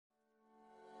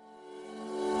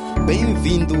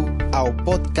Bem-vindo ao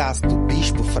podcast do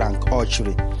Bispo Frank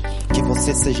Ochery. Que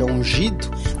você seja ungido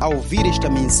ao ouvir esta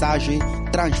mensagem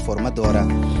transformadora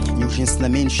e os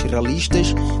ensinamentos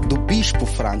realistas do Bispo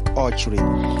Frank Ochery.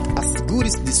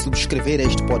 Assegure-se de subscrever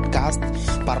este podcast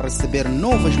para receber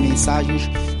novas mensagens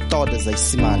todas as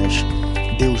semanas.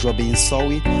 Deus o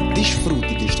abençoe.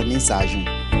 Desfrute desta mensagem.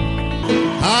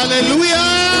 Aleluia!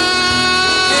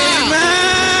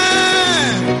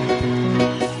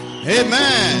 Amém!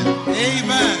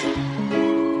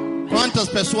 Amen. Quantas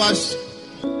pessoas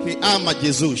que amam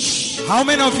Jesus? How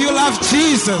many of you love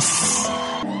Jesus?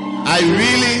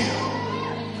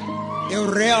 Eu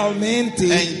realmente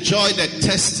enjoy the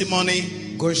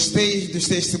testimony gostei dos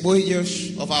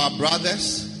testemunhos of our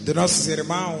brothers, dos nossos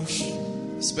irmãos,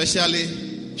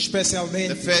 especialmente especialmente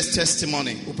the first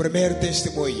testimony. o primeiro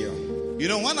testemunho. You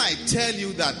know, when I tell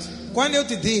you that Quando eu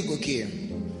te digo que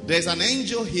there's an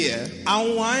angel here, há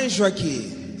anjo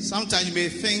aqui, sometimes you may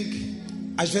think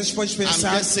às vezes podes I'm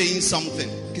pensar just saying something.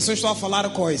 que só estou a falar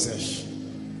coisas.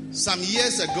 Some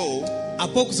years ago, Há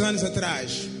poucos anos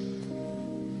atrás,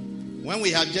 when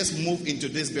we had just moved into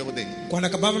this building quando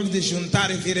acabávamos de juntar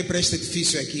e vir para este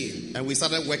edifício aqui, and we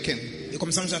started working, e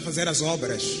começamos a fazer as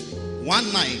obras,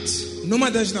 one night numa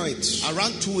das noites,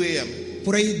 around 2 a.m.,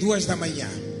 por aí 2 da manhã,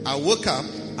 I woke up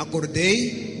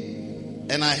acordei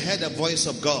and I heard a voice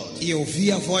of God e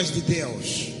ouvi a voz de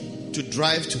Deus. to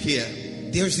drive to here.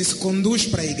 Deus disse: conduz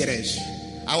para a igreja.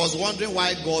 I was wondering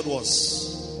why God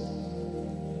was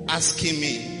asking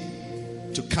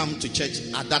me to come to church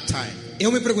at that time.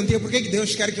 Eu me perguntei por que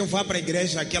Deus quer que eu vá para a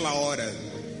igreja àquela hora.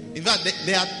 In fact,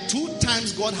 there are 2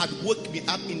 times God had woke me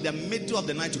up in the middle of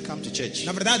the night to come to church.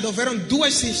 Na verdade, houveram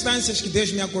 2 instâncias que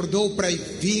Deus me acordou para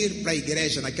vir para a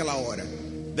igreja naquela hora.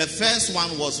 The first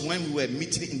one was when we were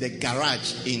meeting in the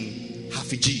garage in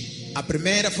Hafiji. A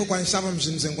primeira foi quando estávamos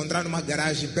nos encontrar numa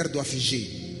garagem perto do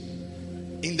Afigi.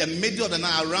 In the middle of the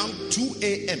night, around 2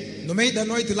 a.m., No meio da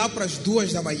noite, lá para as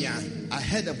 2 da manhã, I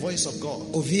heard the voice of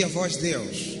God ouvi a voz de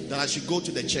Deus. that I should go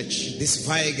to the church Disse: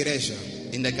 vai à igreja.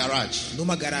 in the garage.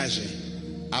 Numa garagem.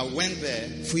 I went there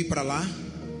Fui para lá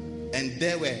and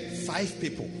there were 5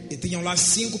 people. e tinham lá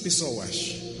 5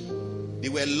 pessoas. They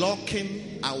were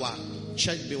locking our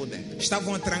church building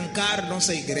Estavam a trancar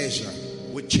nossa igreja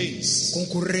with chains. com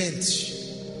correntes.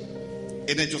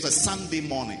 And it was a Sunday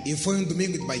morning. E foi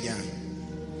domingo de manhã.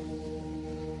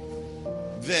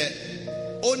 The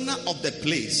owner of the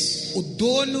place O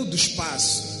dono do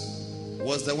espaço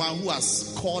was the one who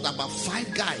has called about 5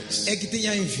 guys, é que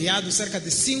tinha enviado cerca de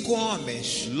 5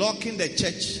 homens locking the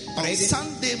church on Para ele-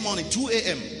 Sunday morning, 2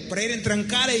 a.m. para irem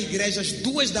trancar a igreja às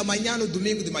 2 da manhã no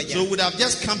domingo de manhã. So we would have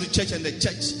just come to church and the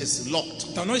church is locked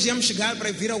Então nós íamos chegar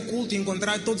para vir ao culto e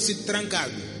encontrar todo sítio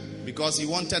trancado, because he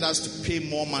wanted us to pay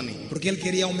more money. porque ele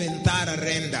queria aumentar a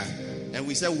renda. And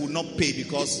we said we would not pay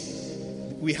because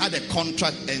we had a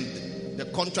contract and the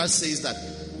contract says that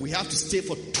we have to stay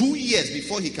for 2 years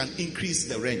before he can increase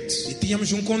the rent. E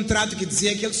tínhamos contrato que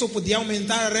dizia que ele só podia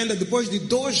aumentar a renda depois de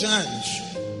 2 anos.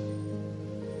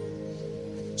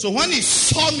 So when he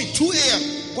saw me 2 a.m.,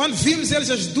 Quando vimos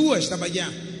eles às 2 da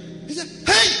manhã, he said,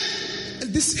 "Hey,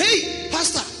 ele disse: hey,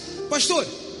 pastor, pastor,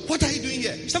 what are you doing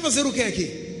here?" está a fazer o que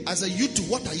aqui? I said, "You too,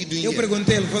 what are you doing Eu here?"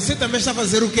 perguntei-lhe: você também está a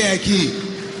fazer o que aqui?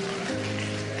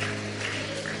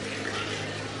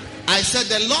 I said,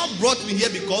 "The Lord brought me here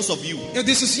because of you." Eu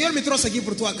disse: o Senhor me trouxe aqui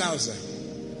por tua causa.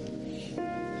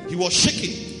 He was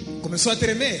shaking. Começou a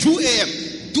tremer. 2 a.m.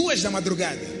 2 da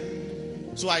madrugada.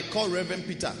 So I called Reverend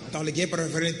Peter. Então liguei para o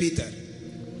reverendo Peter.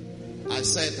 I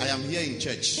said, "I am here in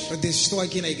church. Eu disse: estou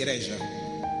aqui na igreja.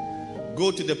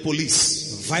 Go to the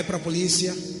police. Vai para a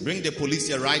polícia. Bring the police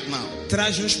here right now."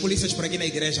 Traz uns polícias para aqui na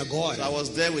igreja So I agora. was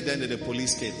there with them and the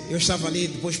police came. Eu estava ali,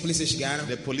 depois os polícias chegaram.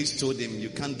 The police told him,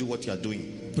 "You can't do what you are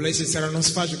doing. Os polícias disseram: não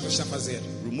se faz o que você está a fazer.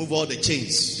 Remove all the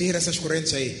chains." Tira essas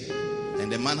correntes aí. And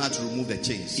the man had to remove the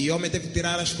chains. E o homem teve que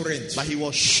tirar as correntes. But he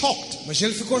was shocked. Mas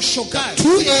ele ficou chocado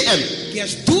 2 a.m. que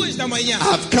às 2 da manhã I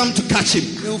have come to catch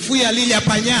him. eu fui ali lhe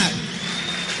apanhar.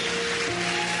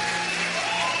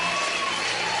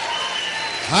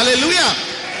 Hallelujah.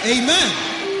 Amen.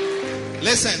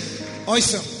 Listen.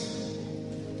 Ouçam.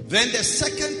 Then the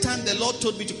second time the Lord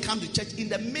told me to come to church in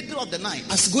the middle of the night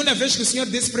A segunda vez que o Senhor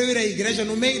disse para eu ir à igreja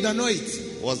no meio da noite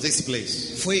was this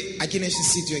place. foi aqui neste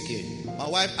sítio aqui. My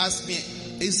wife asked me,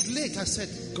 "It's late." I said,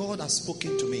 "God has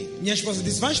spoken to me." Minha esposa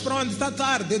disse: vais para onde? Está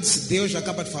tarde. Eu disse: Deus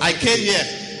acaba de falar. I came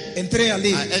here. Entrei ali.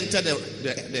 I entered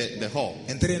the hall.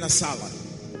 Entrei na sala.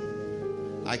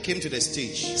 I came to the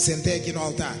stage Sentei aqui no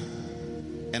altar.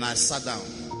 and I sat down.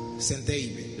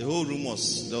 Sentei-me. The whole room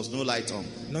there was no light on.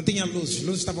 Não tinha luzes.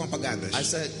 Luzes estavam apagadas. I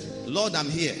said, Lord, I'm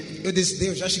here. Eu disse,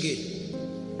 Deus, já cheguei.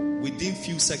 Within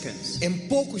few seconds, Em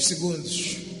poucos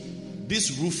segundos, this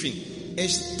roofing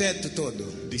este teto todo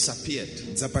disappeared.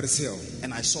 desapareceu.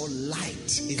 And I saw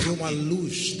light. E vi uma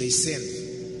luz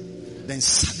descendo. Then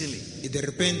suddenly, E de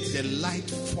repente, the light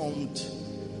formed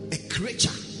a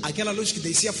creature aquela luz que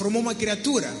descia formou uma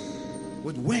criatura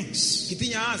with wings. que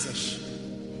tinha asas.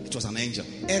 It was an angel.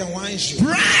 Era um anjo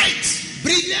Bright!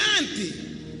 brilhante.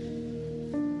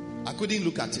 I couldn't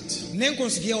look at it. Nem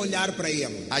conseguia olhar para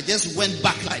ele. I just went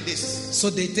back like this. Só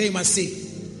deitei-me assim.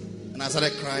 And I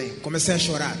started crying. Comecei a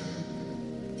chorar.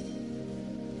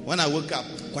 When I woke up,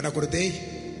 Quando acordei,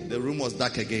 the room was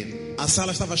dark again. a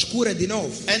sala estava escura de novo.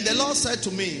 And the Lord said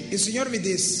to me, E o Senhor me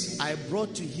disse, I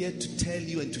brought you here to tell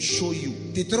you and to show you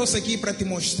te trouxe aqui para te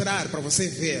mostrar, para você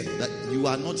ver, that you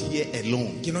are not here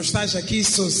alone. que não estás aqui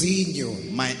sozinho.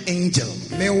 My angel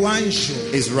Meu anjo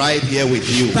is right here with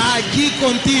you. está aqui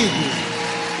contigo.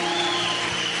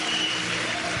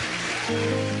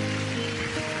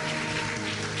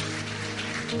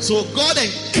 So God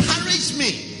encouraged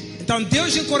me. Então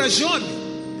Deus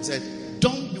encorajou-me. He said,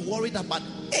 don't be worried about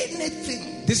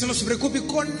anything. Disse, não se preocupe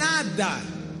com nada.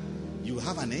 You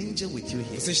have an angel with you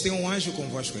here. Vocês têm um anjo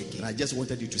convosco aqui. And I just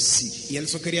wanted you to see. E ele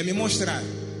só queria me mostrar.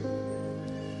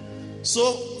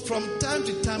 So from time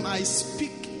to time I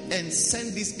speak and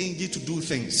send this angel to do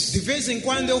things. De vez em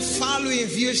quando eu falo e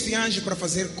envio este anjo para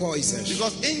fazer coisas.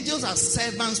 Because angels are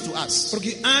servants to us.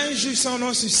 Porque anjos são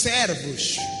nossos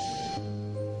servos.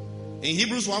 In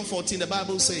Hebrews 1:14 the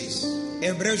Bible says, Em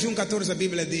Hebreus 1:14 a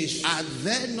Bíblia diz: are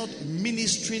there not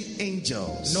ministering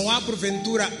angels não há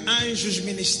porventura anjos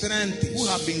ministrantes who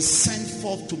have been sent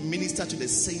forth to minister to the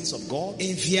saints of God?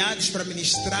 enviados para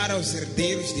ministrar aos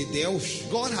herdeiros de Deus?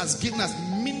 God has given us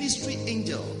ministry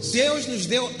angels Deus nos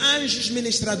deu anjos to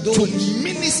ministradores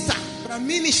minister para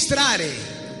ministrarem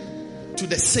to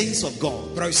the saints of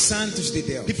God. para os santos de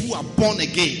Deus, People who are born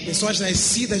again. pessoas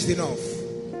nascidas de novo.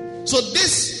 So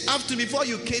this afternoon, before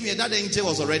you came here, that angel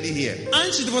was already here.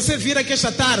 Antes de você vir aqui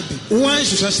esta tarde, o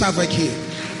anjo já estava aqui.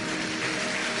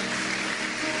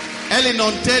 Ele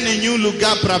não tem nenhum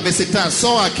lugar para visitar,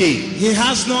 só aqui. He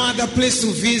has no other place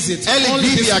to visit. Ele Only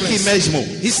vive this aqui place. mesmo.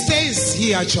 He stays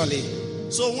here actually.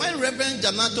 So when Reverend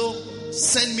Janato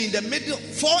sent me in the middle,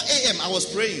 4 a.m., I was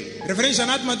praying. Reverendo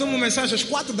Janato mandou uma mensagem às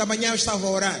 4 da manhã, eu estava a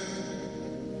orar.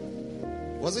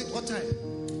 Was it what time?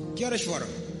 Que horas foram?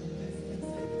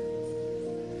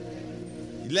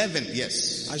 11,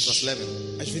 yes. It was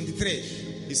 11. Às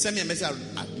 23. He sent me a message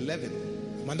at 11.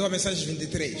 Mandou a mensagem às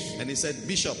 23. And he said,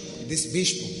 Bishop, Disse,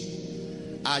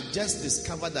 bispo, I just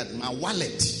discovered that my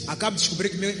wallet acabo de descobrir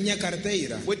que minha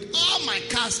carteira, with all my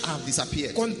cards have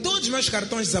disappeared. com todos os meus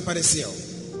cartões, desapareceu.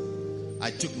 I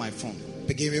took my phone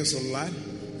Peguei meu celular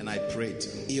and I prayed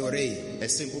e orei. a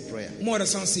simple prayer. Uma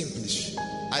oração simples.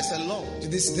 I said, Lord, Eu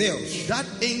disse, Deus, that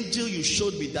angel you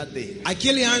showed me that day,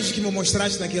 aquele anjo que me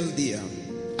mostraste naquele dia,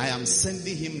 I am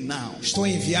sending him now estou a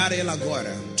enviar ele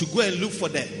agora to go and look for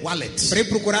the wallet para ir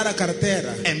procurar a carteira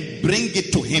and bring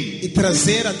it to him. e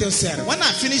trazer a teu servo. When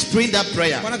I finished praying that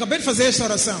prayer, Quando acabei de fazer esta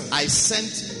oração, I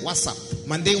sent WhatsApp,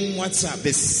 mandei um WhatsApp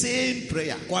the same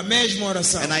prayer, com a mesma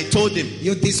oração. and I told him, E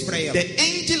eu disse para ele, the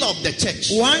angel of the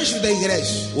church o anjo da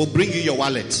igreja will bring you your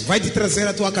wallet. vai te trazer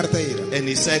a tua carteira. And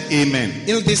he said, Amen.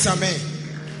 Ele disse amém.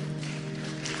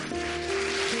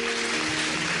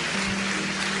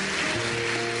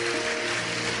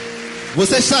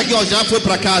 Você está aqui ou já foi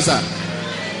para casa?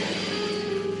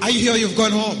 Are you here? You've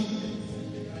gone home.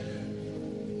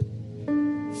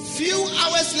 Few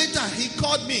hours later, he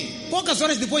called me. Poucas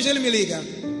horas depois ele me liga.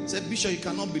 Said, Bishop, you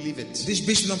cannot believe it. Diz,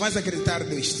 bispo, não vais acreditar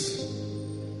nisto.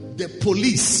 The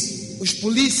police Os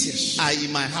polícias are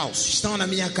in my house estão na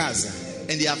minha casa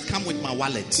and they have come with my e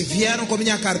wallet. vieram com a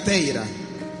minha carteira.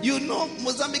 You know,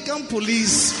 Mozambican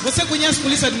police, Você conhece a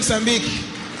polícia de Moçambique?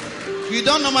 you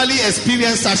don't normally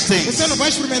experience such things. Você não vai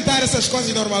experimentar essas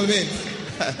coisas normalmente.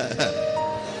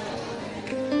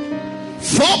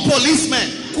 4 policemen,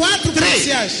 4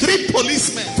 policiais, 3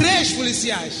 policemen 3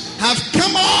 policiais have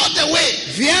come all the way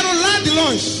vieram lá de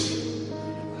longe,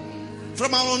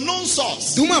 from an unknown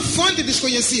source. de uma fonte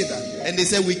desconhecida. And they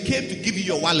said, we came to give you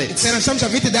your wallet. Disseram, estamos a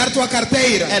vir te dar tua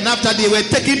carteira. And after they were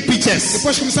taking pictures.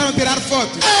 Depois começaram a tirar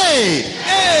fotos. Hey!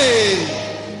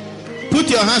 Ei! Put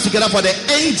your hands together for the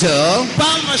angel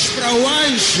Palmas para o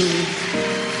anjo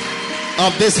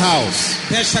of this house.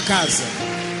 desta casa.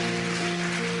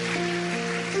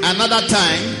 Another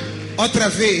time, Outra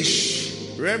vez,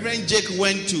 Reverend Jake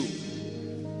went to,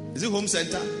 is it Home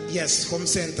Center? yes, Home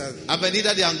Center,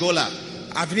 Avenida de Angola.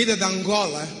 Avenida da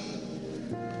Angola.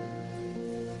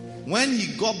 When he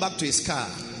got back to his car,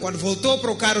 Quando voltou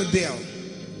para o carro dele,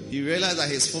 He realized that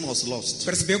his phone was lost.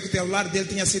 Percebeu que o celular dele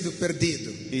tinha sido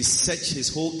perdido. He searched his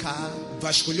whole car,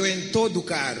 Vasculhou em todo o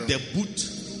carro, the boot,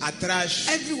 atrás,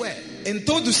 everywhere. em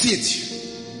todo o sítio.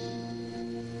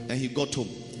 And he got home.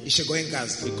 E chegou em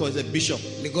casa. He called the bishop.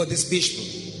 Ligou, disse: bispo,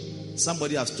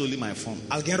 Somebody has stolen my phone.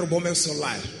 alguém roubou meu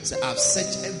celular. He said, I've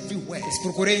searched everywhere.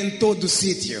 Procurei em todo o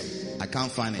sítio. I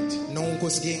can't find it. Não o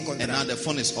consegui And now encontrar. the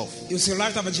phone is off. E o celular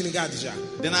estava desligado já.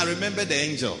 Then I remembered the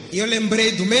angel. E eu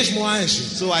lembrei do mesmo anjo.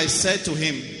 So I said to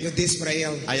him, Eu disse para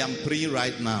ele: I am praying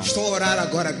right now. estou a orar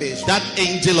agora mesmo. That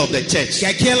angel of the church Que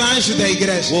aquele anjo da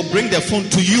igreja will bring the phone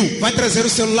to you. vai trazer o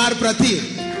celular para ti.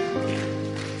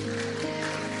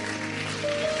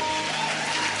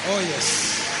 Oh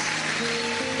yes.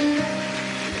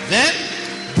 Then,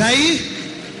 Daí,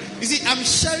 you see, I'm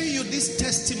sharing you these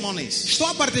testimonies estou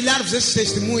a partilhar-vos esses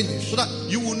testemunhos so that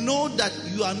you will know that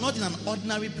you are not in an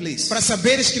ordinary place. para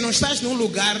saberes que não estás num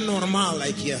lugar normal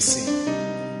aqui assim.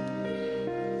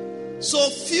 So,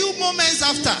 few moments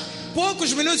after,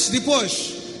 Poucos minutos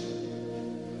depois,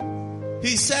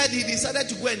 he said he decided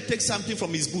to go and take something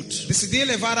from his boot. decidi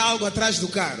levar algo atrás do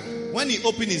carro. When he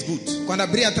opened his boot, Quando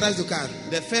abri atrás do carro,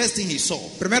 the first thing he saw a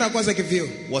primeira coisa que viu,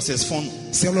 was his phone.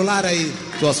 celular aí,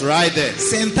 It was right there.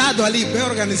 sentado ali, bem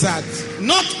organizado.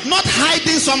 Not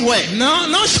hiding somewhere.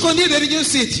 Não escondido em nenhum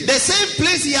sítio. The same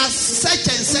place he has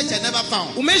searched and never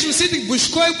found. O mesmo sítio que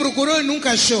buscou e procurou e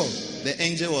nunca achou. The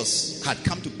angel had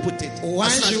come to put it. O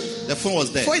As soon anjo as the phone was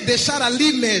there. foi deixar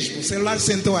ali mesmo. O celular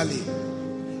sentou ali.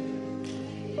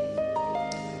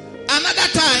 Another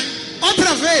time,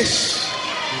 Outra vez.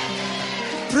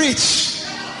 Preach.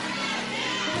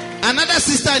 another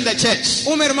sister in the church.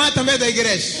 Uma irmã também da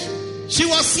igreja. She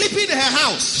was sleeping in her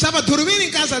house Estava dormindo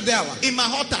em casa dela. in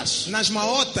Mahotas. Nas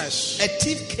maotas. A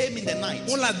thief came in the night,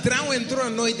 Ladrão entrou à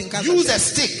noite em casa used dela. a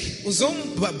stick, Usou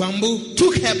bambu.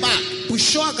 took her bag.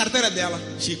 Puxou a carteira dela.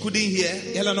 She couldn't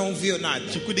hear, Ela não viu nada.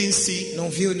 she couldn't see. Não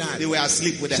viu nada. They were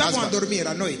asleep with the Estavam a husband. dormir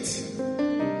à noite.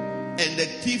 And the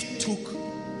thief took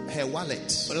her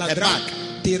wallet, O her ladrão bag.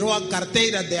 tirou a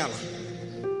carteira dela.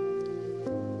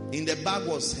 In the bag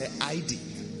was her ID,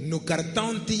 No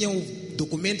cartão tinha o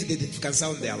documento de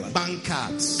identificação dela. bank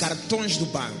cards. Cartões do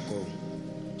banco.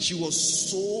 She was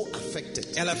so affected.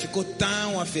 Ela ficou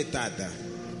tão afetada.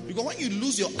 Because when you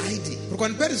lose your ID, Porque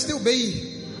quando perdes teu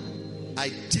BI, I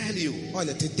tell you,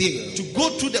 olha, te digo, to go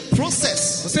through the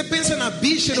process, você pensa na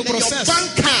bicha do and then your processo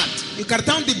bank card. e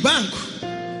cartão de banco.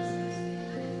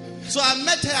 So I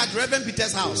met her at Reverend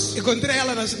Peter's house. Encontrei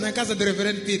ela na casa do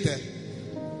reverendo Peter.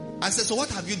 I said, so what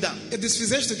have you done? Eu disse: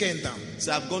 fizeste o que então? He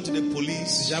said, I've gone to the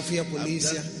police. Já fui à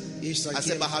polícia. Isto I aqui.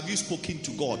 said, but have you spoken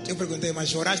to God? Eu perguntei: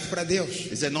 mas oraste para Deus?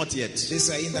 He said, not yet.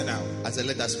 Disse: ainda não. I said,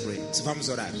 let us pray. Disse: vamos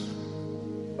orar.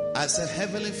 I said,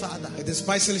 Heavenly Father, Eu disse: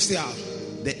 Pai Celestial,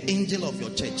 the angel of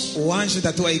your church, o anjo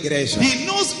da tua igreja, he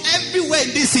knows everywhere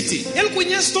in this city. ele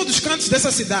conhece todos os cantos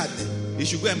dessa cidade. He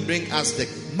should go and bring us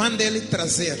Manda ele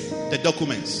trazer the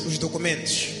documents. os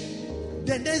documentos.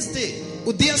 The next day,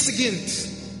 O dia seguinte,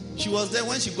 she was there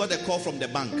when she got a call from the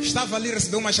bank. estava ali e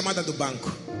recebeu uma chamada do banco.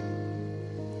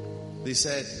 They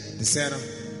said, Disseram: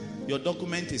 your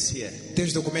document is here.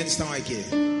 teus documentos estão aqui.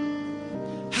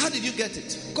 How did you get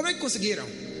it? Como é que conseguiram?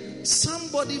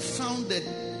 Somebody found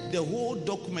the whole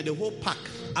document, the whole pack.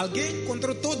 Alguém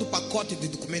encontrou todo o pacote de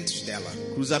documentos dela.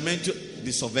 Cruzamento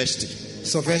de Soveste.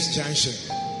 Soveste Junction.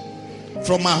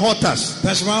 From Mahotas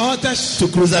Das Maotas to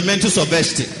Cruzamento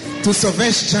Soveste, to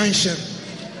Soveste Junction.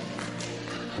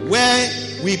 where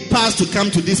we passed to come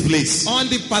to this place.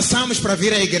 Onde passamos para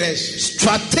vir à igreja.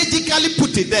 Strategically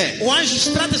put it there. O anjo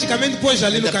estrategicamente pôs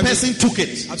ali no The caminho. person took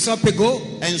it A pessoa pegou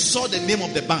and saw the name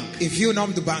of the bank e viu o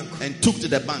nome do banco. and took to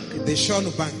the bank. Deixou no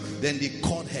banco. Then they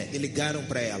called her E ligaram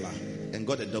para ela. and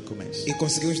got the documents. E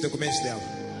conseguiu os documentos dela.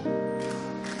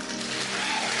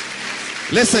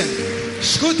 Listen,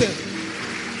 Escuta.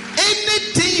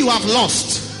 anything you have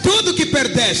lost, Tudo que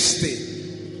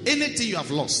perdeste. anything you have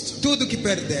lost, Tudo que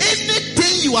perdeste.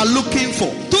 anything you are looking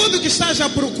for, Tudo que estás à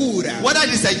procura. whether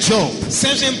it is a job,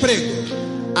 Seja emprego.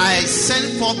 I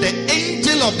send for the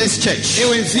angel of this church.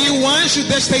 Eu envio o anjo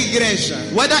desta igreja.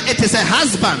 Whether it is a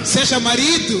husband, Seja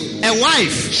marido, a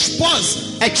wife,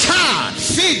 esposa, a child,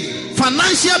 filho,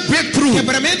 financial breakthrough,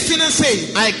 quebramento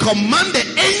financeiro. I command the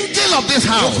angel of this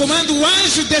Eu house comando o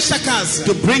anjo desta casa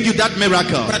to bring you that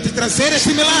miracle. para te trazer este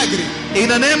milagre. In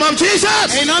the name of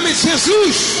Jesus. Em nome de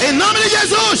Jesus. In nome de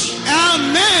Jesus.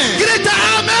 Amém. Grita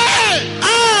amém.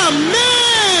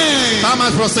 Amém.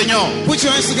 Palmas pro Senhor. Put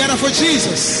your hands together for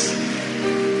Jesus.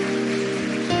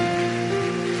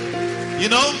 You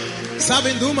know,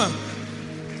 Sabem de uma?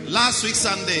 last week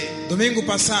Sunday, Domingo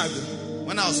passado,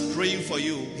 when I was praying for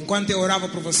you, enquanto eu orava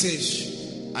por vocês,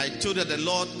 I told her the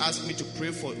Lord asked me to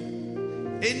pray for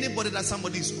anybody that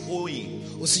somebody is owing.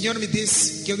 O Senhor me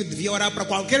disse que eu devia orar para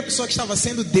qualquer pessoa que estava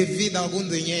sendo devida algum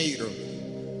dinheiro.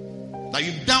 That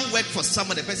you've done work for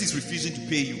someone, the person is refusing to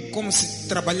pay you. Como se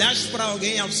trabalhaste para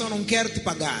alguém, a pessoa não quer te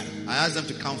pagar. I asked them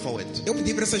to come forward. Eu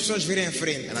pedi para essas pessoas virem à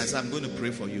frente. And I said, I'm going to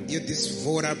pray for you. E eu disse,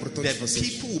 vou orar por todos The vocês.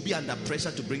 people will be under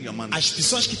pressure to bring your money. As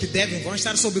pessoas que te devem vão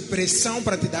estar sob pressão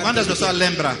para te dar. Quantas pessoas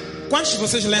lembram? Quantos de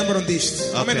vocês lembram disto?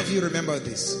 How Okay. many of you remember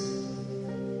this?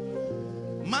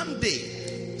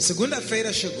 Monday,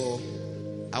 Segunda-feira chegou.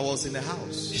 I was in the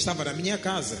house. Estava na minha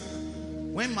casa.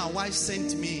 When my wife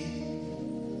sent me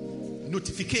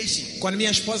notification, Quando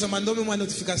minha esposa mandou-me uma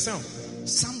notificação,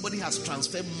 somebody has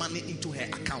transferred money into her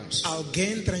account.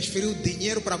 alguém transferiu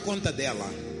dinheiro para a conta dela.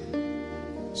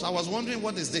 So I was wondering,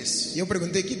 what is this? E eu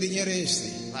perguntei, que dinheiro é este?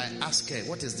 I asked her,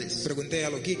 what is this? Perguntei a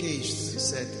ela, o que é isto? She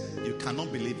said, you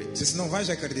cannot believe it. Disse, não vais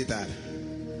acreditar.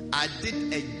 I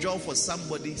did a job for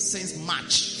somebody since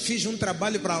March. Fiz um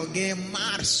trabalho para alguém em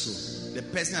março. The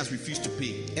person has refused to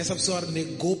pay. Essa pessoa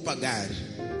negou pagar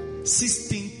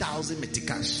 16,000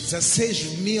 meticais.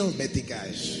 16,000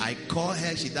 meticais. I call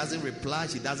her, she doesn't reply,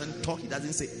 she doesn't talk, she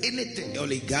doesn't say anything. Eu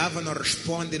ligava, não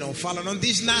responde, não fala, não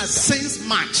diz nada. Since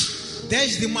March.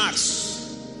 Desde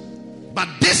março. But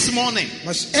this morning,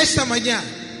 Mas esta manhã,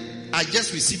 I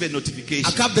just received a notification.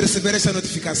 acabo de receber essa The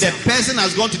notificação. person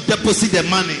has gone to deposit the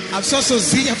money A pessoa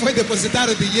sozinha foi depositar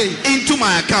o dinheiro into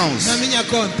my account. na minha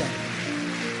conta.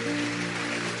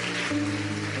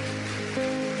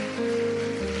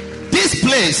 This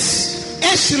place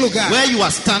Este lugar, where you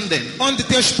are standing onde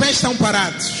teus pés estão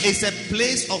parados, is a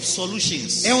place of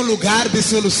solutions. é um lugar de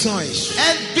soluções.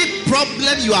 Every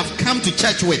problem you have come to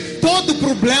church with Todo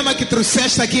problema que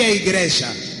trouxeste aqui à igreja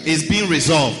is being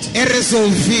resolved. é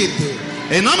resolvido.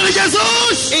 Em nome de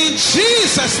Jesus! In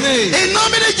Jesus' name. Em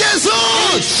nome de In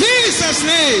Jesus! Jesus'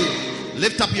 name.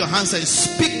 Lift up your hands and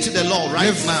speak to the Lord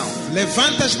right now.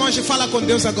 Levanta as mãos e fala com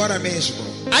Deus agora mesmo.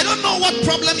 I don't know what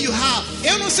problem you have.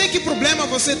 Eu não sei que problema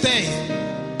você tem.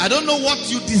 I don't know what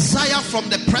you desire from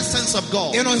the presence of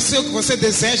God. Eu não sei o que você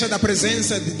deseja da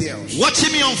presença de Deus. Watching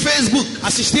me on Facebook,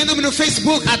 Assistindo-me no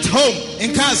Facebook, at home.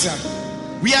 em casa.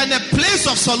 We are in a place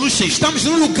of solutions. Estamos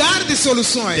num lugar de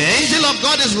soluções. The angel of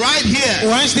God is right here.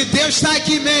 O anjo de Deus está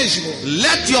aqui mesmo.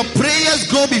 Let your prayers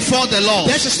go before the Lord.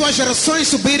 Deixa as tuas orações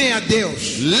subirem a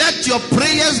Deus. Let your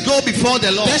prayers go before the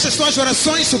Lord. Deixa as tuas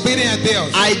orações subirem a Deus.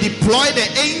 I deploy the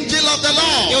angel of the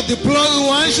Lord. Eu deployo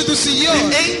o anjo do Senhor.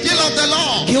 The angel of the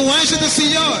Lord. Que o anjo do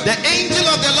Senhor. The angel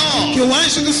of the Lord. Que o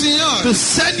anjo do Senhor. To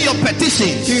send your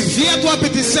petitions Que envie a tua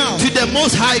petição to the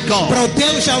Most High God. para o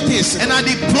Deus Altíssimo. And I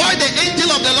deploy the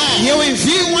angel of the E Lord eu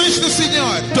envio o anjo do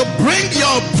Senhor to bring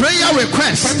your prayer para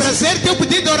request trazer teu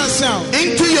pedido de oração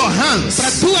into your hands. para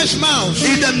tuas mãos.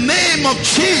 In the name of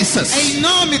Jesus. Em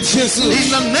nome de Jesus. In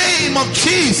the name of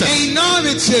Jesus. Em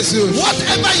nome de Jesus.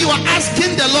 Whatever you are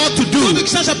asking the Lord to Tudo do, que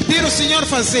estás a pedir ao Senhor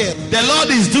fazer, the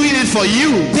Lord is doing it for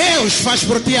you. Deus faz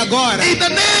por ti agora. In the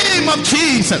name of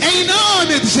Jesus. Em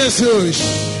nome de Jesus.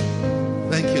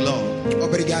 Thank you, Lord.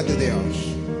 Obrigado, Deus.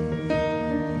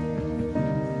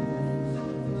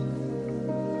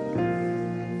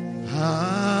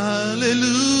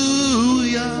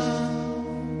 Hallelujah.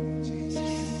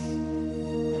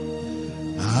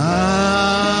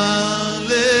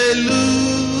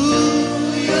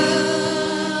 Hallelujah.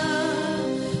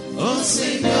 Oh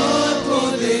Senhor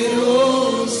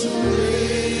poderoso.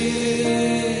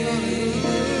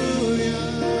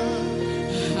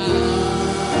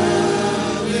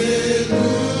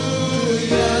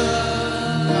 Aleluia.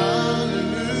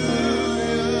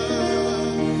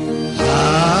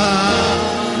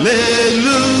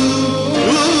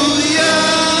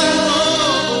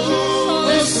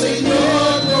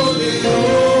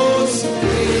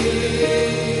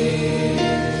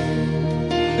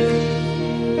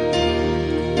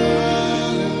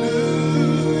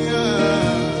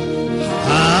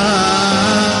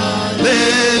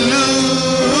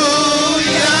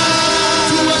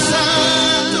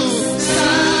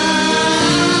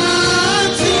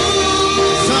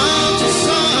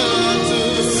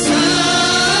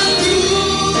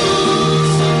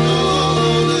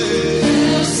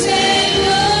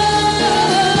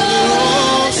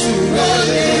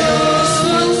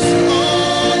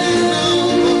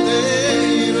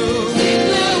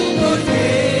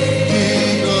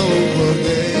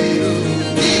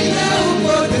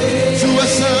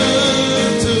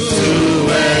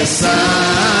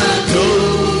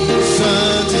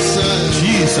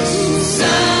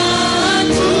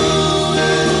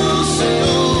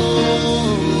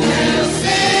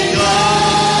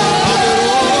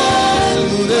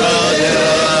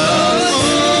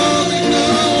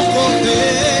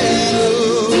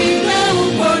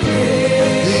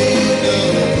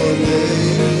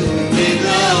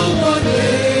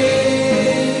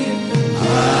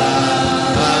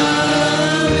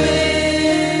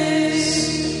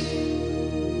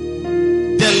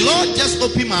 The Lord just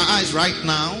opened my eyes right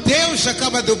now. Deus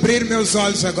acaba de abrir meus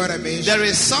olhos agora mesmo. There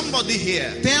is somebody here.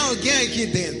 Tem alguém aqui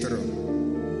dentro.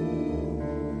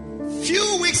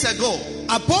 Few weeks ago,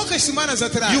 Há poucas semanas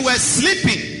atrás, you were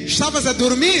sleeping. estavas a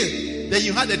dormir Then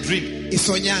you had a dream. e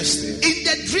sonhaste. In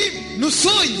the dream, No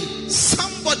sonho,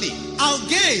 somebody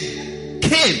alguém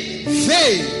came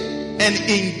veio and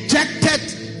injected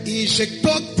e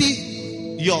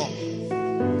injectou-te your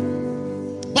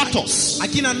buttocks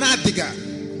aqui na nádega.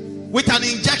 with an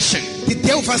injection. Te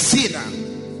deu vacina.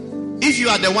 If you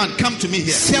are the one, come to me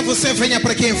here. Se é você, venha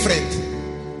para aqui em frente.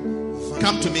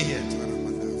 Come to me here.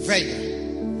 Venha.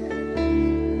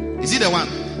 Is he the one?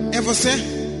 É você?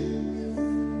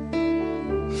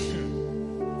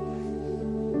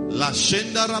 La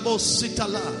shenda rabosita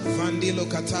la. Vandilo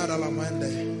katara la mande.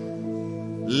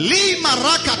 Lima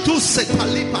rakatu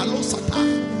setali palosata.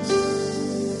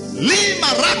 Lima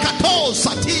rakato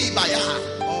satibaya.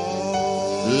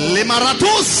 Lima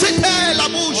ratu sete la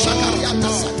busha kariata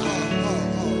sata.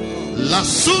 La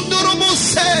sundurumu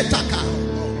setaka.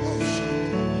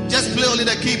 Just play only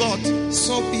the keyboard.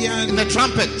 Só In piano. the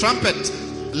trumpet.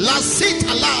 La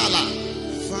sita lala.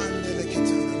 Vandele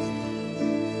kitara.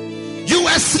 You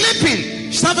were sleeping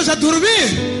Estavas a dormir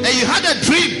and you had a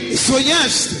dream e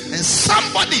sonhaste. and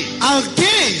somebody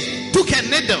Alguém took a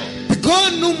needle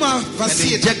pegou numa and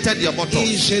vacina injected your e bottle.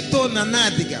 injetou na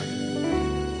nádega.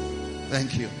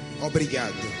 Thank you.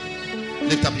 Obrigado.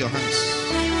 Lift up your hands.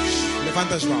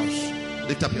 Levanta as mãos.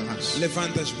 Lift up your hands.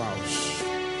 Levanta as mãos.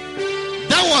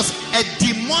 That was a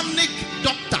demonic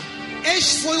doctor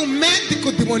Este foi um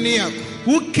médico demoníaco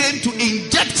who came to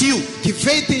inject you que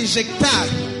veio te injectar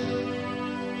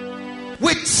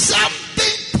with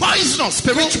something poisonous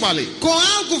spiritually com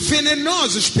algo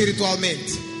venenoso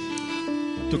espiritualmente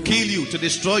to kill you, to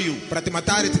destroy you, para te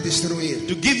matar e te destruir,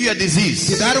 to give you a te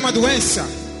disease. dar uma doença.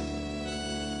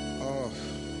 Oh.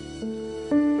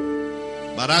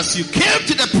 But as you came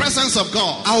to the presence of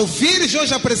God, Ao vires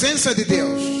hoje a presença de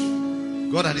Deus,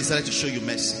 God had decided to show you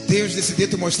mercy. Deus decidiu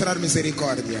te mostrar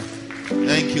misericórdia.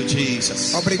 Thank you,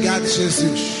 Jesus. Obrigado,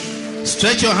 Jesus.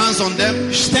 Stretch your hands on them.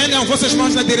 Estendam vossas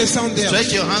mãos na direção deles.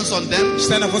 Stretch your hands on them.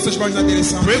 Estendam vossas mãos na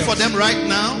direção Pray deles. for them right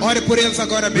now. Ore por eles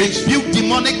agora mesmo. Rebuke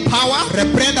demonic power,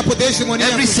 Repreenda poderes every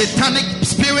demoníacos. satanic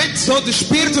spirit Todo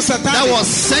espírito that satânico was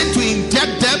sent to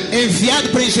inject them, enviado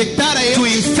para injectar a to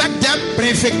eles, infect them para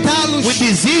infectá-los with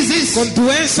diseases, com with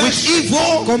doenças, evil,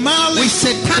 com with males,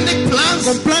 satanic com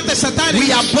plans. plantas We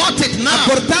satânicas. abort it now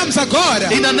Abortamos agora.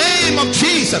 in the name of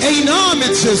Jesus. Em nome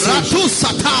de Jesus. Ratu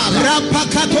satala.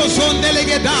 Rapakatozondelegedala.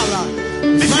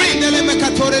 Be free.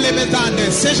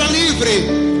 Vandelemekatorelemedane. Seja livre.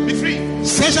 Be free.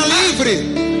 Seja livre.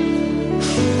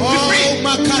 Oh,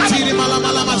 makatiri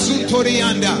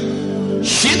malamalamasuntorianda.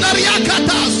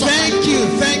 Shinariakata so.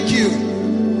 Thank you.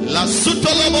 La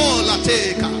sutolobo la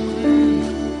teka.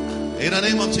 In the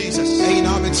name of Jesus. Em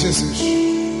nome de Jesus.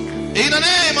 In the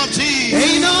name of Jesus.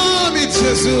 Em nome de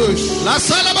Jesus. La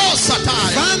salabo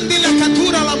sataya.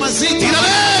 Vandilekatura In lamazita. the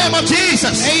name of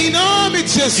Jesus. Em nome de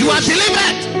Jesus. You are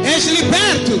delivered. És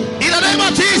liberto. In the name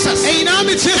of Jesus. Em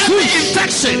nome de Every Jesus.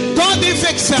 infection, Toda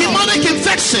infecção. demonic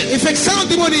infection, Infecção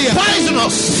demoníaca.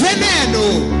 poisonous,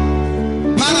 Veneno.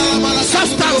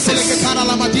 Substances. Para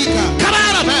la madica. come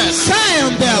out of us.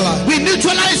 Saiam dela. We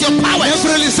neutralize your powers,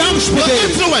 Neutralizamos your poder.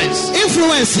 influence. In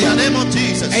Influência. the name of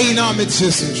Jesus. Em nome de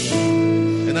Jesus.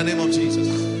 In the name of Jesus.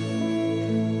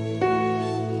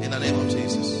 In the name of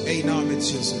Jesus. Em nome de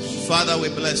Jesus. Father, we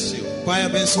bless you. Pai,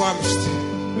 abençoamos-te.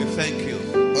 We thank you.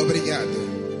 Obrigado.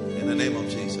 In the name of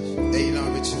Jesus. Em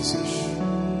nome de Jesus.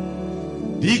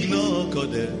 Digno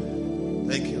Kode.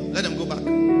 Thank you. Let them go back.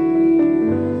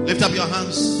 Lift up your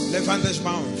hands. Levanta as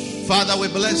mãos. Father, we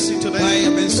bless you today. Pai,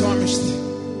 abençoamos-te.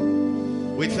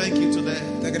 We thank you today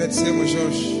Te agradecemos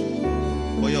hoje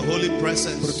for your holy por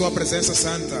presence tua presença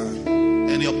santa,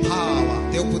 and your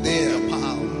power. teu poder. Your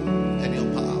power and your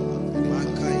power.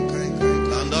 Cai.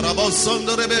 Andarabo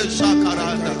sondorebe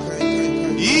shakaranda. Cai.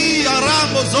 I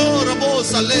arambo zorabo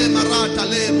sale marata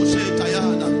le musheta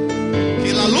yada.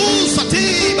 Kila lusa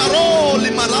ti baroli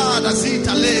marada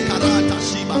zita le karata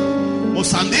shiba.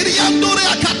 Mosandiri andore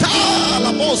akata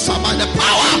la mosa by the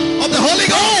power of the Holy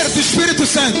Poder Ghost. do Espírito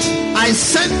Santo. I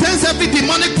sentence every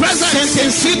demonic presence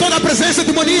Sentencio toda a presença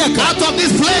demoníaca out of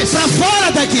this place. para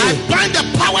fora daqui. I bind the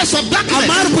powers of darkness.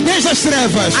 Amar o poder das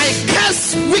trevas. I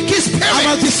curse wicked spirits.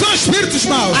 Amaldiçoa espíritos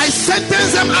maus. I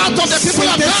sentence them out of the people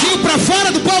of Sentencio God. para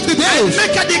fora do povo de I Deus.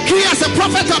 make a decree as a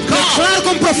prophet of God. Declaro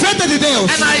como profeta de Deus.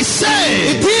 And I E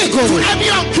say, digo, every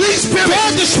unclean spirit,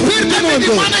 todo espírito every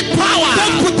imundo, demonic power,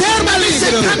 todo poder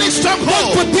maligno, satanic todo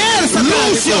stronghold, poder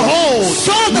lose your satânico, hold,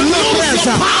 solta tua lose presa,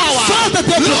 your power, solta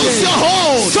teu lose your poder,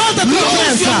 hold, Solta a tua Lose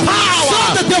crença. your power.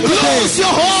 Solta teu poder. Lose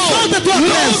your hold. Solta a tua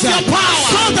Lose crença. your power.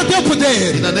 Solta teu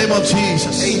poder. In the name of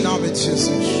Jesus. Em nome de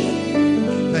Jesus.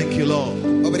 Thank you, Lord.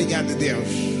 Obrigado, Deus.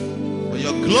 For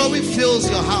your glory fills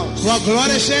your house. Tua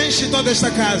glória enche toda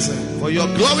esta casa. For your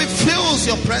glory fills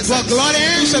your Tua presence. glória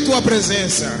enche a tua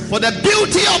presença. For the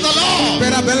beauty of the Lord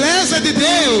Pela beleza de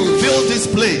Deus, fills this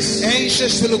place. enche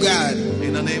este lugar.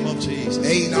 In the name of Jesus.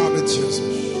 Em nome de Jesus.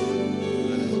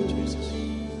 In the name of Jesus.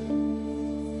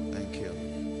 Thank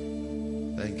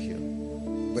you. Thank you.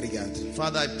 Obrigado.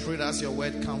 Father, I pray that as your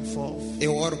word come forth,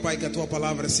 Eu oro, Pai, que a tua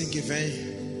palavra assim que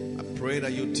vem, I pray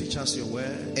that you teach us your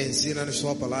word. ensina-nos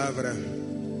tua palavra.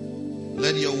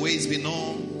 Let your ways be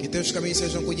known Que teus caminhos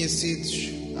sejam conhecidos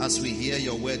as we hear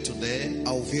your word today.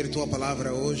 ao ouvir tua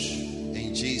palavra hoje.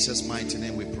 In Jesus' mighty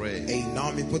name we pray. Em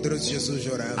nome poderoso de Jesus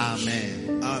oramos.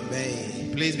 Amen. Amém.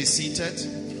 Please be seated.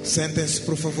 Sentem-se,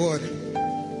 por favor.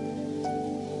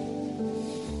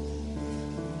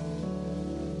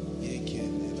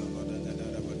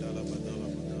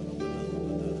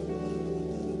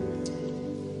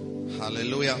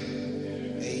 Hallelujah.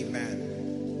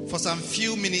 Amen. For some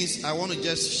few minutes, I want to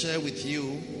just share with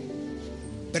you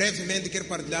Brevemente quero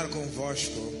partilhar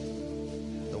convosco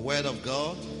the word of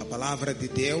God. a palavra de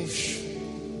Deus.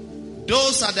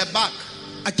 Those at the back,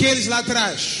 Aqueles lá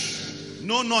atrás,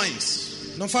 no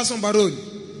noise. não façam barulho.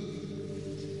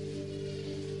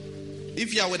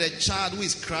 If you are with a child who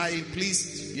is crying,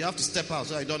 please, you have to step out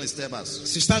so I don't disturb us.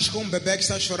 Se estás com bebê que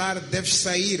está a chorar, deves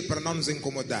sair para não nos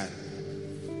incomodar.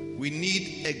 We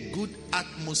need a good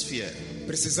atmosphere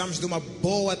Precisamos de uma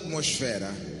boa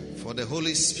atmosfera for the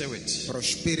Holy Spirit para o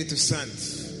Espírito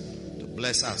Santo to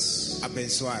bless us.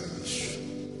 abençoar-nos.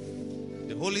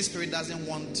 The Holy Spirit doesn't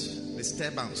want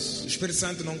disturbance. O Espírito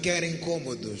Santo não quer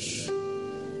incômodos.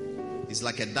 It's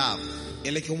like a dove.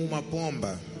 Ele é como uma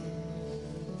pomba.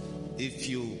 If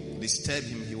you disturb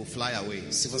him, he will fly away.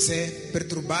 Se você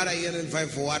perturbar a ele, ele vai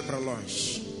voar para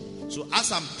longe. So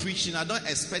as I'm preaching, I don't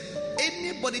expect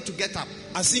anybody to get up.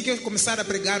 Assim que eu começar a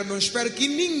pregar, não espero que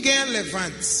ninguém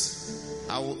levante-se.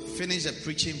 I will finish the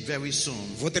preaching very soon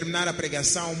Vou terminar a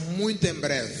pregação muito em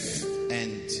breve.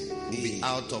 and we'll be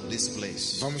out of this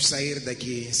place. Vamos sair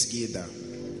daqui em seguida.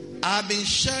 I've been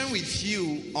sharing with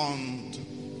you on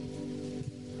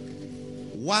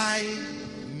why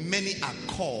many are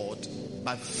called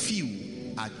but few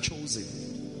are chosen.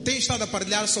 Tenho estado a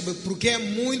partilhar sobre por que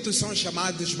muitos são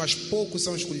chamados, mas poucos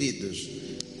são escolhidos.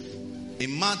 In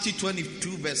Matthew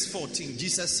 22 verse 14,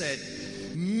 Jesus said,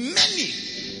 many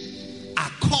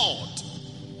are called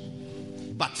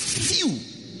but few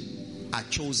are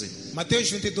chosen.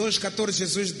 Mateus 22:14,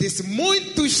 Jesus disse: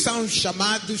 muitos são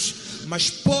chamados, mas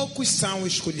poucos são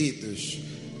escolhidos.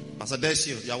 Pastor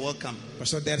Desio, you are welcome.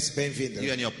 Pastor Dercy, bem-vindo.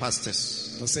 You and your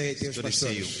pastors. Você e teus Good to see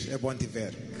pastores. É bom te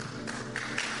ver.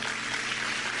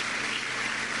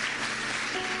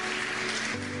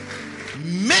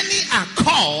 Many are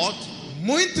called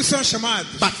Muitos são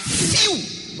chamados, but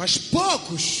few mas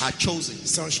poucos are chosen.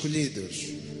 são escolhidos.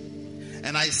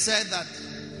 And I said that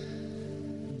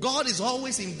God is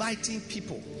always inviting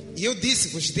people E eu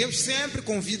disse-vos, Deus sempre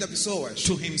convida pessoas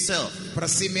to himself para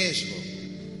si mesmo,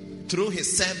 through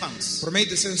his servants por meio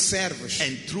dos seus servos,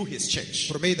 and through his church.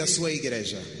 por meio da sua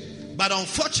igreja. But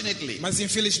unfortunately, Mas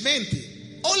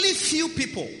infelizmente, only few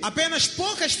people apenas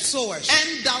poucas pessoas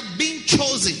end up being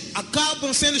chosen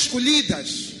acabam sendo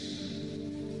escolhidas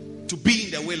to be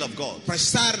in the will of God para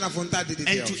estar na vontade de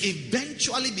and Deus, to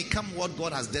eventually become what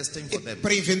God has destined for them.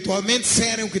 para eventualmente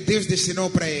serem o que Deus destinou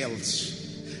para eles.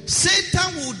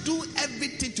 Satan will do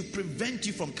everything to prevent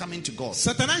you from coming to God.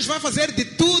 Satanás vai fazer de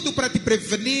tudo para te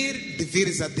prevenir de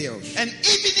vires a Deus. And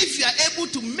even if you are able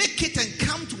to make it and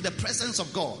come to the presence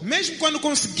of God Mesmo quando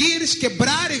conseguires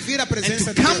quebrar e vir à and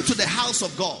presença to de come Deus to the house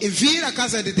of God, e vir à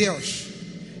casa de Deus,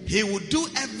 he will do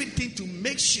everything to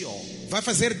make sure vai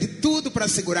fazer de tudo para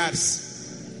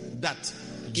assegurar-se that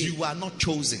you are not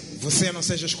chosen. você não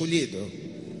seja escolhido.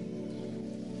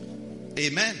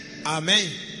 Amen. Amém.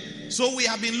 So we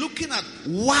have been looking at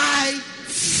why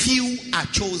few are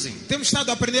chosen, Temos estado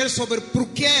a aprender sobre por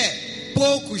que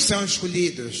poucos são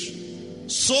escolhidos,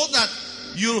 so that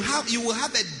you will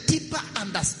have a deeper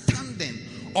understanding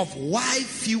of why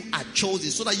few are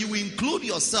chosen, so that you will include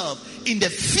yourself in the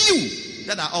few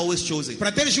that are always chosen.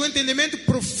 para teres um entendimento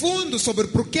profundo sobre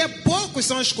por que poucos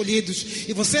são escolhidos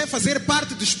e você fazer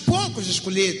parte dos poucos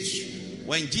escolhidos.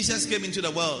 When Jesus came into the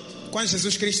world, Quando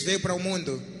Jesus Cristo veio para o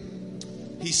mundo,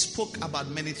 he spoke about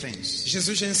many things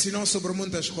Jesus ensinou sobre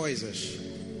muitas coisas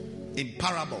in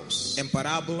parables. em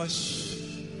parábolas.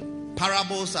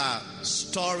 Parables are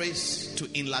stories to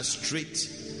illustrate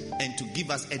and to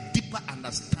give us a deeper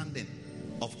understanding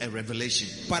of a revelation.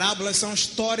 Parábolas são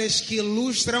histórias que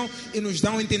ilustram e nos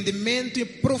dão um entendimento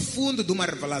profundo de uma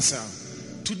revelação.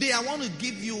 Today I want to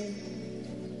give you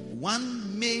one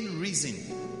main reason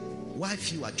why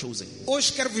few are chosen.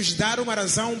 Hoje quero vos dar uma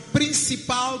razão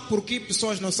principal por que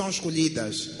pessoas não são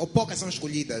escolhidas, ou poucas são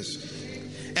escolhidas.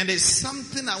 And there's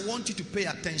something I want you to pay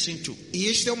attention to. E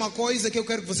isto é uma coisa que eu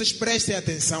quero que vocês prestem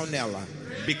atenção nela.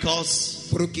 Because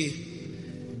Por quê?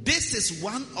 this is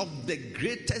one of the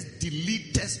greatest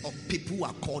deleters of people who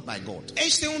are called by God.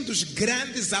 Este é dos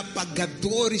grandes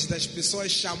apagadores das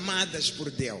pessoas chamadas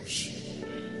por Deus.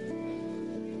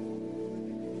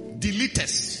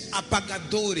 Deleters.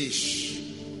 Apagadores.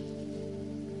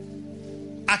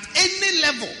 At any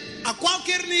level, A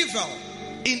qualquer nível,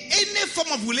 in any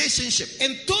form of relationship,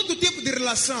 em todo tipo de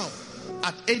relação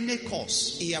at any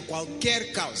cost. e a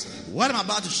qualquer causa. What I'm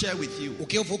about to share with you O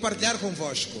que eu vou partilhar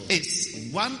convosco is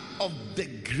one of the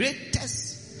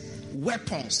greatest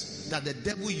weapons that the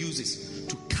devil uses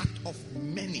to cut off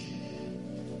many.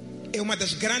 é uma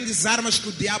das grandes armas que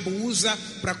o diabo usa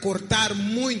para cortar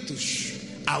muitos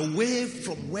Away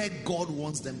from where God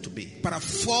wants them to be. para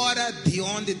fora de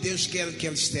onde Deus quer que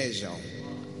eles estejam.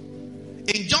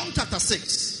 In John chapter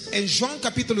 6, Em João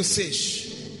capítulo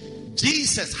 6,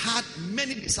 Jesus had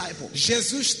many disciples.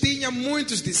 Jesus tinha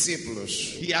muitos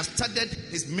discípulos. He has started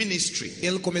his ministry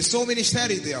Ele começou o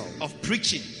ministério dele of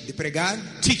preaching, de pregar,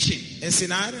 teaching,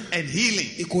 ensinar and healing.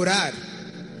 e curar.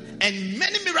 And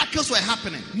many miracles were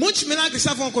happening. Muitos milagres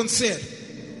estavam a acontecer.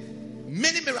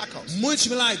 Many miracles. Muitos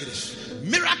milagres.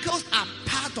 Miracles are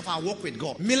part of our walk with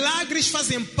God. Milagres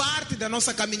fazem parte da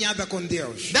nossa caminhada com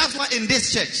Deus. That's why in this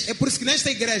church, É por isso que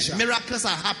nesta igreja, miracles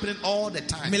are happening all the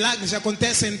time. milagres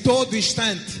acontecem em todo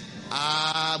instante.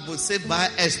 Você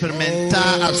vai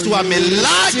experimentar a sua receive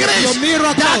milagres your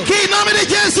miracle. daqui em nome de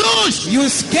Jesus. You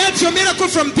get your miracle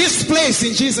from this place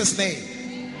in Jesus' name.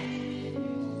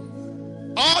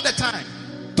 All the time,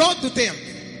 Todo o tempo,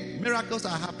 miracles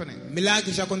are happening.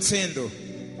 milagres acontecendo.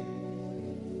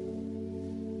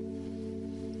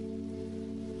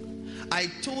 I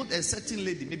told a certain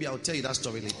lady, maybe I'll tell you that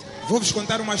story later. Vou-vos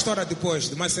contar uma história depois,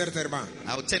 de uma certa irmã.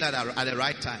 I'll tell you that at the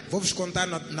right time. Vou-vos contar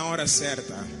na hora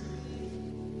certa.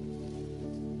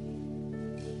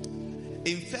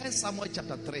 In 1 Samuel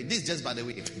chapter 3, this is just by the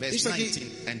way, verse Isto aqui-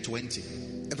 19 and 20.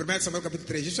 Em 1 Samuel capítulo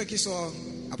 3, isso aqui só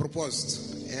a propósito.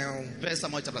 É 1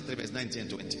 Samuel chapter 3, verse 19 and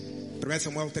 20. 1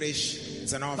 Samuel 3,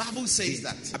 19. Bible says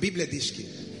that. A Bíblia diz que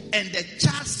And the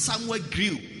child Samuel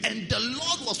grew, and the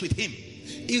Lord was with him.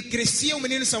 e crescia o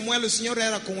menino Samuel, o Senhor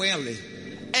era com ele.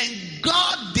 And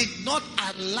God did not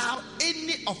allow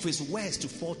any of his words to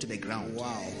fall to the ground.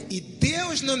 Uau. E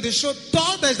Deus não deixou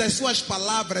todas as suas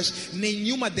palavras,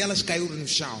 nenhuma delas caiu no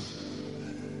chão.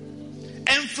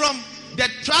 And from the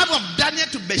tribe of Daniel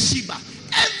to Bathsheba,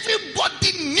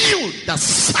 everybody knew that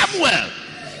Samuel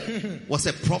was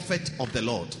a prophet of the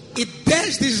Lord. E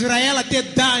desde Israel até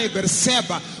Dan e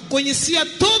Berseba, conhecia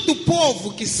todo o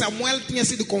povo que Samuel tinha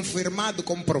sido confirmado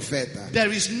como profeta.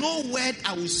 There is no word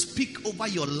I will speak over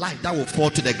your life that will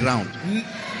fall to the ground.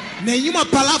 Nenhuma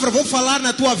palavra vou falar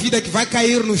na tua vida que vai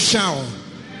cair no chão.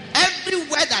 Every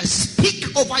word I speak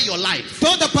over your life,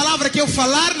 Toda palavra que eu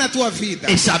falar na tua vida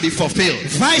it shall be fulfilled.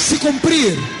 vai se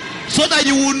cumprir. So that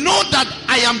you will know that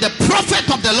I am the prophet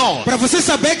of the Lord. Para você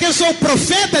saber que eu sou o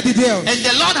profeta de Deus. And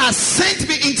the Lord has sent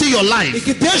me into your E life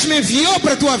que Deus me enviou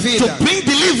para a tua to vida. bring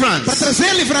Para deliverance,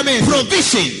 trazer livramento,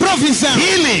 provision, provisão,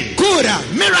 healing, cura,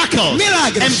 miracles,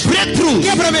 milagres, and breakthrough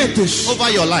quebramentos over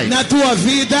your life. na tua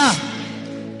vida.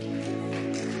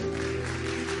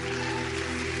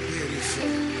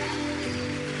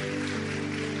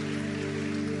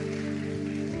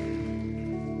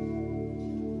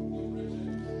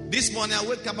 This morning I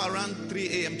wake up around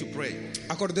 3 a.m. to pray.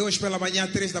 Acordei hoje pela manhã,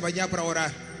 3 da manhã, para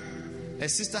orar. A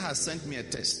sister has sent me a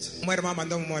text. Uma irmã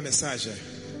mandou-me uma mensagem.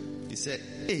 He said,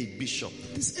 "Hey Bishop,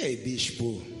 Disse: ei,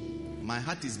 bispo, my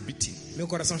heart is beating." meu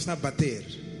coração está a bater.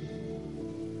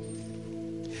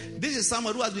 This is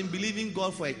someone who has been believing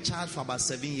God for a child for about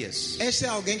 7 years. Este é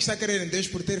alguém que está querendo em Deus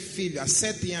por ter filho há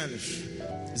 7 anos.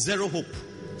 Zero hope.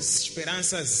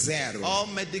 Esperança zero. All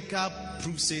medical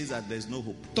proof says that there's no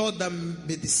hope. Toda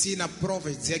medicina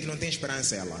prova dizer que não tem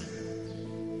esperança ela.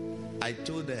 I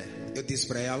told her Eu disse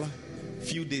para ela,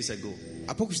 few days ago,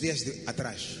 há poucos dias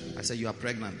atrás, I said, "You are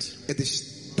pregnant." eu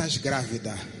disse: estás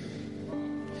grávida.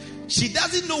 She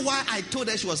doesn't know why I told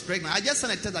her she was pregnant. I just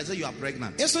sent a text. I said, "You are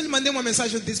pregnant." Eu só lhe mandei uma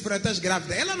mensagem e disse para ela: estás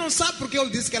grávida. Ela não sabe porque eu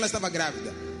disse que ela estava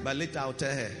grávida. But later I'll tell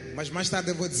her. Mas mais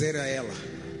tarde eu vou dizer a ela.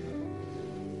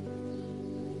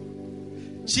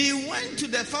 She went to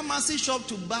the pharmacy shop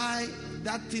to buy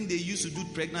that thing they used to do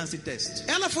pregnancy test.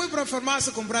 Ela foi para a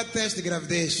farmácia comprar teste de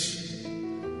gravidez,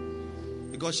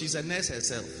 Because she's a nurse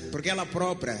herself. porque ela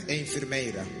própria é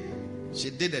enfermeira. She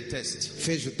did a test.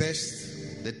 Fez o teste.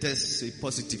 The test is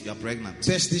positive, you are pregnant. O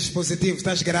teste diz positivo,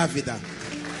 estás grávida.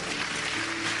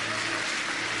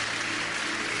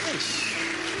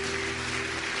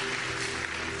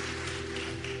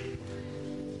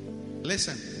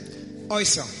 Listen,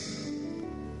 Ouçam,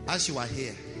 as you are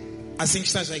here, assim que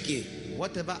estás aqui,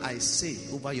 whatever I say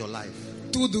over your life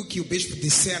tudo que o bispo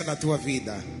disser na tua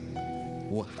vida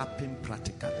will happen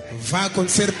practically. vai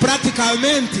acontecer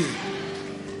praticamente.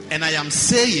 And I am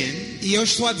saying E eu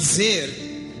estou a dizer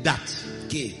that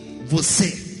que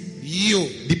você, you,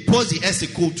 depois de esse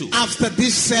culto, after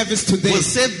this service today,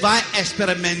 você vai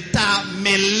experimentar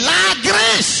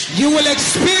milagres. you will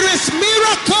experience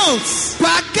miracles.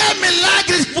 Qualquer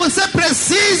milagre você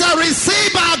precisa,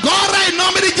 receba agora em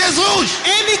nome de Jesus.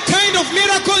 Any kind of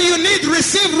miracle you need,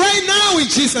 receive right now in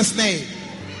Jesus' name.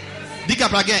 Diga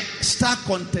para alguém, está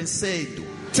acontecendo.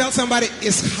 Tell somebody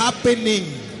it's happening.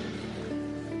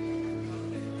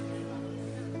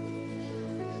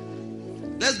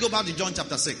 Let's go back to John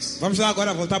chapter 6. Vamos lá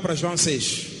agora voltar para João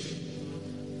 6.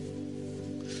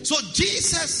 So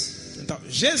Jesus, Então,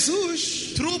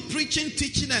 Jesus, through preaching,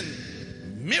 teaching, and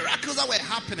miracles that were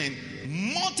happening,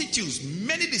 multitudes,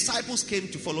 many disciples came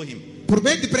to follow him. por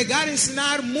meio de pregar e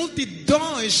ensinar,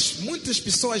 multidões, muitas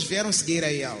pessoas vieram seguir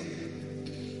a ele.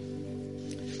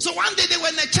 So one day they were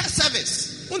in a church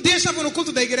service. Dia estavam no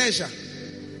culto da igreja.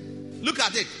 Look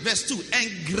at it, verse 2. And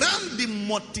grande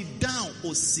multidão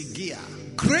o seguia.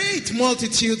 Great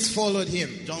multitudes followed him.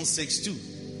 John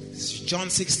 6:2. John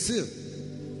 6:2.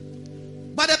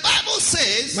 But the Bible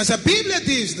says Mas a Bíblia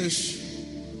diz-nos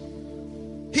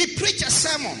he preached a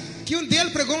sermon. que dia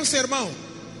ele pregou sermão.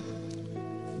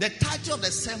 The title of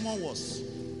the sermon was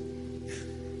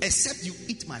Except you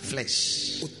eat my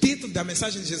flesh O título da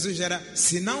mensagem de Jesus era: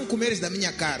 se não comeres da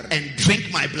minha carne and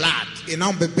drink my blood, e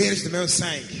não beberes do meu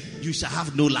sangue, you shall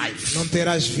have no life. não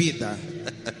terás vida.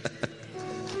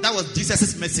 That was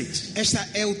Jesus' message. Esta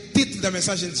é o título da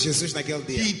mensagem de Jesus naquele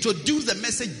He dia. introduced the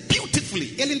message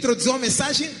beautifully. Ele introduziu a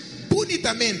mensagem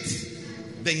bonitamente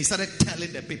Then he started telling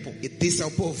the people. e disse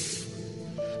ao povo: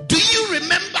 Do you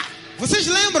remember vocês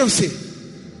lembram-se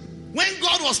when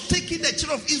God was taking the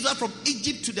children of Israel from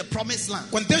Egypt to the promised land?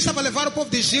 quando Deus estava a levar o povo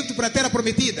de Egito para a terra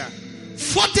prometida?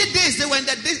 40 days they were in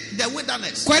the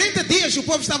wilderness. 40 dias o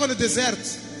povo estava no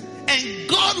deserto And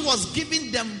God was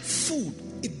giving them food,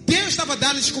 e Deus estava a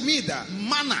dar-lhes comida,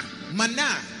 manna,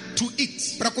 maná, to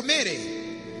eat. para comerem.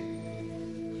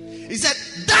 He said,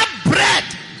 that bread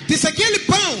Disse: aquele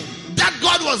pão that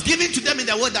God was giving to them in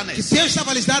the que wilderness Deus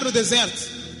estava a lhes dar no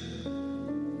deserto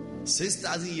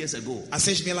 6,000 years ago, há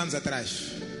 6.000 anos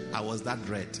atrás. I was that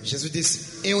bread. Jesus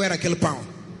disse: eu era aquele pão.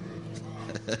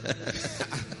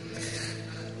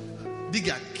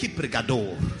 Diga, que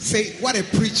pregador, Say, what a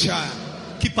preacher,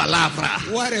 que palavra.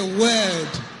 what a word.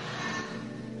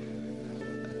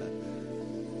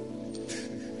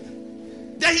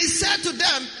 Then he said to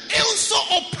them, eu sou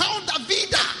o pão da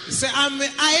vida. Say,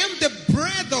 I am the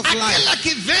bread of life. Aquele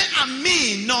que vem a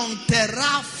mim não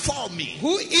terá fome.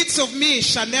 Who eats of me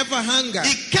shall never hunger,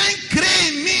 E quem crê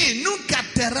em mim nunca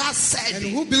terá and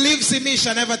sede. who believes in me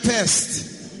shall never thirst.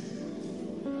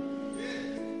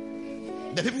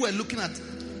 The people were looking at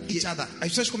each other. As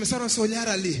pessoas começaram a se olhar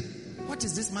ali. What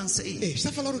is this man saying? Ei, está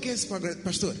a falar o que esse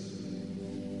pastor?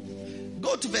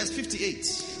 Go to verse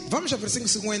 58. Vamos ao versículo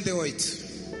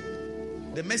 58.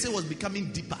 The message was becoming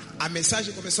deeper. A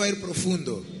mensagem começou a ir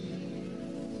profundo.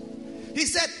 He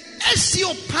said, esse é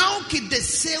o pão que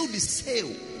desceu do céu.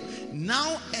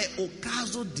 Não é o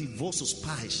caso de vossos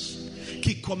pais,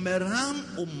 que comerão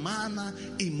o maná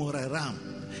e morrerão.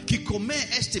 Que comer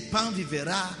este pão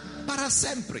viverá para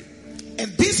sempre.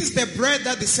 And this is the bread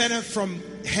that descended from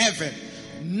heaven,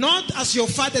 not as your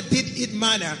father did eat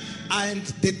manna and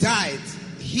they died.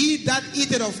 He that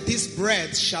eateth of this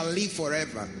bread shall live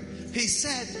forever. He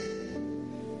said,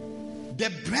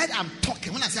 the bread I'm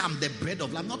talking, when I say I'm the bread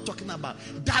of life, I'm not talking about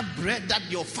that bread that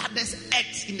your fathers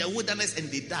ate in the wilderness and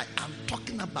they died. I'm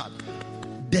talking about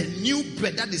the new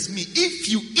bread that is me. If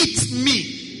you eat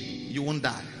me, you won't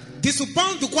die. Diz: o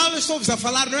pão do qual eu estou a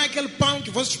falar não é aquele pão que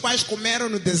vossos pais comeram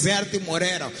no deserto e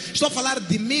morreram. Estou a falar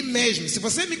de mim mesmo. Se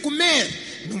você me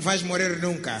comer, não vais morrer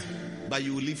nunca, But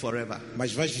you will live forever.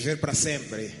 mas vais viver para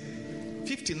sempre.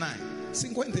 59.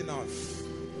 59.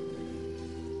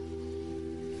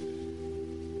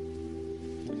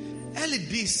 Ele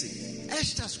disse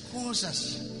estas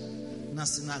coisas na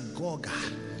sinagoga,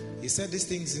 He said these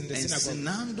things in the synagogue,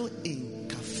 ensinando em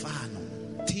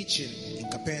Cafarnaum. teaching in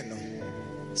Capernaum.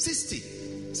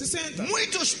 60. 60.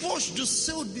 Muitos, pois, dos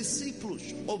seus discípulos,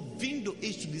 ouvindo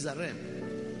isto, disseram: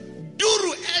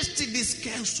 duro este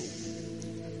descanso,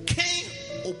 quem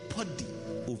o pode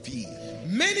ouvir?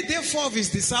 Many therefore of his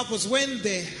disciples, when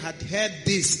they had heard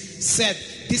this, said,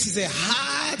 "This is a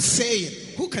hard saying.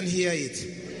 Who can hear it?"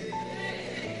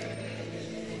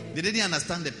 They didn't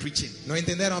understand the preaching. Não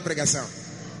entenderam a pregação.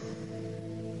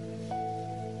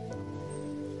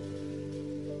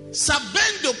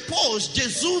 Sabendo, pois,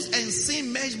 Jesus em si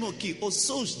mesmo que os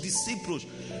seus discípulos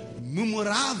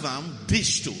murmuravam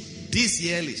disto, disse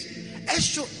eles: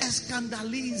 isto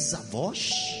escandaliza-vos?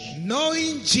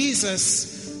 Knowing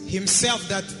Jesus himself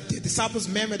that the disciples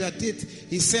murmured at it,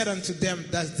 he said unto them,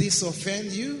 "Does this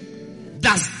offend you?"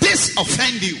 Does this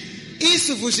offend you?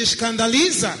 Isso vos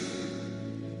escandaliza?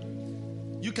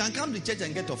 You can come to church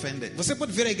and get offended Você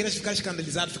pode vir à igreja e ficar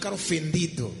escandalizado, ficar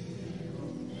ofendido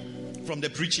from the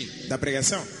preaching. da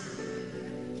pregação.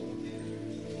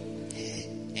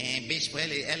 Bispo,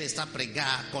 ele está a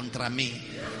pregar contra mim.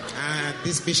 Ah,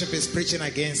 this bishop is preaching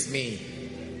against me.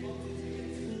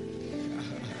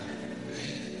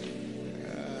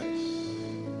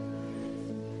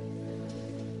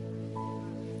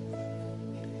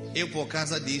 Eu, por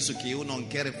causa disso, que eu não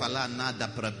quero falar nada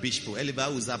para bispo, ele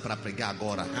vai usar para pregar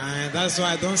agora. And that's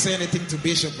why I don't say anything to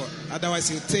bishop. Otherwise,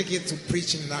 he'll take it to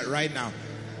preaching right now.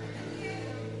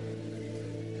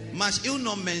 Mas eu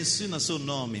não menciono seu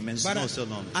nome, But mencionou seu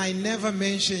nome. I never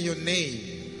mention your name.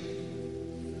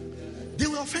 They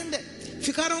were offended.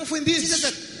 Ficaram Jesus ofendidos.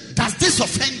 said, does this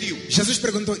offend you? Jesus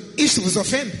perguntou: isto vos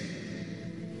ofende?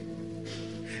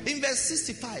 In verse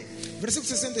 65, Versículo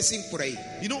 65 por aí.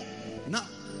 you know, now,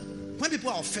 when people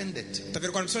are offended, Está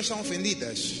vendo? Quando as pessoas estão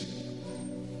ofendidas,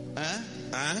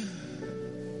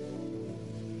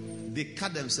 they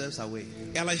cut themselves away.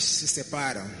 elas se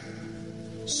separam.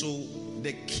 So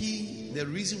the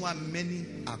reason why many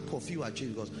are few are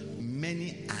changed, because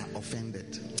many are offended.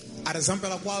 A razão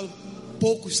pela qual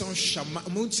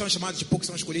muitos são chamados e poucos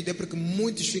são escolhidos é porque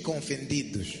muitos ficam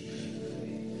ofendidos.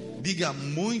 Diga,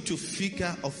 muito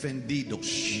fica ofendidos.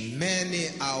 Many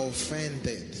are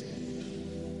offended.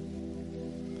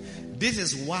 This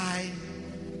is why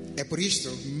É por isto,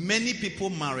 many people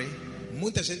marry,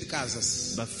 muita gente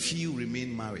casa-se, but few remain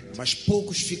married mas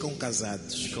poucos ficam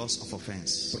casados because of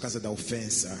offense. por causa da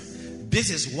ofensa. This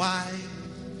is why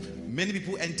many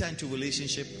people enter into a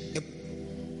relationship,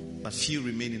 but few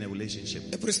remain in a relationship.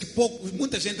 É por isso que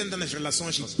muita gente entra nas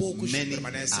relações e poucos Many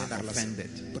permanecem are na relação. offended.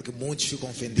 Porque muitos ficam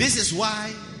ofendidos. This is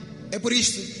why É por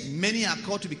isto, many are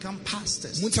called to become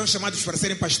pastors, muitos são chamados para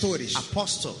serem pastores,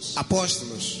 apostles,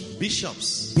 apóstolos,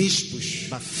 bishops, bispos,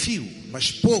 but few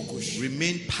mas poucos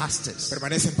remain pastors,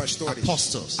 permanecem pastores,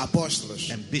 apostles, apóstolos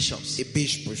and bishops e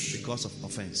bispos because of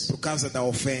offense. por causa da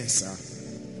ofensa.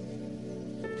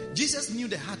 Jesus knew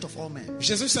the heart of all men.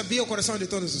 Jesus sabia o coração de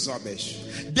todos os homens.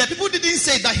 The people didn't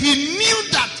say that he knew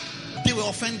that they were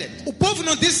offended. O povo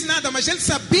não disse nada, mas ele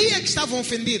sabia que estavam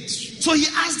ofendidos. So he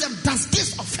asked them, does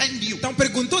this offend you? Então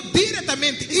perguntou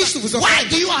diretamente: isto vos Why ofende?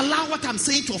 do you allow what I'm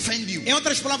saying to offend you? Em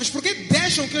outras palavras, por que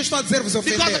deixam o que eu estou a dizer vos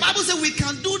Because ofender? the Bible says we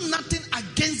can do nothing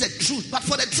against the truth, but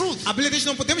for the truth. A Bíblia diz que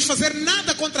não podemos fazer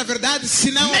nada contra a verdade,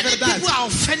 senão a Many verdade. people are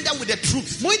offended with the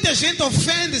truth. Muita gente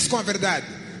ofende-se com a verdade.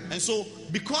 And so,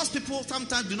 because people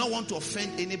sometimes do not want to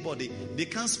offend anybody, they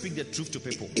can't speak the truth to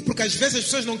people. E porque às vezes as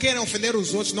pessoas não querem ofender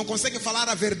os outros, não conseguem falar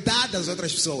a verdade às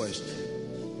outras pessoas.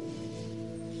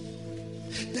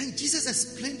 Then Jesus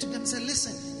explained to them, said,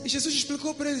 listen, E Jesus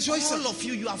explicou para eles: all ouça, of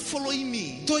you are following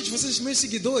me. todos vocês meus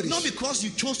seguidores, Not because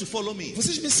you chose to follow me.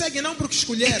 vocês me seguem não porque It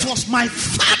escolheram. was my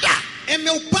Father É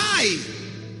meu Pai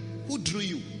who drew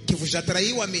you. que vos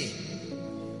atraiu a mim.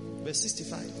 Verse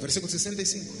 65. Versículo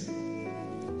 65.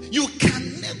 You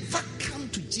can never come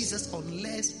to Jesus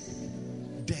unless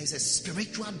there is a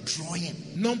spiritual drawing.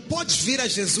 Não podes vir a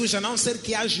Jesus a não ser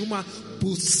que haja uma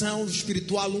pulsão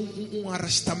espiritual, um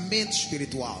arrastamento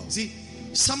espiritual. See,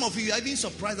 some of you are even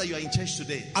surprised that you are in church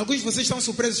today, Alguns de vocês estão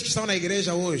surpresos que estão na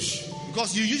igreja hoje,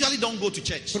 because you usually don't go to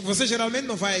church. porque você geralmente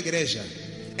não vai à igreja.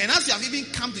 And as you have even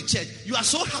come to church, you are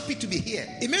so happy to be here.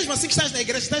 E mesmo assim que estás na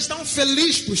igreja, estás tão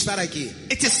feliz por estar aqui.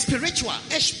 It is spiritual.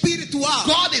 É espiritual.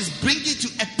 God is bringing you to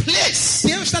a place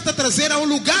Deus está a trazer a um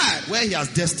lugar where He has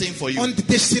destined for you. onde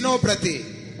destinou para ti.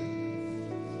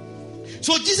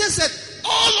 So Jesus said,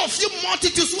 all of you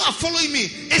multitudes who are following me,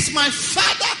 it's my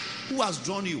Father who has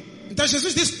drawn you. Então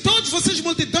Jesus disse: todos vocês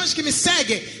multidões que me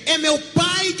seguem, é meu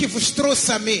Pai que vos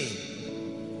trouxe a mim.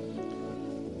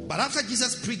 But after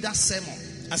Jesus preached that sermon,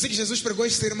 Assim que Jesus pregou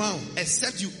este sermão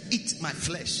except you eat my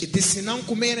flesh e disse: se não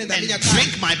comerem da and minha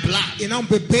drink carne my blood, e não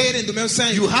beberem do meu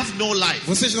sangue, you have no life.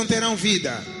 vocês não terão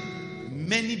vida.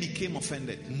 many became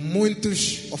offended.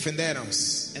 Muitos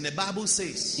ofenderam-se. And the Bible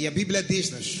says, E a Bíblia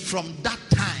diz-nos, from that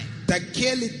time,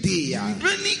 daquele dia,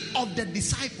 many of the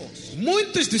disciples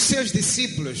muitos dos seus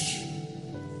discípulos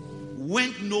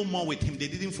went no more with him. They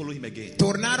didn't follow him again.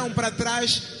 tornaram para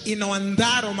trás e não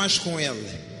andaram mais com ele.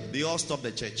 They all stopped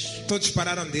the church. Todos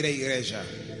pararam de ir à igreja.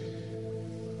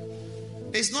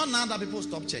 It's not now that people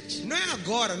stop church. Não é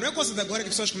agora, não é coisa de agora que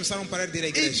as pessoas começaram a parar de ir à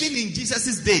igreja. Even in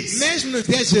Jesus' days, Mesmo nos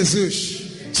dias de Jesus,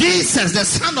 Jesus, the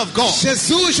Son of God,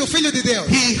 Jesus, o Filho de Deus,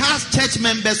 he has church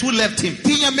members who left him.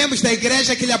 tinha membros da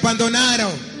igreja que lhe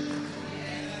abandonaram.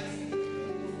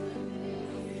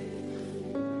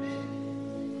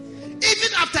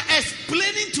 Even after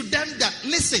explaining to them that,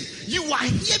 listen, you are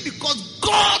here because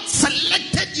God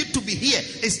selected you to be here,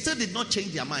 it still did not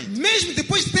change their mind. Mesmo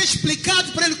depois de ter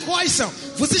explicado para ele quais são,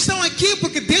 vocês estão aqui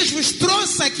porque Deus vos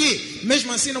trouxe aqui.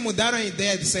 Mesmo assim não mudaram a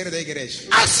ideia de sair da igreja.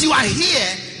 As you are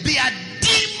here, there are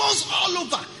demons all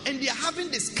over, and they are having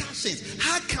discussions.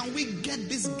 How can we get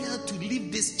this girl to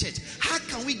leave this church? How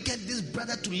can we get this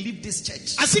brother to leave this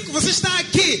church? Assim que você está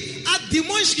aqui, há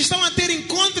demônios que estão a ter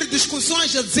encontros e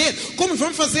discussões a dizer como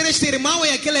vamos fazer este irmão e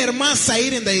aquela irmã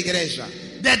saírem da igreja.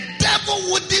 The devil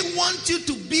wouldn't want you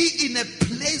to be in a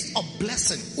place of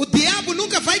blessing. O diabo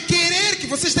nunca vai querer que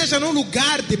você esteja num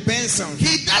lugar de bênção.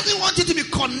 He doesn't want you to be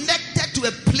connected to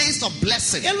a place of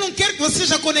blessing. Ele não quer que você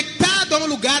seja conectado a um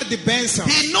lugar de bênção.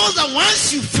 He knows that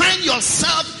once you find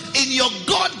yourself in your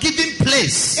God-given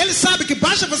place, Ele sabe que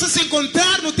basta você se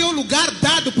encontrar no teu lugar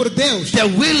dado por Deus. the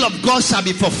will of God shall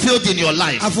be fulfilled in your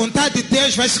life. A vontade de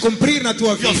Deus vai se cumprir na tua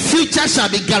Your vida. future shall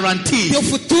be guaranteed. Teu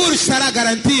futuro estará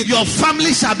garantido. Your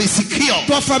family shall be secure.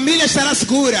 Tua família estará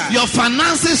segura. Your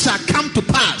finances shall come to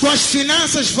pass. Tuas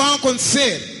finanças vão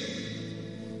acontecer.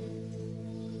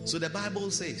 So the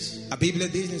Bible says, A Bíblia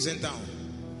diz-nos então,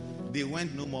 they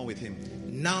went no more with him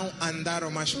não andaram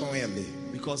mais com ele,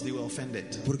 because they were offended.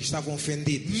 porque estavam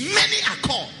ofendidos. Many are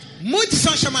called, Muitos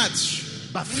são chamados,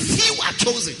 but few are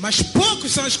chosen. mas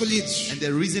poucos são escolhidos. And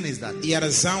the reason is that E a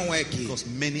razão é que because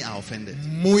many are offended.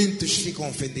 muitos ficam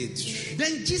ofendidos.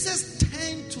 Then Jesus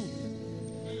turned to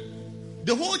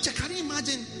the whole church. Can you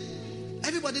imagine?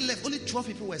 Everybody left. Only 12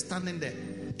 people were standing there.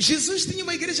 Jesus tinha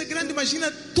uma igreja grande, imagina,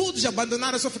 todos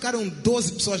abandonaram, só ficaram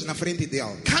 12 pessoas na frente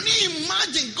dele. Can you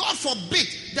imagine? God forbid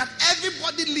that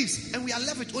everybody leaves and we are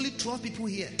left with only 12 people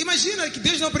here. Imagina que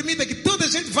Deus não permita que toda a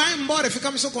gente vá embora e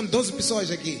ficamos só com 12 pessoas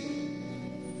aqui.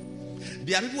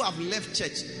 There are people who have left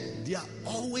church. They are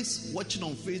always watching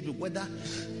on Facebook whether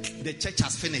the church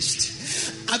has finished.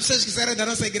 Há pessoas que saíram da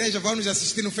nossa igreja, vão nos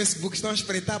assistir no Facebook, estão a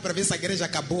espreitar para ver se a igreja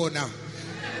acabou ou não.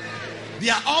 They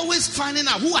are always finding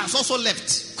out who has also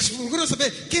left. Procuram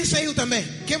saber quem saiu também,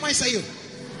 quem mais saiu.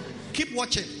 Keep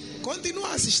watching. Continua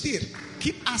a assistir,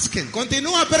 Keep asking.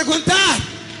 continua a perguntar.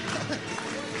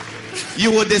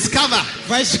 You will discover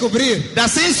Vai descobrir that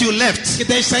since you left, que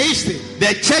desde saíste,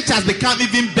 the church has become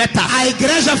even better a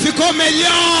igreja ficou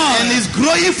melhor. and is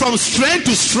growing from strength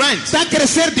to strength. Está a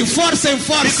crescer de força em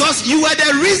força. Because you were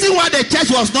the reason why the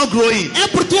church was not growing. É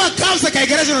por tua causa que a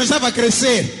igreja não estava a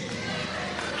crescer.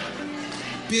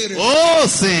 Beautiful. Oh,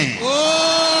 sim.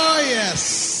 Oh,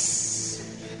 yes.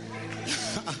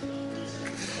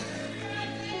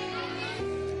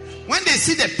 When they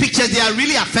see the pictures, they are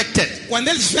really affected. Quando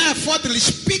eles veem a foto, eles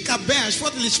picam bem. As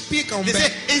fotos eles picam They bem.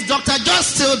 say, is Dr. Josh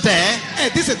still there?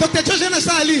 Dizem, Dr. Jorge ainda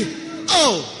está ali.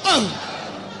 Oh, Oh,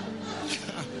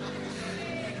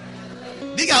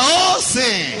 diga, oh,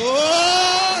 sim.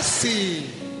 oh, sim.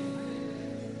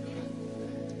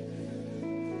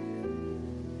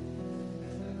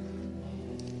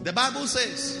 The Bible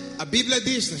says A Bíblia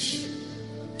diz-nos,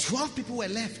 12 people were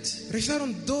left.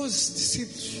 restaram 12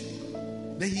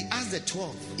 discípulos. Then he asked the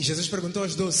 12, E Jesus perguntou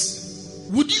aos 12,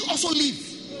 would you also leave?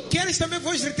 queres também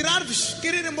vos retirar-vos?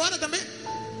 Querem ir embora também?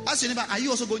 Ask your neighbor, are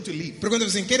you also going to leave? Pergunta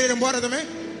assim, querem ir embora também?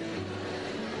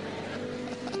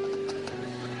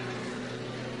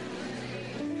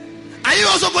 Are you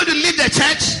also going to leave the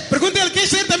church? Pergunta ele, quer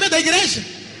sair também da igreja?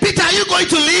 Peter, are you going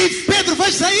to leave? Pedro,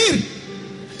 vai sair?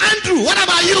 Andrew, what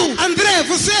about you? André,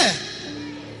 você?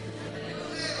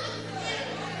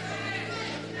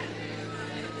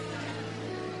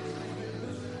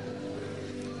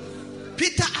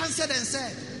 Peter answered and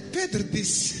said, Pedro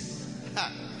disse,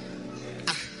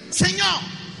 Senhor,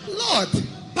 Lord,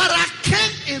 para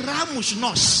quem iremos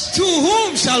nós? to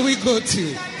whom shall we go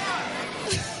to?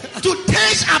 Tu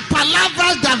tens a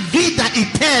palavra da vida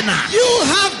eterna. You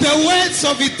have the words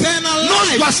of eternal Nós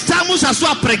life. gostamos da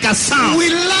sua pregação. We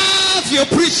love your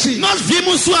preaching. Nós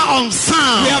vimos sua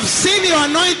unção. We have seen your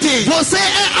anointing. Você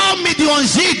é homem de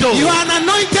ungido. You are an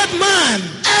anointed man.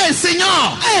 Ei,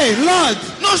 Senhor, Hey, Lord,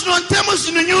 nós não temos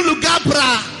nenhum lugar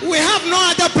para. we have no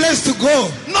other place to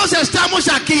go. Nós estamos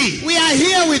aqui. We are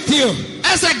here with you.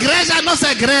 Essa igreja é a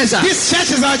nossa igreja. This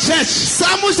church is our church.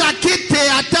 Estamos aqui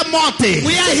até morte.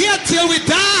 We are here till we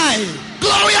die.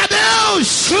 Glória a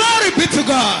Deus. Glory be to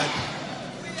God.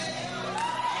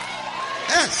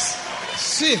 Yes.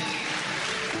 See.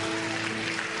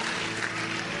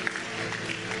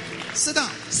 Sit down.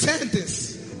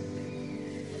 Sentence.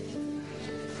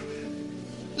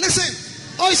 Listen,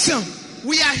 Awesome.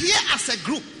 we are here as a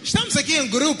group, Estamos aqui em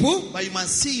grupo, but you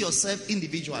must see yourself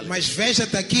individually. mas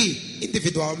veja-te aqui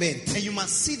individualmente. And you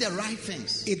must see the right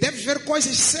things. E deves ver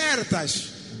coisas certas.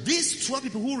 These 12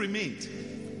 people who remained,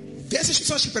 Dessas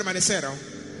pessoas que permaneceram,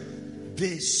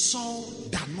 they saw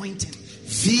the anointing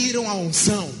viram a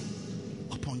unção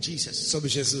upon Jesus. sobre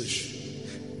Jesus.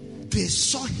 They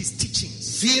saw his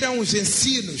teachings. Viram os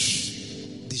ensinos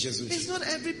de Jesus. It's not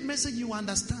every message you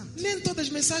understand. Nem todas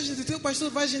as mensagens do teu pastor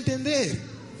vais entender.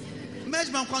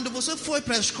 Mesmo quando você foi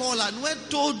para a escola, não é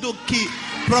todo que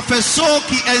professor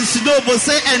que ensinou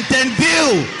você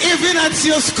entendeu. Even at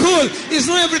your school, it's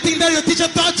not everything that your teacher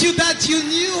taught you that you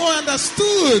knew or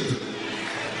understood.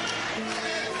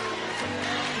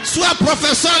 Sua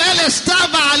professora, ela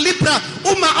estava ali para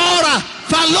uma hora.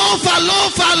 Falou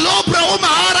para uma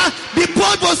hora.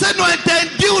 Depois você não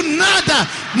entendeu nada.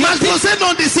 Mas você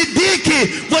não decidiu que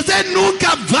você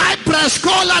nunca vai para a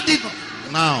escola de...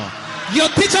 Não. Your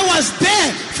teacher was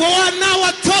there for 1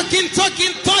 hour talking,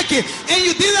 and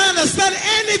you didn't understand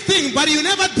anything, but you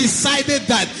never decided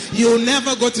that you'll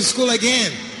never go to school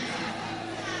again.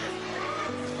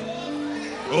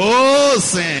 Oh,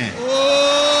 sim.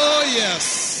 Oh,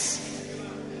 yes.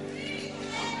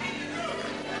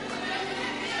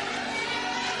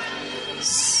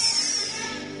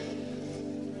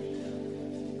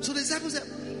 So the disciples said,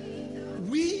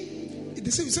 we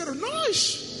Disseram,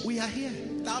 nós are here.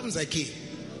 estamos aqui.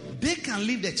 They can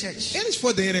leave the church. Eles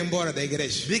podem ir embora da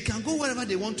igreja. They can go wherever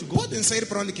they want to go. Podem sair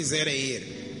para onde quiserem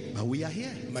ir. But we are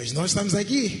here. Mas nós estamos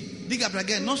aqui. Diga para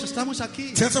alguém, nós estamos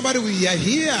aqui. Tell somebody we are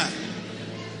here.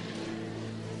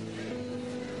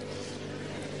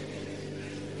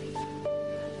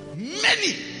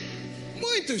 Many.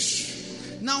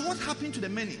 Muitos. Now what happened to the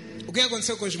many? O que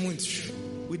aconteceu com os muitos?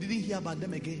 We didn't hear about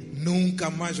them again. Nunca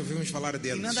mais ouvimos falar In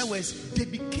deles. other words, they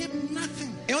became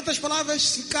nothing. Em outras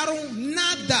palavras, ficaram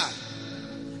nada.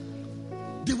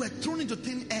 They were thrown into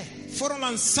thin air. Foram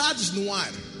lançados no ar.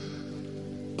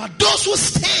 But those who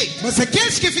stayed, Mas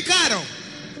aqueles que ficaram,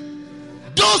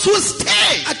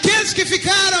 aqueles que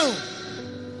ficaram,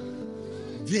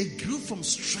 they grew from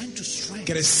strength to strength,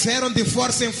 cresceram de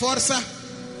força em força,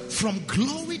 from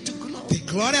glory to glory, de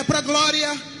glória para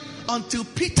glória, until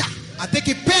Peter até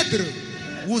que Pedro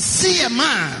would see a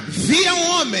man via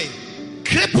homem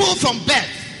crippled from birth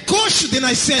coxo de and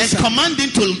nascença command him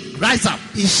to rise up.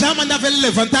 e já mandava ele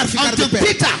levantar, ficar de Until pé.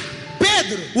 Peter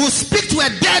Pedro would speak to a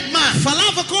dead man,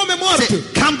 falava com o homem morto, say,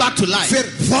 come back to life. dizer,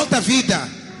 volta à vida.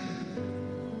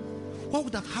 What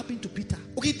would have happened to Peter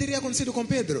O que teria acontecido com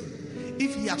Pedro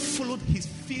if he had followed his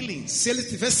feelings? se ele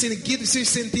tivesse seguido seus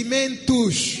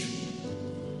sentimentos?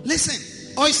 Listen,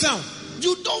 Ouçam,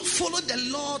 you don't follow the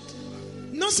Lord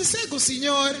não se segue o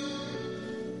Senhor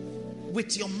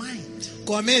with your mind.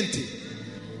 com a mente.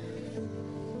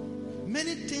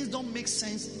 Many things don't make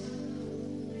sense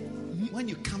when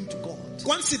you come to God.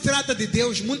 Quando se trata de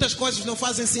Deus, muitas coisas não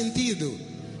fazem sentido.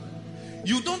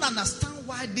 You don't understand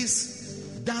why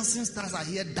these dancing stars are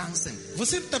here dancing.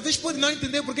 Você talvez pode não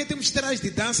entender porque temos trás de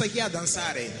dança aqui a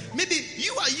dançarem. Maybe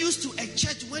you are used to a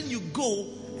church when you go,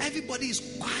 everybody is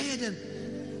quiet and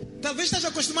Talvez esteja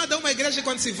acostumado a uma igreja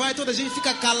quando se vai, toda a gente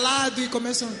fica calado e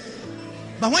começa.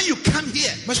 but when you come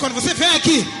here Mas quando você vem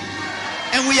aqui,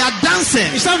 and we are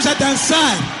dancing, estamos a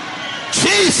dançar.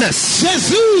 Jesus,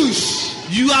 Jesus,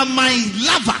 you are my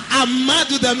lover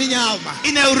amado da minha alma,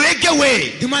 in a reggae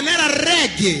way. de maneira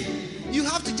reggae. You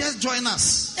have to just join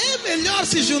us. É melhor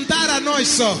se juntar a nós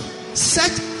só.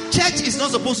 Church is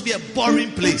not supposed to be a boring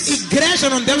place. Igreja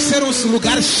não deve ser um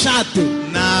lugar chato.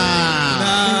 Não.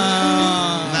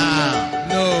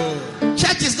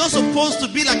 Church is not supposed to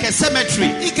be like a cemetery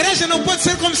Igreja não pode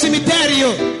ser como cemitério.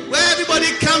 where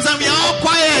everybody comes and we are all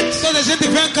quiet, Toda a gente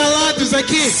vem calados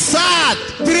aqui, sad.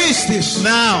 tristes.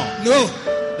 Now, Não.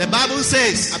 the Bible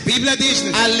says, A Bíblia diz: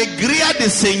 a alegria do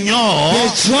Senhor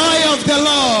The joy of the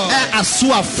Lord é a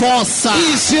sua força.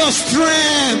 is your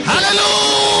strength.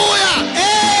 Aleluia!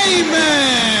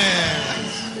 Amen.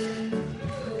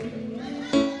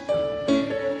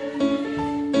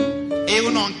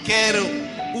 Eu não quero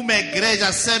uma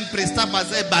igreja sempre está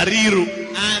fazendo barulho.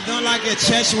 I don't like a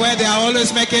church where they are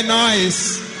always making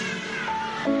noise.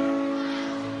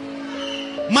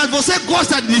 Mas você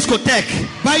gosta de discoteca.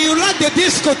 But you like the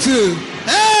disco too.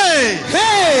 Hey!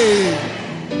 Hey!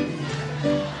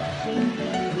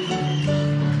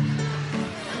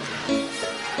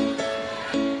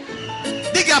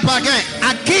 Diga para alguém,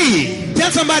 aqui,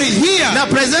 Tell somebody here, na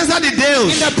presença de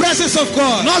Deus, in the presence of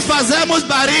God, nós fazemos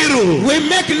barulho. we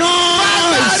make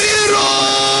noise.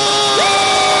 Barulho!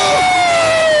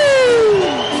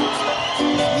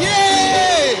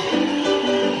 Yay!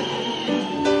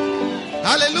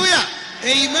 Aleluia!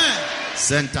 Amen.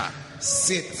 Senta.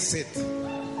 Sit.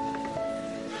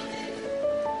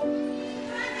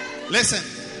 Listen.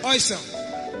 Ouçam.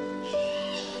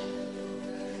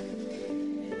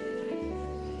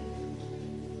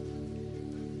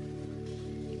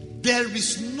 There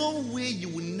is no way you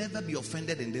will never be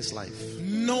offended in this life.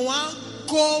 Não há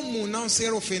como não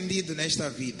ser ofendido nesta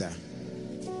vida.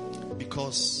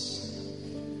 Because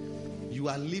you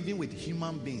are living with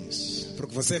human beings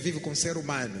Porque você vive com seres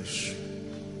humanos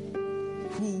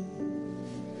who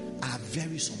are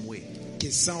very some way.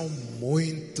 que são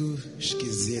muito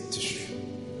esquisitos.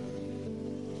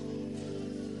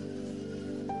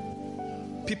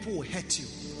 People will hurt you.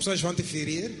 Pessoas vão te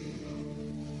ferir,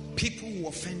 People will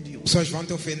offend you. pessoas vão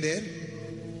te ofender,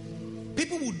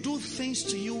 People will do things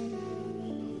to you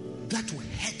that will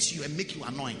hurt you and make you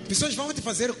annoyed. pessoas vão te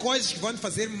fazer coisas que vão te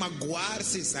fazer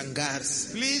magoar-se,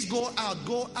 zangar-se. Please go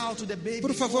out to the baby.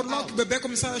 Por favor, Go logo out. que o bebê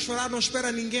começar a chorar, não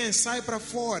espera ninguém, sai para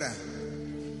fora.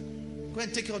 Go and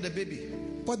take care of the baby.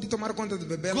 Pode tomar conta do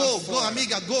bebê lá Go, fora.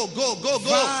 amiga, go.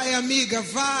 Vai, amiga,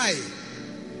 vai.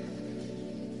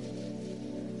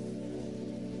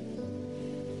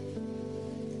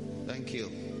 Thank you.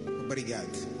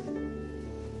 Obrigado.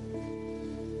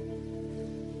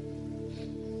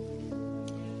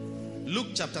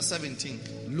 Luke chapter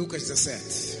 17, Lucas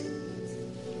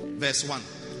 17, verse 1.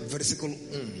 versículo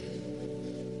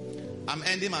 1. I'm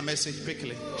ending my message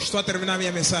quickly. Estou a terminar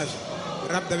minha mensagem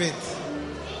rapidamente.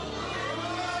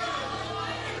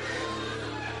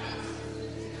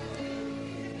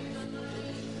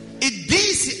 E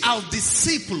disse aos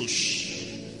discípulos: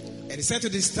 And he said to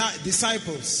the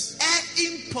disciples, é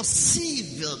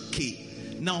impossível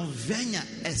que não venha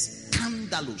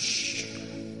escândalos,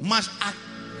 mas a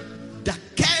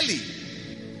daquele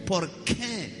por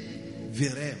quem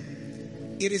viremos.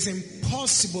 it is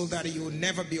impossible that you will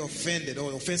never be offended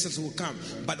or offenses will come,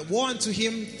 but woe unto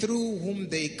him through whom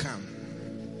they come.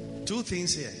 Two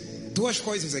things here. Duas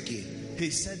coisas aqui. He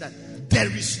said that there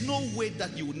is no way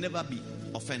that you will never be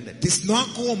offended. Diz, não há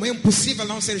como, é impossível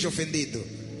não seres ofendido.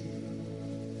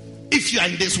 If you are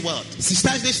in this world, Se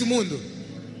estás neste mundo,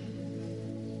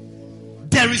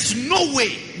 there is no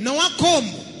way não há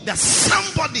como that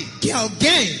somebody que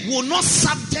alguém will not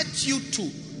subject you to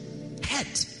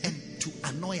hurt and to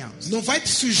annoyance. não vai te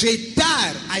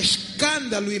sujeitar a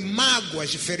escândalo e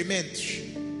mágoas e ferimentos.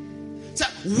 So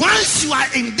once you are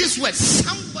in this world,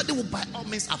 somebody will by all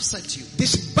means upset you.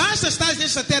 Diz, basta estar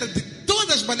nesta terra, de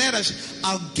todas as maneiras,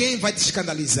 alguém vai te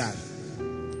escandalizar.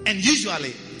 And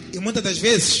usually, E muitas das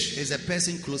vezes, it's a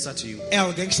person closer to you. é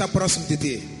alguém que está próximo de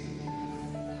ti.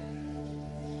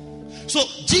 So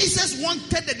Jesus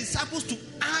wanted the disciples to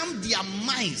arm their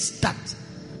minds that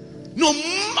no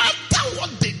matter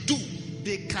what they do,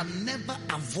 they can never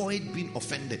avoid being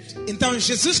offended. Então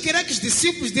Jesus queria que os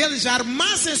discípulos deles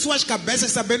armassem suas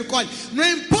cabeças sabendo que, olha, não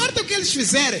importa o que eles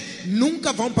fizerem,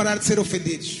 nunca vão parar de ser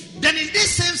ofendidos. Then in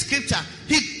this same scripture,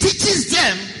 he teaches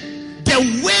them the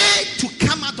way to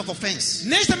come out of offense.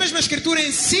 Nesta mesma escritura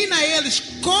ensina a eles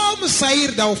como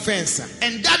sair da ofensa.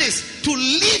 And that is to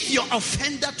leave your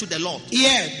offender to the Lord. E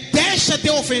deixa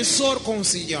teu ofensor com o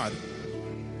Senhor.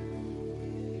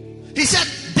 He said,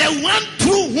 the one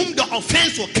through whom the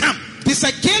offense will come, Diz,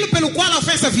 aquele pelo qual a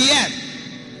ofensa vier,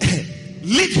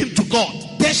 leave him to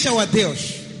God. deixa-o a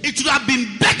Deus. It would have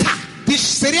been better Diz,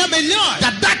 seria melhor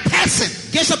that that person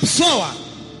que essa pessoa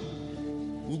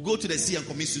will go to the sea and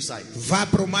commit suicide. vá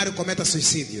para o mar e cometa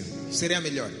suicídio. Seria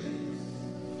melhor.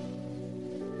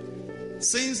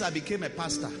 Since I became a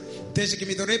pastor, Desde que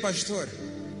me tornei pastor,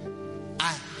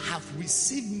 I have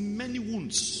received many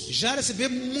wounds, já recebi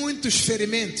muitos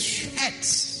ferimentos,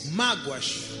 hurts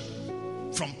mágoas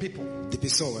from people. de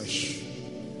pessoas.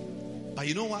 But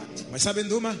you know what? Mas sabem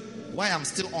de uma? Why I'm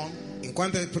still on,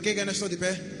 Por que eu não estou de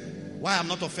pé? why I'm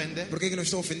not offended, Por que eu não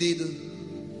estou ofendido?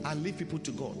 I leave people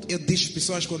to God. Eu deixo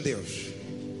pessoas com Deus.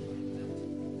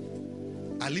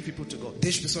 I leave people to God.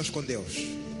 Deixo pessoas com Deus.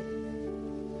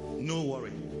 No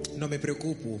worry. Não me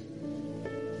preocupo.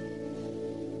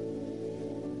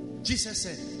 Jesus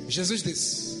said, Jesus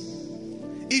disse: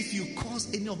 If you cause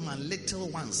any of my little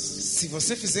ones, Se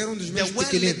você fizer um dos the meus word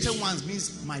pequeninos, little ones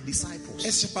means my disciples.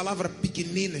 essa palavra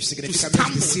pequeninos To significa meus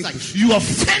stumble, it's like discípulos. you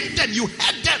offended, you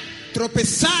hurt them.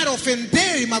 Tropeçar,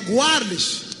 ofender e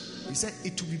magoar-lhes. He said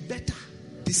it would be better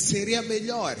Seria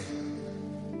melhor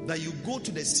that you go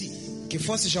to the sea, que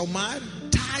fosses ao mar,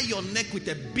 tie your neck with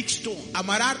a big stone,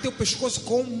 amarrar teu pescoço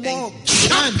com um nó and jump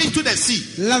grande, into the sea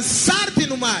lançar-te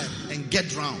no mar and get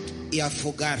drowned. e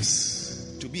afogar-se.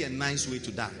 To be a nice way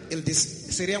to die. Ele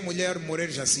disse, seria mulher morrer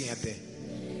assim até.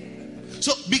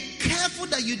 So be careful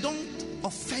that you don't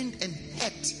offend and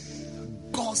hurt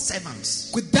God's servants.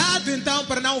 Cuidado então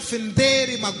para não ofender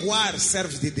e magoar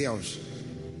servos de Deus.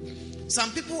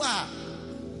 Some people are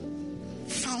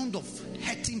fond of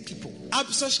hurting people. Há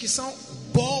pessoas que são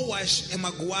boas em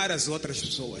magoar as outras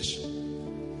pessoas.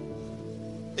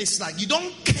 It's like you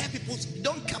don't care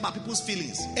about people's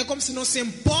feelings. É como se não se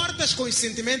importas com os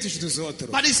sentimentos dos outros.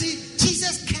 But you see,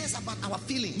 Jesus cares about our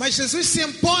feelings. Mas Jesus se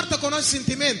importa com nossos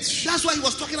sentimentos. That's why he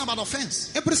was talking about offense.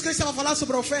 É por isso que ele estava falando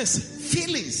sobre a ofensa.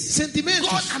 Feelings. Sentimentos.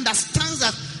 God understands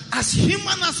that as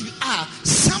human as you are,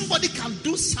 somebody can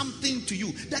do something to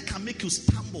you that can make you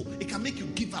stumble. It can make you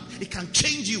give up. It can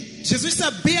change you. Jesus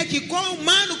sabia que como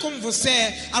humano como você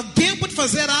é, alguém pode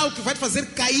fazer algo que vai te fazer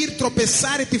cair,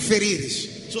 tropeçar e te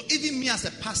ferires. So even me as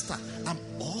a pastor, I'm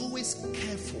always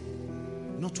careful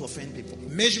not to offend people.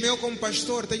 Mesmo eu como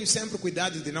pastor tenho sempre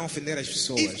cuidado de não ofender as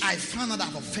pessoas. If I found out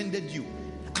I've offended you,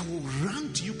 I will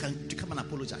run to you to come and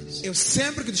apologize. Eu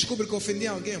sempre que descubro que ofendi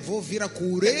alguém, vou vir a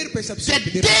correr para essa pessoa The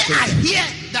pedir day I desculpa.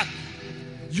 hear that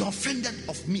you're offended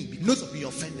of me because of you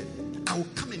offended, I will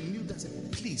come and kneel down and say,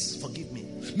 please forgive me.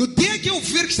 No dia que eu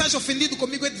vir que estás ofendido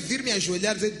comigo, é de vir me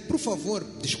ajoelhar e dizer, por favor,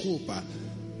 desculpa.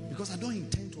 Because I don't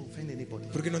intend to offend anybody.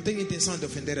 Porque não tenho intenção de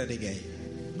ofender a ninguém.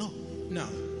 No, Não,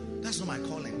 that's not my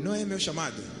calling. não é meu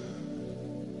chamado.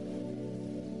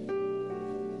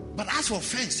 But as for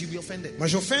offense, you'll be offended.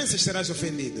 Mas ofensas serás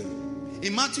ofendido.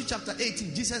 In Matthew chapter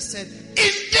 18, Jesus said,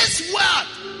 in this world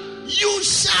you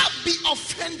shall be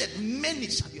offended. Many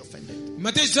shall be offended.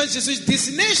 Mateus 18, Jesus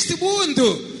disse, neste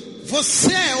mundo,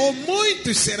 você ou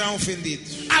muitos serão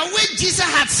ofendidos. I wish Jesus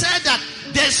had said that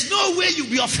there's no way you'll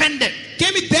be offended.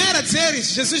 Quem me dera dizer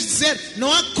isso, Jesus dizer,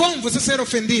 não há como você ser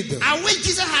ofendido. I wish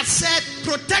Jesus had said,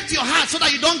 protect your heart so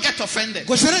that you don't get offended.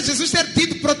 Gostaria de Jesus ter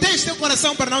dito, protege teu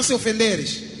coração para não se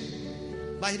ofenderes.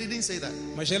 But he didn't say that.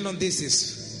 Mas ele não disse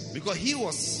isso. Because he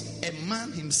was a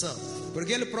man himself.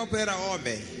 Porque ele próprio era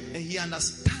homem. And he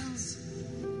understands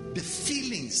the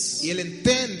feelings, E ele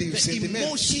entende os the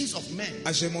sentimentos, emotions of men.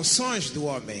 as emoções do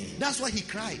homem. That's why he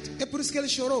cried. É por isso que ele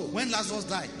chorou. When Lazarus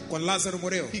died, Quando Lázaro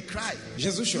morreu, he cried.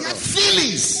 Jesus He chorou. had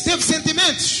feelings. Teve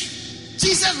sentimentos.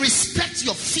 Jesus respects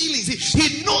your feelings.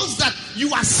 He knows that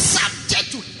you are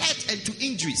subject to hurt and to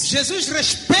injuries. Jesus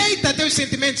respeita teus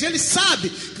sentimentos. Ele sabe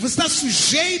que você está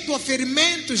sujeito a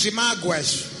ferimentos e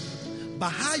mágoas.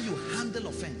 But how you handle